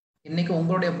 இன்னைக்கு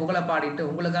உங்களுடைய புகழை பாடிட்டு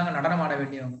உங்களுக்காக நடனம் ஆட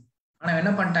வேண்டியவங்க. ஆனா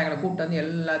என்ன பண்ணிட்டாங்க, எங்களை கூப்பிட்டு வந்து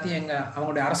எல்லாத்தையும்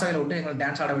அவங்களுடைய அரசவையில விட்டு எங்களை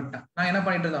டான்ஸ் ஆட விட்டான். நான் என்ன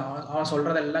பண்ணிட்டு இருந்தோம், அவன்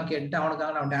சொல்றதெல்லாம் கேட்டு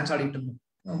அவனுக்காக நான் டான்ஸ் ஆடிட்டு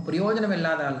இருந்தோம். பிரயோஜனம்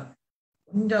இல்லாத ஆள்,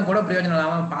 கொஞ்சம் கூட பிரயோஜனம்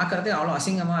இல்லாம பாக்குறதே அவ்வளவு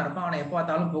அசிங்கமா இருப்பான். அவனை எப்ப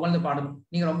பார்த்தாலும் புகழ்ந்து பாடணும்,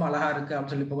 நீங்க ரொம்ப அழகா இருக்கு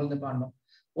அப்படின்னு சொல்லி புகழ்ந்து பாடணும்.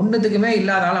 ஒண்ணுத்துக்குமே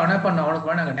இல்லாத ஆள் அவன் என்ன பண்ணோம், அவனுக்கு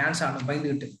வேணும் நாங்க டான்ஸ் ஆடணும்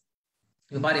பயந்துகிட்டு.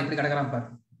 இது பாரு எப்படி கிடக்குறான் பாரு,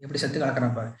 எப்படி செத்து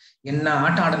கிடக்குறான் பாரு, என்ன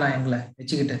ஆட்டம் ஆடலாம் எங்களை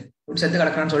வச்சுக்கிட்டு, எப்படி செத்து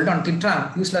கிடக்குறான்னு சொல்லிட்டு அவன் திட்டுறாங்க,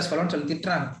 யூஸ்லெஸ் ஃபெலோன்னு சொல்லி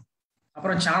திட்டுறாங்க.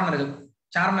 அப்புறம்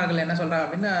சாரணர்கள் என்ன சொல்றாங்க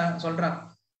அப்படின்னா, சொல்றான்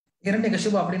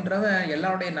ஹிரண்யகசிபு அப்படின்றவன்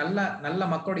எல்லாருடைய நல்ல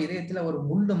மக்களோட இதயத்துல ஒரு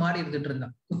முள்ளு மாதிரி இருந்துட்டு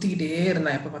இருந்தான், குத்திக்கிட்டே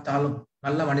இருந்தான் எப்ப பார்த்தாலும்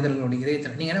நல்ல மனிதர்களுடைய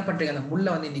இதயத்துல. நீங்க என்ன பண்றீங்க, அந்த முள்ளை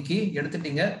வந்து இன்னைக்கு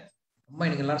எடுத்துட்டீங்க, ரொம்ப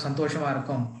இன்னைக்கு எல்லாரும் சந்தோஷமா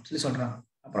இருக்கும் சொல்லி சொல்றாங்க.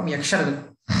 அப்புறம்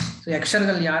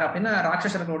யக்ஷர்கள் யார் அப்படின்னா,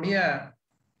 ராட்சசர்களுடைய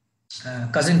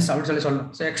கசின்ஸ் அப்படின்னு சொல்லி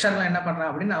சொல்லணும். ஸோ யக்ஷர்கள் என்ன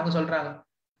பண்றாங்க அப்படின்னு அவங்க சொல்றாங்க,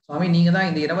 சுவாமி நீங்க தான்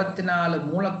இந்த 24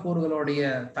 மூலக்கூறுகளுடைய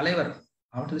தலைவர்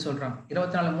அப்படின்னு சொல்லி சொல்றாங்க.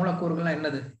 24 மூலக்கூறுகள்லாம்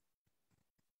என்னது,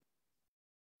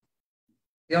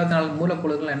 24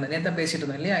 மூலக்கூறுகள் என்ன, நேற்று பேசிட்டு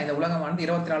இருந்தோம் இல்லையா, இந்த உலகம் வந்து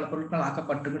 24 பொருட்கள்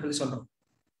ஆக்கப்பட்டிருக்குன்னு சொல்லி சொல்றோம்.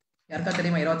 யாருக்கா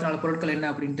தெரியுமா 24 பொருட்கள் என்ன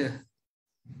அப்படின்ட்டு?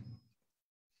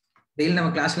 டெய்லி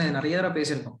நம்ம கிளாஸ்ல நிறைய தடவை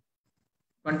பேசியிருக்கோம்.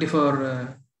 24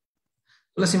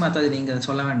 துளசி மாதாஜி நீங்க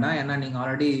சொல்ல வேண்டாம், ஏன்னா நீங்க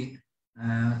ஆல்ரெடி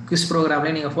குவிஸ்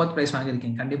ப்ரோக்ராம்லேயே நீங்க 4th பிரைஸ்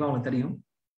வாங்கியிருக்கீங்க, கண்டிப்பா உங்களுக்கு தெரியும்.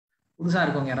 புதுசா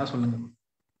இருக்கவங்க யாராவது சொல்லுங்க,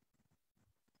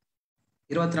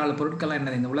 24 பொருட்கள்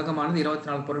என்னது? இந்த உலகமானது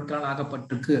 24 பொருட்களால்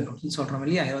ஆக்கப்பட்டிருக்கு அப்படின்னு சொல்றோம்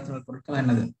இல்லையா, 24 பொருட்கள்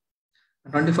என்னது?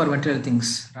 24 மெட்டீரியல்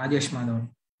திங்ஸ். ராஜேஷ் மாதவன்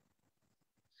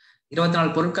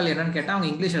 24 பொருட்கள் என்னன்னு கேட்டா அவங்க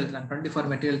இங்கிலீஷ் எழுதுறாங்க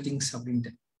 24 மெட்டீரியல் திங்ஸ்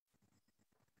அப்படின்ட்டு.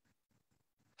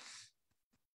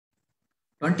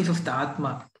 25th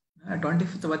ஆத்மா,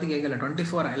 25th பத்தி கேட்கல,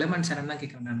 24 எலிமெண்ட்ஸ் என்னன்னு தான்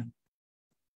கேட்கிறேன் நான்.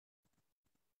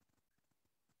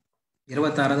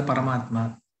 26வது பரமாத்மா.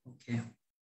 ஓகே,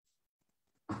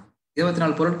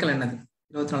 24 பொருட்கள் என்னது?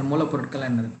 24 மூலப்பொருட்கள்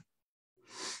என்னது?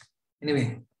 எனிவே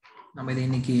நம்ம இது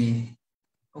இன்னைக்கு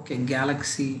ஓகே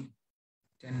கேலக்ஸி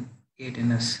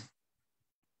 10A10S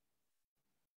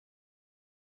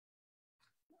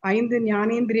 5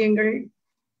 ஞானேந்திரியங்கள்,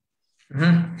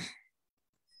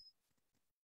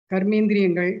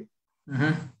 கர்மேந்திரியங்கள்,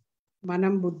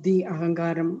 மனம், புத்தி,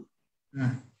 அகங்காரம்,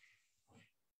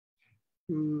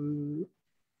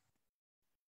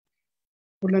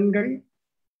 புலன்கள்,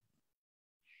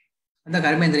 அந்த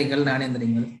கர்மேந்திரியங்கள்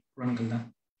ஞானேந்திரியங்கள் புலன்கள் தான்.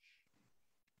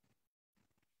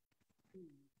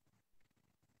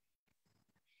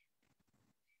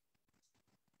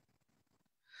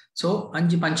 ஸோ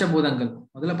 5 பஞ்சபூதங்கள்.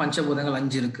 முதல்ல பஞ்சபூதங்கள்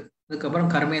 5 இருக்கு. அதுக்கப்புறம்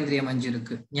கர்மேந்திரியம் 5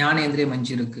 இருக்கு, ஞானேந்திரியம்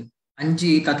 5 இருக்கு, 5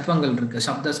 தத்துவங்கள் இருக்கு,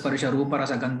 சப்த ஸ்பர்ஷ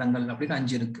ரூபரச கந்தங்கள் அப்படின்னு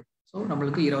 5 இருக்கு. ஸோ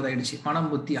நம்மளுக்கு 20 ஆயிடுச்சு. மனம்,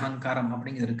 புத்தி, அகங்காரம்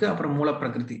அப்படிங்கிறது இருக்கு. அப்புறம் மூல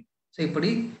பிரகிருதி. ஸோ இப்படி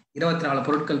 24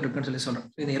 பொருட்கள் இருக்குன்னு சொல்லி சொல்றேன்.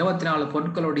 இந்த 24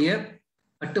 பொருட்களுடைய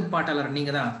கட்டுப்பாட்டாளர்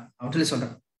நீங்க தான் அப்படின்னு சொல்லி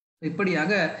சொல்றேன்.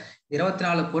 இப்படியாக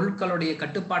 24 பொருட்களுடைய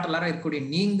கட்டுப்பாட்டாளராக இருக்கக்கூடிய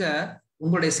நீங்க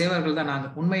உங்களுடைய சேவர்கள் தான் நாங்க.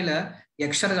 உண்மையில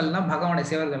யக்ஷர்கள்னா பகவானுடைய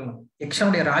சேவர்கள் தான்.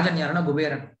 யக்ஷனுடைய ராஜன் யாருன்னா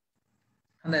குபேரன்.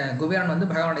 அந்த குபேரன் வந்து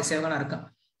பகவானுடைய சேவகனா இருக்கான்.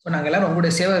 ஸோ நாங்க எல்லாரும்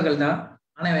உங்களுடைய சேவர்கள் தான்.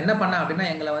 ஆனா அவன் என்ன பண்ணா அப்படின்னா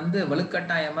எங்களை வந்து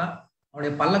வலுக்கட்டாயமா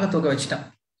அவனுடைய பல்லக்க தூக்க வச்சுட்டான்.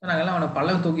 ஸோ நாங்கெல்லாம் அவனை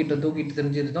பல்லக்க தூக்கிட்டு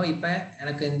தெரிஞ்சிருந்தோம். இப்ப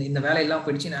எனக்கு இந்த வேலையெல்லாம்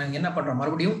போயிடுச்சு, நாங்க என்ன பண்றோம்,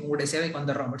 மறுபடியும் உங்களுடைய சேவைக்கு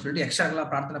வந்துடுறோம் அப்படின்னு சொல்லிட்டு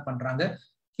யக்ஷர்கள்லாம் பிரார்த்தனை பண்றாங்க.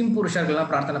 கிம் புருஷர்கள்லாம்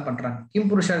பிரார்த்தனை பண்றாங்க. கிம்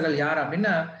புருஷர்கள் யார்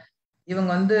அப்படின்னா இவங்க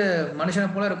வந்து மனுஷனை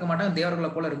போல இருக்க மாட்டாங்க, தேவர்களை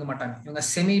போல இருக்க மாட்டாங்க. இவங்க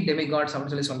செமி டெமிகாட்ஸ்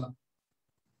அப்படின்னு சொல்லி சொல்லலாம்.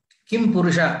 கிம்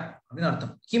புருஷா அப்படின்னு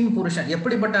அர்த்தம். கிம் புருஷன்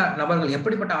எப்படிப்பட்ட நபர்கள்,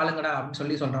 எப்படிப்பட்ட ஆளுங்கடா அப்படின்னு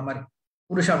சொல்லி சொல்ற மாதிரி.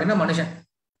 புருஷா அப்படின்னா மனுஷன்.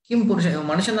 கிம் புருஷன்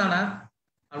இவன் மனுஷன் தானா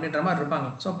அப்படின்ற மாதிரி இருப்பாங்க.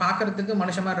 ஸோ பாக்குறதுக்கு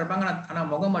மனுஷன் மாதிரி இருப்பாங்க, ஆனா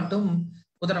முகம் மட்டும்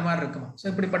குதிரை மாதிரி இருக்குமா. ஸோ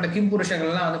இப்படிப்பட்ட கிம்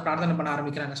புருஷர்கள் எல்லாம் வந்து பிரார்த்தனை பண்ண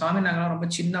ஆரம்பிக்கிறாங்க. சுவாமி நாங்களாம் ரொம்ப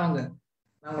சின்னவங்க,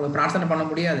 நாங்களுக்கு பிரார்த்தனை பண்ண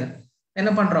முடியாது,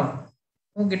 என்ன பண்றோம்,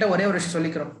 உங்ககிட்ட ஒரே ஒரு விஷயம்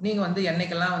சொல்லிக்கிறோம். நீங்க வந்து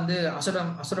என்னைக்கெல்லாம் வந்து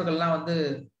அசுரர்கள்லாம் வந்து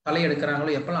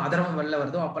தலையெடுக்கிறாங்களோ, எப்பெல்லாம் அதர்மம் வெளில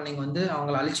வருதோ அப்ப நீங்க வந்து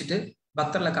அவங்களை அழிச்சிட்டு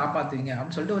பக்தர்களை காப்பாத்துவீங்க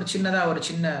அப்படின்னு சொல்லிட்டு ஒரு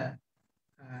சின்ன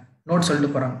நோட்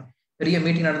சொல்லிட்டு போறாங்க. பெரிய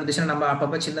மீட்டிங் நடந்துச்சுன்னா நம்ம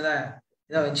அப்பப்ப சின்னதா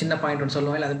ஏதாவது சின்ன பாயிண்ட் ஒன்று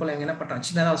சொல்லுவோம். இல்லை அது போல இவங்க என்ன பண்றாங்க,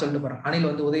 சின்னதா சொல்லிட்டு போறாங்க. அணில்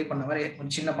வந்து உதவி பண்ண மாதிரி ஒரு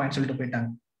சின்ன பாயிண்ட் சொல்லிட்டு போயிட்டாங்க.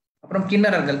 அப்புறம்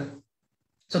கிண்ணறர்கள்.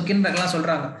 ஸோ கிண்ணறர்கள்லாம்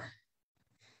சொல்றாங்க,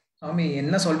 சுவாமி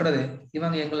என்ன சொல்றது,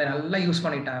 இவங்க எங்களை நல்லா யூஸ்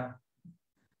பண்ணிட்டாங்க.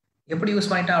 எப்படி யூஸ்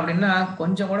பண்ணிட்டான் அப்படின்னா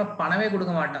கொஞ்சம் கூட பணமே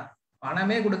கொடுக்க மாட்டான்,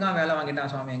 பணமே கொடுக்காம வேலை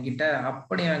வாங்கிட்டான் சுவாமி என்கிட்ட.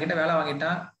 அப்படி என்கிட்ட வேலை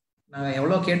வாங்கிட்டான். நாங்க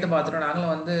எவ்வளவு கேட்டு பார்த்துட்டோம்.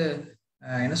 நாங்களும் வந்து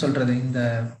என்ன சொல்றது, இந்த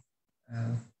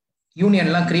யூனியன்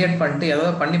எல்லாம் கிரியேட் பண்ணிட்டு ஏதோ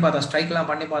பண்ணி பார்த்தோம், ஸ்ட்ரைக் எல்லாம்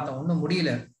பண்ணி பார்த்தோம், ஒன்றும்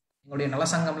முடியல. எங்களுடைய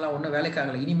நலசங்கம் எல்லாம் ஒன்றும்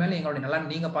வேலைக்காகல. இனிமேல் எங்களுடைய நல்லா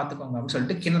நீங்க பாத்துக்கோங்க அப்படின்னு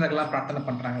சொல்லிட்டு கிண்ணறர்கள்லாம் பிரார்த்தனை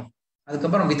பண்றாங்க.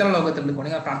 அதுக்கப்புறம் வித்தல லோகத்தில்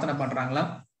இருக்கவங்க பிரார்த்தனை பண்றாங்களா.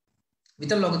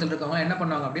 வித்தல் லோகத்தில் இருக்கவங்க என்ன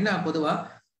பண்ணுவாங்க அப்படின்னா பொதுவா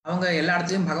அவங்க எல்லா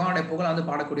இடத்துலயும் பகவானுடைய புகழை வந்து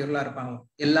பாடக்கூடியவர்களா இருப்பாங்க.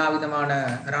 எல்லா விதமான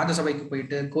ராஜசபைக்கு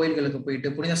போயிட்டு, கோயில்களுக்கு போயிட்டு,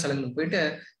 புனித ஸ்தலங்களுக்கு போயிட்டு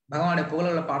பகவானுடைய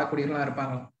புகழை பாடக்கூடியவர்களா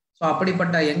இருப்பாங்க. ஸோ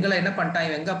அப்படிப்பட்ட எங்களை என்ன பண்ணிட்டான்,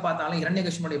 இவன் எங்க பார்த்தாலும்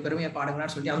இரண்யகசிபனுடைய பெருமையை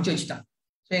பாடுங்கன்னு சொல்லி அனுப்பிச்சு வச்சுட்டான்.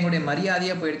 ஸோ எங்களுடைய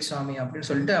மரியாதையே போயிடுச்சு சுவாமி அப்படின்னு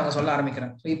சொல்லிட்டு அவங்க சொல்ல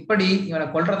ஆரம்பிக்கிறாங்க. ஸோ இப்படி இவனை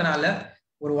கொல்றதுனால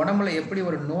ஒரு உடம்புல எப்படி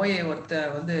ஒரு நோயை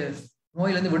ஒருத்தர் வந்து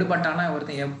நோயில இருந்து விடுபட்டானா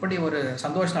ஒருத்தன் எப்படி ஒரு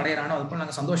சந்தோஷம் அடையிறானோ அது போல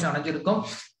நாங்க சந்தோஷம் அடைஞ்சிருக்கோம்.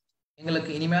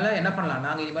 எங்களுக்கு இனிமேல என்ன பண்ணலாம்,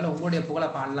 நாங்க இனிமேல உங்களுடைய புகழை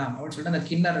பாடலாம் அப்படின்னு சொல்லிட்டு அந்த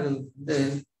கிண்ணர்கள் வந்து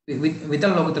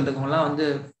வித்தல் லோகத்தில் இருக்கவங்க எல்லாம் வந்து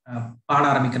பாட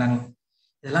ஆரம்பிக்கிறாங்க.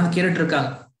 இதெல்லாம் கேட்டுட்டு இருக்காங்க.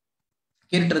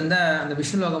 கேட்டுட்டு இருந்த அந்த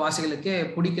விஷ்ணு லோக வாசிகளுக்கே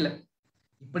பிடிக்கல.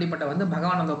 இப்படிப்பட்ட வந்து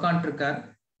பகவான் வந்து உட்காந்துட்டு இருக்கார்,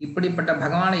 இப்படிப்பட்ட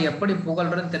பகவானை எப்படி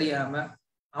புகழ்றதுன்னு தெரியாம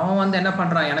அவன் வந்து என்ன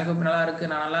பண்றான், எனக்கு இப்ப நல்லா இருக்கு,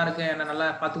 நான் நல்லா இருக்கேன், என்ன நல்லா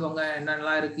பாத்துக்கோங்க, என்ன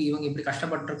நல்லா இருக்கு, இவங்க இப்படி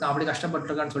கஷ்டப்பட்டு இருக்கான் அப்படி கஷ்டப்பட்டு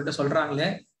இருக்கான்னு சொல்லிட்டு சொல்றாங்களே,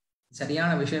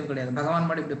 சரியான விஷயம் கிடையாது. பகவான்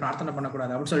மாதிரி இப்படி பிரார்த்தனை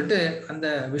பண்ணக்கூடாது அப்படின்னு சொல்லிட்டு அந்த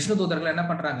விஷ்ணு தூதர்கள் என்ன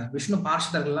பண்றாங்க, விஷ்ணு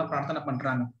பார்ஷதர்கள் எல்லாம் பிரார்த்தனை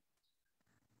பண்றாங்க.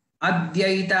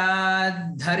 அத்வைதா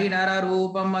தரிநர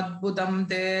ரூபம் அத்புதம்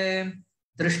தே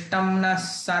திருஷ்டம் ந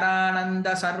சரானந்த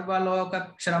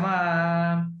சர்வலோகக்ஷரமா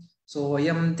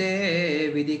சோயம் தே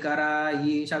விதிகரா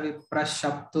ஈஷ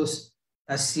விப்ரஷப்துஸ்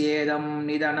தஸ்யேதம்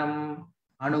நிதனம்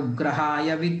அனுக்ரஹாய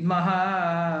வித்மஹா.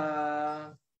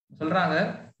 சொல்றாங்க,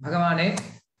 பகவானே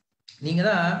நீங்க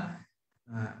தான்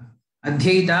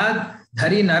அத்வைதா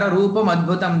தரி நர ரூபம்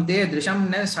அத்புதம் தே திருஷம்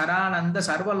ந சரானந்த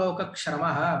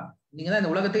சர்வலோகக்ஷரமா. நீங்க தான்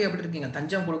இந்த உலகத்துக்கு எப்படி இருக்கீங்க,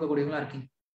 தஞ்சம் கொடுக்கக்கூடியவங்களா இருக்கீங்க.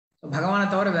 பகவானை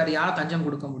தவிர வேற யாரும் தஞ்சம்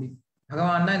கொடுக்க முடியும்,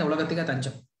 பகவான் தான் இந்த உலகத்துக்கே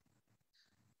தஞ்சம்.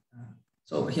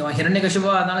 ஸோ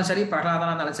ஹிரண்யகசிபா இருந்தாலும் சரி,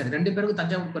 பிரகலாதனா இருந்தாலும் சரி, 2 பேருக்கும்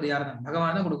தஞ்சம் கொடுப்பது யார் தான்,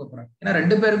 பகவான் தான் கொடுக்க போறாங்க. ஏன்னா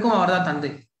 2 பேருக்கும் அவர் தான் தந்தை.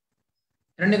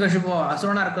 ஹிரண்யகசிபா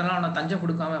அசுரனா இருக்கிறதுனால அவனை தஞ்சம்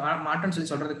கொடுக்காம மாட்டேன்னு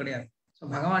சொல்லி சொல்றது கிடையாது. ஸோ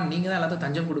பகவான் நீங்க தான் எல்லாத்தையும்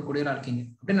தஞ்சம் கொடுக்கக்கூடியவரா இருக்கீங்க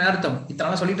அப்படின்னு அர்த்தம்.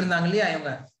 இத்தனால சொல்லிட்டு இருந்தாங்க இல்லையா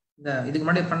இவங்க, இந்த இதுக்கு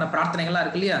முன்னாடி பண்ண பிரார்த்தனைகள்லாம்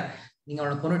இருக்கு இல்லையா, நீங்க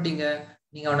அவனை கொன்னுட்டீங்க,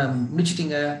 நீங்க அவனை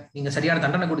முடிச்சிட்டீங்க, நீங்க சரியான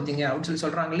தண்டனை கொடுத்தீங்க அப்படின்னு சொல்லி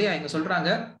சொல்றாங்க இல்லையா. இங்க சொல்றாங்க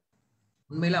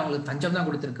உண்மையில அவங்களுக்கு தஞ்சம் தான்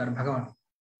கொடுத்திருக்காரு பகவான்.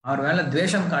 அவர் மேல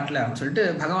துவேஷம் காட்டல அப்படின்னு சொல்லிட்டு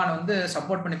பகவான் வந்து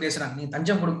சப்போர்ட் பண்ணி பேசுறாங்க. நீங்க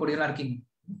தஞ்சம் கொடுக்கக்கூடியவங்களா இருக்கீங்க.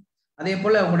 அதே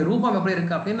போல உங்களுடைய ரூபம் எப்படி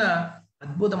இருக்கு அப்படின்னா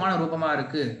அற்புதமான ரூபமா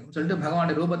இருக்கு அப்படின்னு சொல்லிட்டு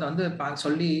பகவானுடைய ரூபத்தை வந்து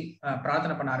சொல்லி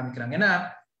பிரார்த்தனை பண்ண ஆரம்பிக்கிறாங்க. ஏன்னா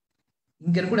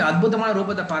இங்க இருக்கக்கூடிய அற்புதமான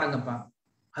ரூபத்தை பாருங்கப்பா.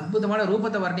 அற்புதமான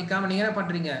ரூபத்தை வர்ணிக்காம நீங்க என்ன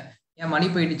பண்றீங்க? என் மணி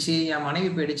போயிடுச்சு, என் மனைவி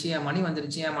போயிடுச்சு, என் மணி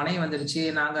வந்துருச்சு, என் மனைவி வந்துருச்சு,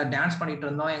 நாங்க டான்ஸ் பண்ணிட்டு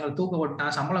இருந்தோம், எங்களை தூக்க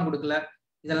போட்டான், சம்பளம் கொடுக்கல,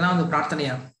 இதெல்லாம் வந்து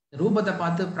பிரார்த்தனையா? ரூபத்தை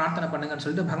பார்த்து பிரார்த்தனை பண்ணுங்கன்னு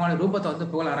சொல்லிட்டு பகவானுடைய ரூபத்தை வந்து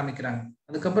புகழ ஆரம்பிக்கிறாங்க.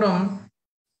 அதுக்கப்புறம்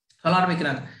சொல்ல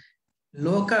ஆரம்பிக்கிறாங்க,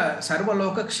 லோக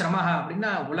சர்வலோக க்ஷமஹா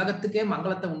அப்படின்னா உலகத்துக்கே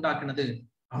மங்களத்தை உண்டாக்குனது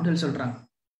அப்படின்னு சொல்றாங்க.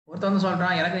 ஒருத்தர் வந்து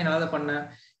சொல்றான் எனக்கு நீ நல்லது பண்ண,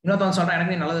 இன்னொருத்தவன் சொல்றான்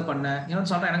எனக்கு நீ நல்லது பண்ண,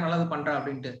 இன்னொரு சொல்றான் எனக்கு நல்லது பண்ற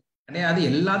அப்படின்ட்டு. கிடையாது,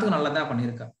 எல்லாத்துக்கும் நல்லதா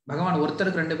பண்ணியிருக்கா பகவான்.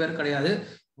 ஒருத்தருக்கு ரெண்டு பேரும் கிடையாது,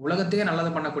 உலகத்துக்கே நல்லது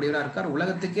பண்ணக்கூடியவரா இருக்கார்.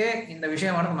 உலகத்துக்கே இந்த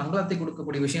விஷயமான மங்களத்தை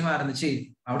கொடுக்கக்கூடிய விஷயமா இருந்துச்சு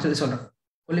அப்படின்னு சொல்லி சொல்றான்.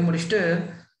 சொல்லி முடிச்சுட்டு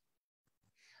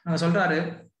சொல்றாரு,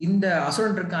 இந்த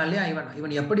அசுரன் இருக்கான் இல்லையா,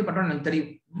 இவன் எப்படிப்பட்டவன் எனக்கு தெரியும்.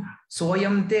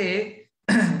 சோயம் தே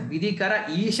விதிகர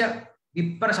ஈஷ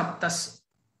விப்ர சப்தஸ்,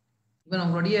 இவன்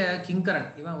உங்களுடைய கிங்கரன்,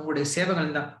 இவன் உங்களுடைய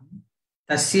சேவகன் தான்.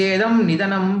 தஸ்யேதம்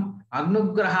நிதனம்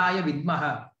அக்னுகிரகாய வித்மஹ,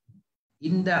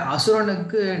 இந்த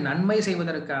அசுரனுக்கு நன்மை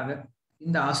செய்வதற்காக,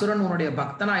 இந்த அசுரன் உன்னுடைய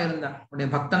பக்தனா இருந்தான், உன்னுடைய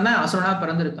பக்தன் தான் அசுரனா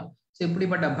பிறந்திருக்கான். சோ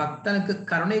இப்படிப்பட்ட பக்தனுக்கு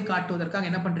கருணை காட்டுவதற்காக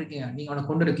என்ன பண்றீங்க, நீங்க அவனை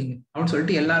கொண்டு இருக்கீங்க அப்படின்னு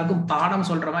சொல்லிட்டு எல்லாருக்கும் பாடம்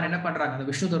சொல்ற மாதிரி என்ன பண்றாங்க அந்த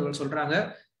விஷ்ணு தூதர்கள் சொல்றாங்க,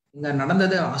 இங்க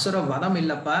நடந்தது அசுர வதம்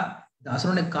இல்லப்பா, இந்த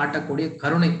அசுரனுக்கு காட்டக்கூடிய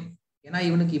கருணை. ஏன்னா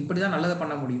இவனுக்கு இப்படிதான் நல்லதை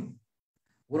பண்ண முடியும்.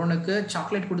 ஒருவனுக்கு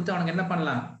சாக்லேட் கொடுத்து அவனுக்கு என்ன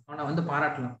பண்ணலாம், அவனை வந்து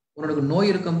பாராட்டலாம். ஒருவனுக்கு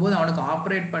நோய் இருக்கும்போது அவனுக்கு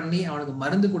ஆப்ரேட் பண்ணி அவனுக்கு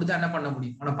மருந்து கொடுத்தா என்ன பண்ண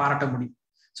முடியும், அவனை பாராட்ட முடியும்.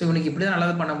 சோ இவனுக்கு இப்படிதான்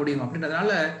நல்லது பண்ண முடியும்.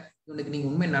 அப்படின்றதுனால இவனுக்கு நீங்க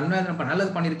உண்மை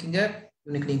நல்லது பண்ணிருக்கீங்க,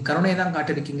 இவனுக்கு நீங்க கருணையை தான்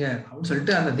காட்டிருக்கீங்க அப்படின்னு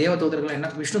சொல்லிட்டு அந்த தேவ தூதர்கள் என்ன,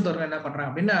 விஷ்ணு தூதர்கள் என்ன பண்றாங்க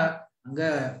அப்படின்னா அங்க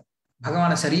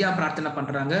பகவானை சரியா பிரார்த்தனை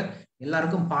பண்றாங்க.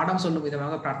 எல்லாருக்கும் பாடம் சொல்லும்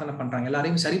விதமாக பிரார்த்தனை பண்றாங்க,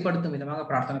 எல்லாரையும் சரிப்படுத்தும் விதமாக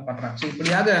பிரார்த்தனை பண்றாங்க. சோ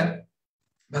இப்படியாக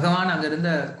பகவான் அங்க இருந்த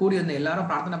கூடியிருந்த எல்லாரும்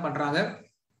பிரார்த்தனை பண்றாங்க.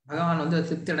 பகவான் வந்து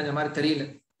திருப்தி அடைஞ்ச மாதிரி தெரியல.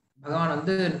 பகவான்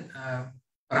வந்து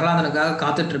பிரகலாதனுக்காக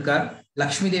காத்துட்டு இருக்கார்.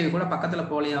 லக்ஷ்மி தேவி கூட பக்கத்துல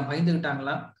போலையா,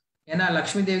 பயந்துகிட்டாங்களா. ஏன்னா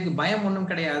லக்ஷ்மி தேவிக்கு பயம் ஒன்றும்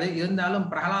கிடையாது, இருந்தாலும்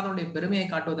பிரகலாதனுடைய பெருமையை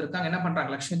காட்டுவதற்காக என்ன பண்றாங்க,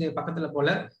 லக்ஷ்மி தேவி பக்கத்துல போல.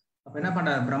 அப்ப என்ன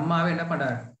பண்றாரு, பிரம்மாவே என்ன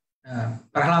பண்றாரு,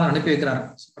 பிரகலாதன் அனுப்பி வைக்கிறாரு.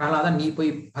 பிரகலாதன் நீ போய்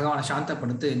பகவானை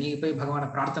சாந்தப்படுத்து, நீ போய் பகவானை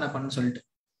பிரார்த்தனை பண்ணுன்னு சொல்லிட்டு.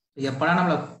 எப்படா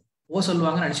நம்மள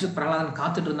சொல்லுவாங்கன்னு நினைச்சிட்டு பிரகலாதன்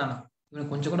காத்துட்டு இருந்தானோ,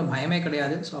 இவனுக்கு கொஞ்சம் கூட பயமே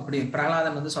கிடையாது. ஸோ அப்படி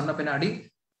பிரகலாதன் வந்து சொன்ன பின்னாடி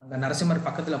அங்க நரசிம்மர்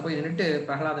பக்கத்துல போய் நின்றுட்டு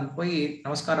பிரகலாதன் போய்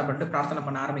நமஸ்காரம் பண்ணிட்டு பிரார்த்தனை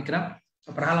பண்ண ஆரம்பிக்கிறான். ஸோ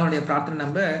பிரகலாதனுடைய பிரார்த்தனை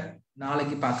நம்ம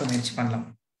நாளைக்கு பார்க்க முயற்சி பண்ணலாம்.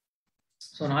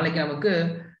 ஸோ நாளைக்கு நமக்கு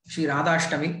ஸ்ரீ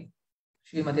ராதாஷ்டமி,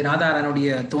 ஸ்ரீமதி ராதாரனுடைய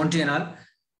தோன்றிய நாள்,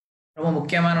 ரொம்ப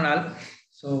முக்கியமான நாள்.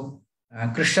 ஸோ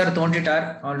கிருஷ்ணர் தோன்றிட்டார்,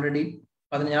 ஆல்ரெடி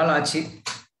 15 நாள் ஆச்சு.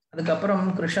 அதுக்கப்புறம்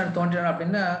கிருஷ்ணர் தோன்றினார்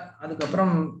அப்படின்னா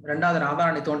அதுக்கப்புறம் 2வது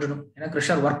ராதாராணி தோன்றணும். ஏன்னா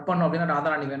கிருஷ்ணர் ஒர்க் பண்ணும் அப்படின்னா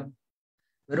ராதாராணி வேணும்.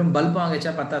 வெறும் பல்பு வாங்க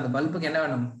வச்சா பத்தாது, பல்புக்கு என்ன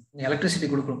வேணும், எலக்ட்ரிசிட்டி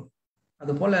கொடுக்கணும்.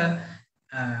 அது போல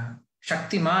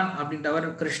சக்திமான் அப்படின்றவர்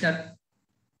கிருஷ்ணர்,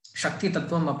 சக்தி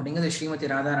தத்துவம் அப்படிங்கிறது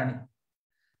ஸ்ரீமதி ராதாராணி.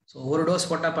 ஸோ ஒரு டோஸ்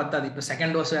போட்டா பத்தாது, இப்போ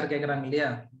செகண்ட் டோஸ் வேற கேட்கறாங்க இல்லையா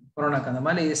கொரோனாக்கு, அந்த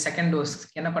மாதிரி செகண்ட் டோஸ்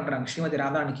என்ன பண்றாங்க, ஸ்ரீமதி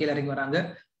ராதாராணி கீழே இறங்கி வராங்க.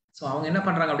 ஸோ அவங்க என்ன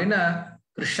பண்றாங்க அப்படின்னா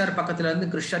கிருஷ்ணர் பக்கத்துல இருந்து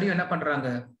கிருஷ்ணரையும் என்ன பண்றாங்க,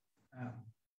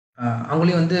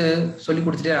 அவங்களையும் வந்து சொல்லி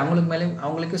கொடுத்துட்டே, அவங்களுக்கு மேலேயும்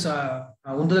அவங்களுக்கு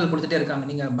உந்துதல் கொடுத்துட்டே இருக்காங்க,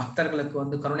 நீங்க பக்தர்களுக்கு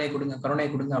வந்து கருணை கொடுங்க கருணை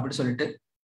கொடுங்க அப்படின்னு சொல்லிட்டு.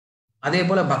 அதே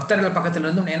போல பக்தர்கள் பக்கத்துல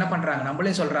இருந்து என்ன பண்றாங்க,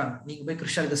 நம்மளே சொல்றாங்க நீங்க போய்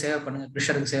கிருஷ்ணருக்கு சேவை பண்ணுங்க,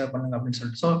 கிருஷ்ணருக்கு சேவை பண்ணுங்க அப்படின்னு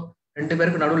சொல்லிட்டு. ஸோ 2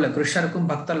 பேருக்கு நடுவுல, கிருஷ்ணருக்கும்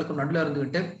பக்தர்களுக்கும் நடுவில்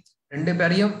இருந்துகிட்டு 2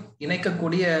 பேரையும்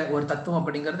இணைக்கக்கூடிய ஒரு தத்துவம்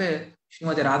அப்படிங்கிறது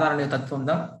ஸ்ரீமதி ராதாராணிய தத்துவம்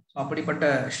தான். ஸோ அப்படிப்பட்ட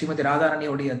ஸ்ரீமதி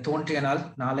ராதாராணியோடைய தோன்றிய நாள்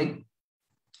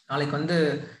நாளைக்கு வந்து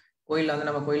கோயில்ல வந்து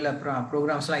நம்ம கோயில்ல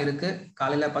ப்ரோக்ராம்ஸ் எல்லாம் இருக்கு.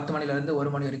 காலையில 10 மணில இருந்து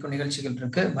 1 மணி வரைக்கும் நிகழ்ச்சிகள்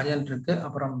இருக்கு, பஜன் இருக்கு,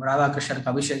 அப்புறம்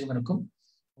ராதாகிருஷ்ணருக்கு அபிஷேகம் இருக்கும்,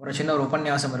 ஒரு சின்ன ஒரு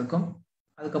உபன்யாசம் இருக்கும்.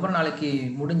 அதுக்கப்புறம் நாளைக்கு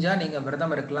முடிஞ்சா நீங்க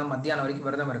விரதம் இருக்கலாம், மத்தியானம் வரைக்கும்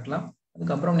விரதம் இருக்கலாம்.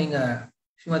 அதுக்கப்புறம் நீங்க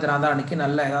ஸ்ரீமதி ராதாராணிக்கு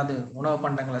நல்ல ஏதாவது உணவு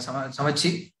பண்டங்களை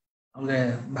சமைச்சு அவங்க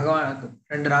பகவான்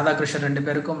 2 ராதாகிருஷ்ணர் 2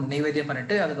 பேருக்கும் நைவேத்தியம்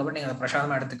பண்ணிட்டு அதுக்கப்புறம் நீங்க அதை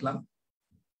பிரசாதமா எடுத்துக்கலாம்.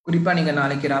 குறிப்பா நீங்க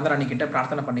நாளைக்கு ராதாராணி கிட்ட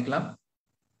பிரார்த்தனை பண்ணிக்கலாம்.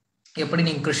 எப்படி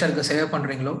நீங்க கிருஷ்ணருக்கு சேவை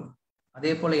பண்றீங்களோ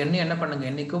அதே போல என்ன பண்ணுங்க,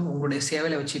 என்னைக்கும் உங்களுடைய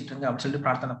சேவையில வச்சுட்டு இருங்க அப்படின்னு சொல்லிட்டு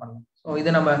பிரார்த்தனை பண்ணலாம். ஸோ இது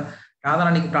நம்ம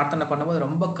ராதாராணிக்கு பிரார்த்தனை பண்ணும்போது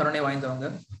ரொம்ப கருணை வாய்ந்தவங்க.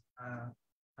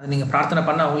 அது நீங்க பிரார்த்தனை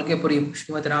பண்ண அவங்களுக்கே புரியும்.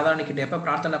 ஸ்ரீமதி ராதாராணி கிட்ட எப்ப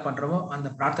பிரார்த்தனை பண்றோமோ அந்த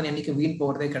பிரார்த்தனை என்னைக்கு வீண்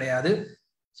போகிறதே கிடையாது.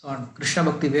 ஸோ கிருஷ்ண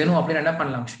பக்தி வேணும் அப்படின்னு என்ன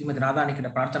பண்ணலாம், ஸ்ரீமதி ராதாராணி கிட்ட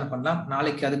பிரார்த்தனை பண்ணலாம்.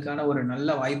 நாளைக்கு அதுக்கான ஒரு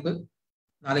நல்ல வாய்ப்பு.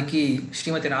 நாளைக்கு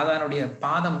ஸ்ரீமதி ராதாராணுடைய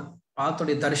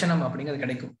பாதத்துடைய தரிசனம் அப்படிங்கிறது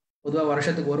கிடைக்கும். பொதுவாக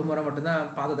வருஷத்துக்கு ஒரு முறை மட்டும்தான்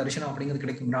பாத தரிசனம் அப்படிங்கிறது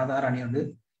கிடைக்கும் ராதாராணி வந்து.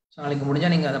 ஸோ நாளைக்கு முடிஞ்சா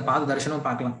நீங்க அதை பாத தரிசனம்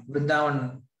பார்க்கலாம். பிருந்தாவன்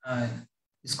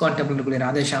இஸ்கான் டெம்பிள் இருக்கக்கூடிய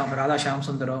ராதா ஷாம்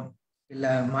சுந்தரம், இல்ல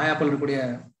மாயாப்பூர் இருக்கக்கூடிய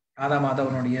ராதா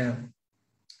மாதவனுடைய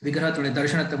விக்கிரகத்துடைய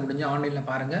தரிசனத்தை முடிஞ்சு ஆன்லைன்ல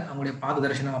பாருங்க, அவங்களுடைய பாத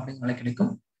தரிசனம் அப்படிங்கிற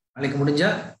கிடைக்கும். நாளைக்கு முடிஞ்சா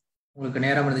உங்களுக்கு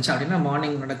நேரம் இருந்துச்சு அப்படின்னா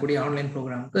மார்னிங் நடக்கக்கூடிய ஆன்லைன்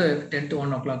ப்ரோக்ராமுக்கு 10 to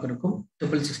 1 o'clock இருக்கும்.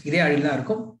 666 இதே அடியில் தான்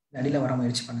இருக்கும். இந்த அடியில் வர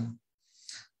முயற்சி பண்ணுங்க.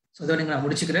 ஸோ இதோட நான்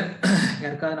முடிச்சுக்கிறேன்.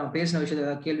 யாருக்காவது நான் பேசின விஷயத்தில்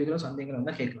ஏதாவது கேள்விகளோ சந்தேகங்களோ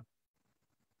இருந்தால் கேட்கலாம்.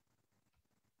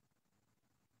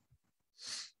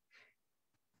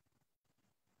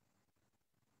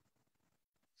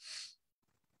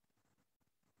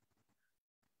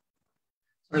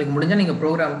 நாளைக்கு முடிஞ்சா நீங்க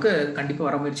ப்ரோக்ராமுக்கு கண்டிப்பா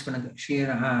வர முயற்சி பண்ணுங்க. ஸ்ரீ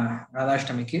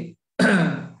ராதாஷ்டமிக்கு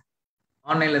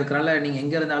ஆன்லைன்ல இருக்கிறனால நீங்க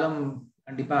எங்க இருந்தாலும்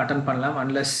கண்டிப்பா அட்டன் பண்ணலாம்.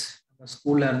 அன்லஸ்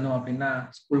ஸ்கூல்ல இருந்தோம் அப்படின்னா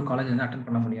ஸ்கூல் காலேஜ் இருந்து அட்டன்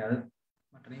பண்ண முடியாது.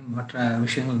 மற்ற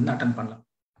விஷயங்கள் வந்து அட்டன் பண்ணலாம்.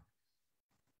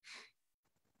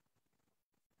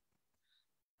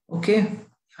 ஓகே,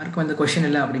 யாருக்கும் இந்த கொஸ்டின்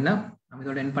இல்லை அப்படின்னா நம்ம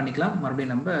இதோட என் பண்ணிக்கலாம்.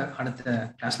 மறுபடியும் நம்ம அடுத்த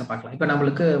கிளாஸ்ல பார்க்கலாம். இப்போ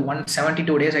நம்மளுக்கு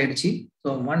 172 days ஆயிடுச்சு. ஸோ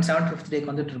 175th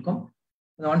டேக்கு வந்துட்டு இருக்கோம்.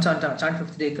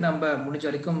 175th டேக்கு நம்ம முடிஞ்ச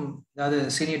வரைக்கும் ஏதாவது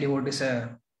சீனியர் டிவோட்டிஸை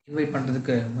இன்வைட்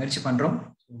பண்றதுக்கு முயற்சி பண்றோம்.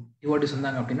 டிவோட்டிஸ்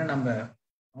வந்தாங்க அப்படின்னா நம்ம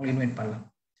அவங்களை இன்வைட் பண்ணலாம்.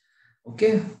 ஓகே,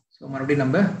 ஸோ மறுபடியும்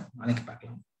நம்ம நாளைக்கு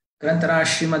பார்க்கலாம். கிரந்தரா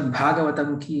ஸ்ரீமத்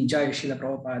பாகவதம் கி ஜெய், ஸ்ரீல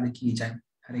பிரபுபாத கி ஜெய்.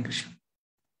 ஹரே கிருஷ்ணா.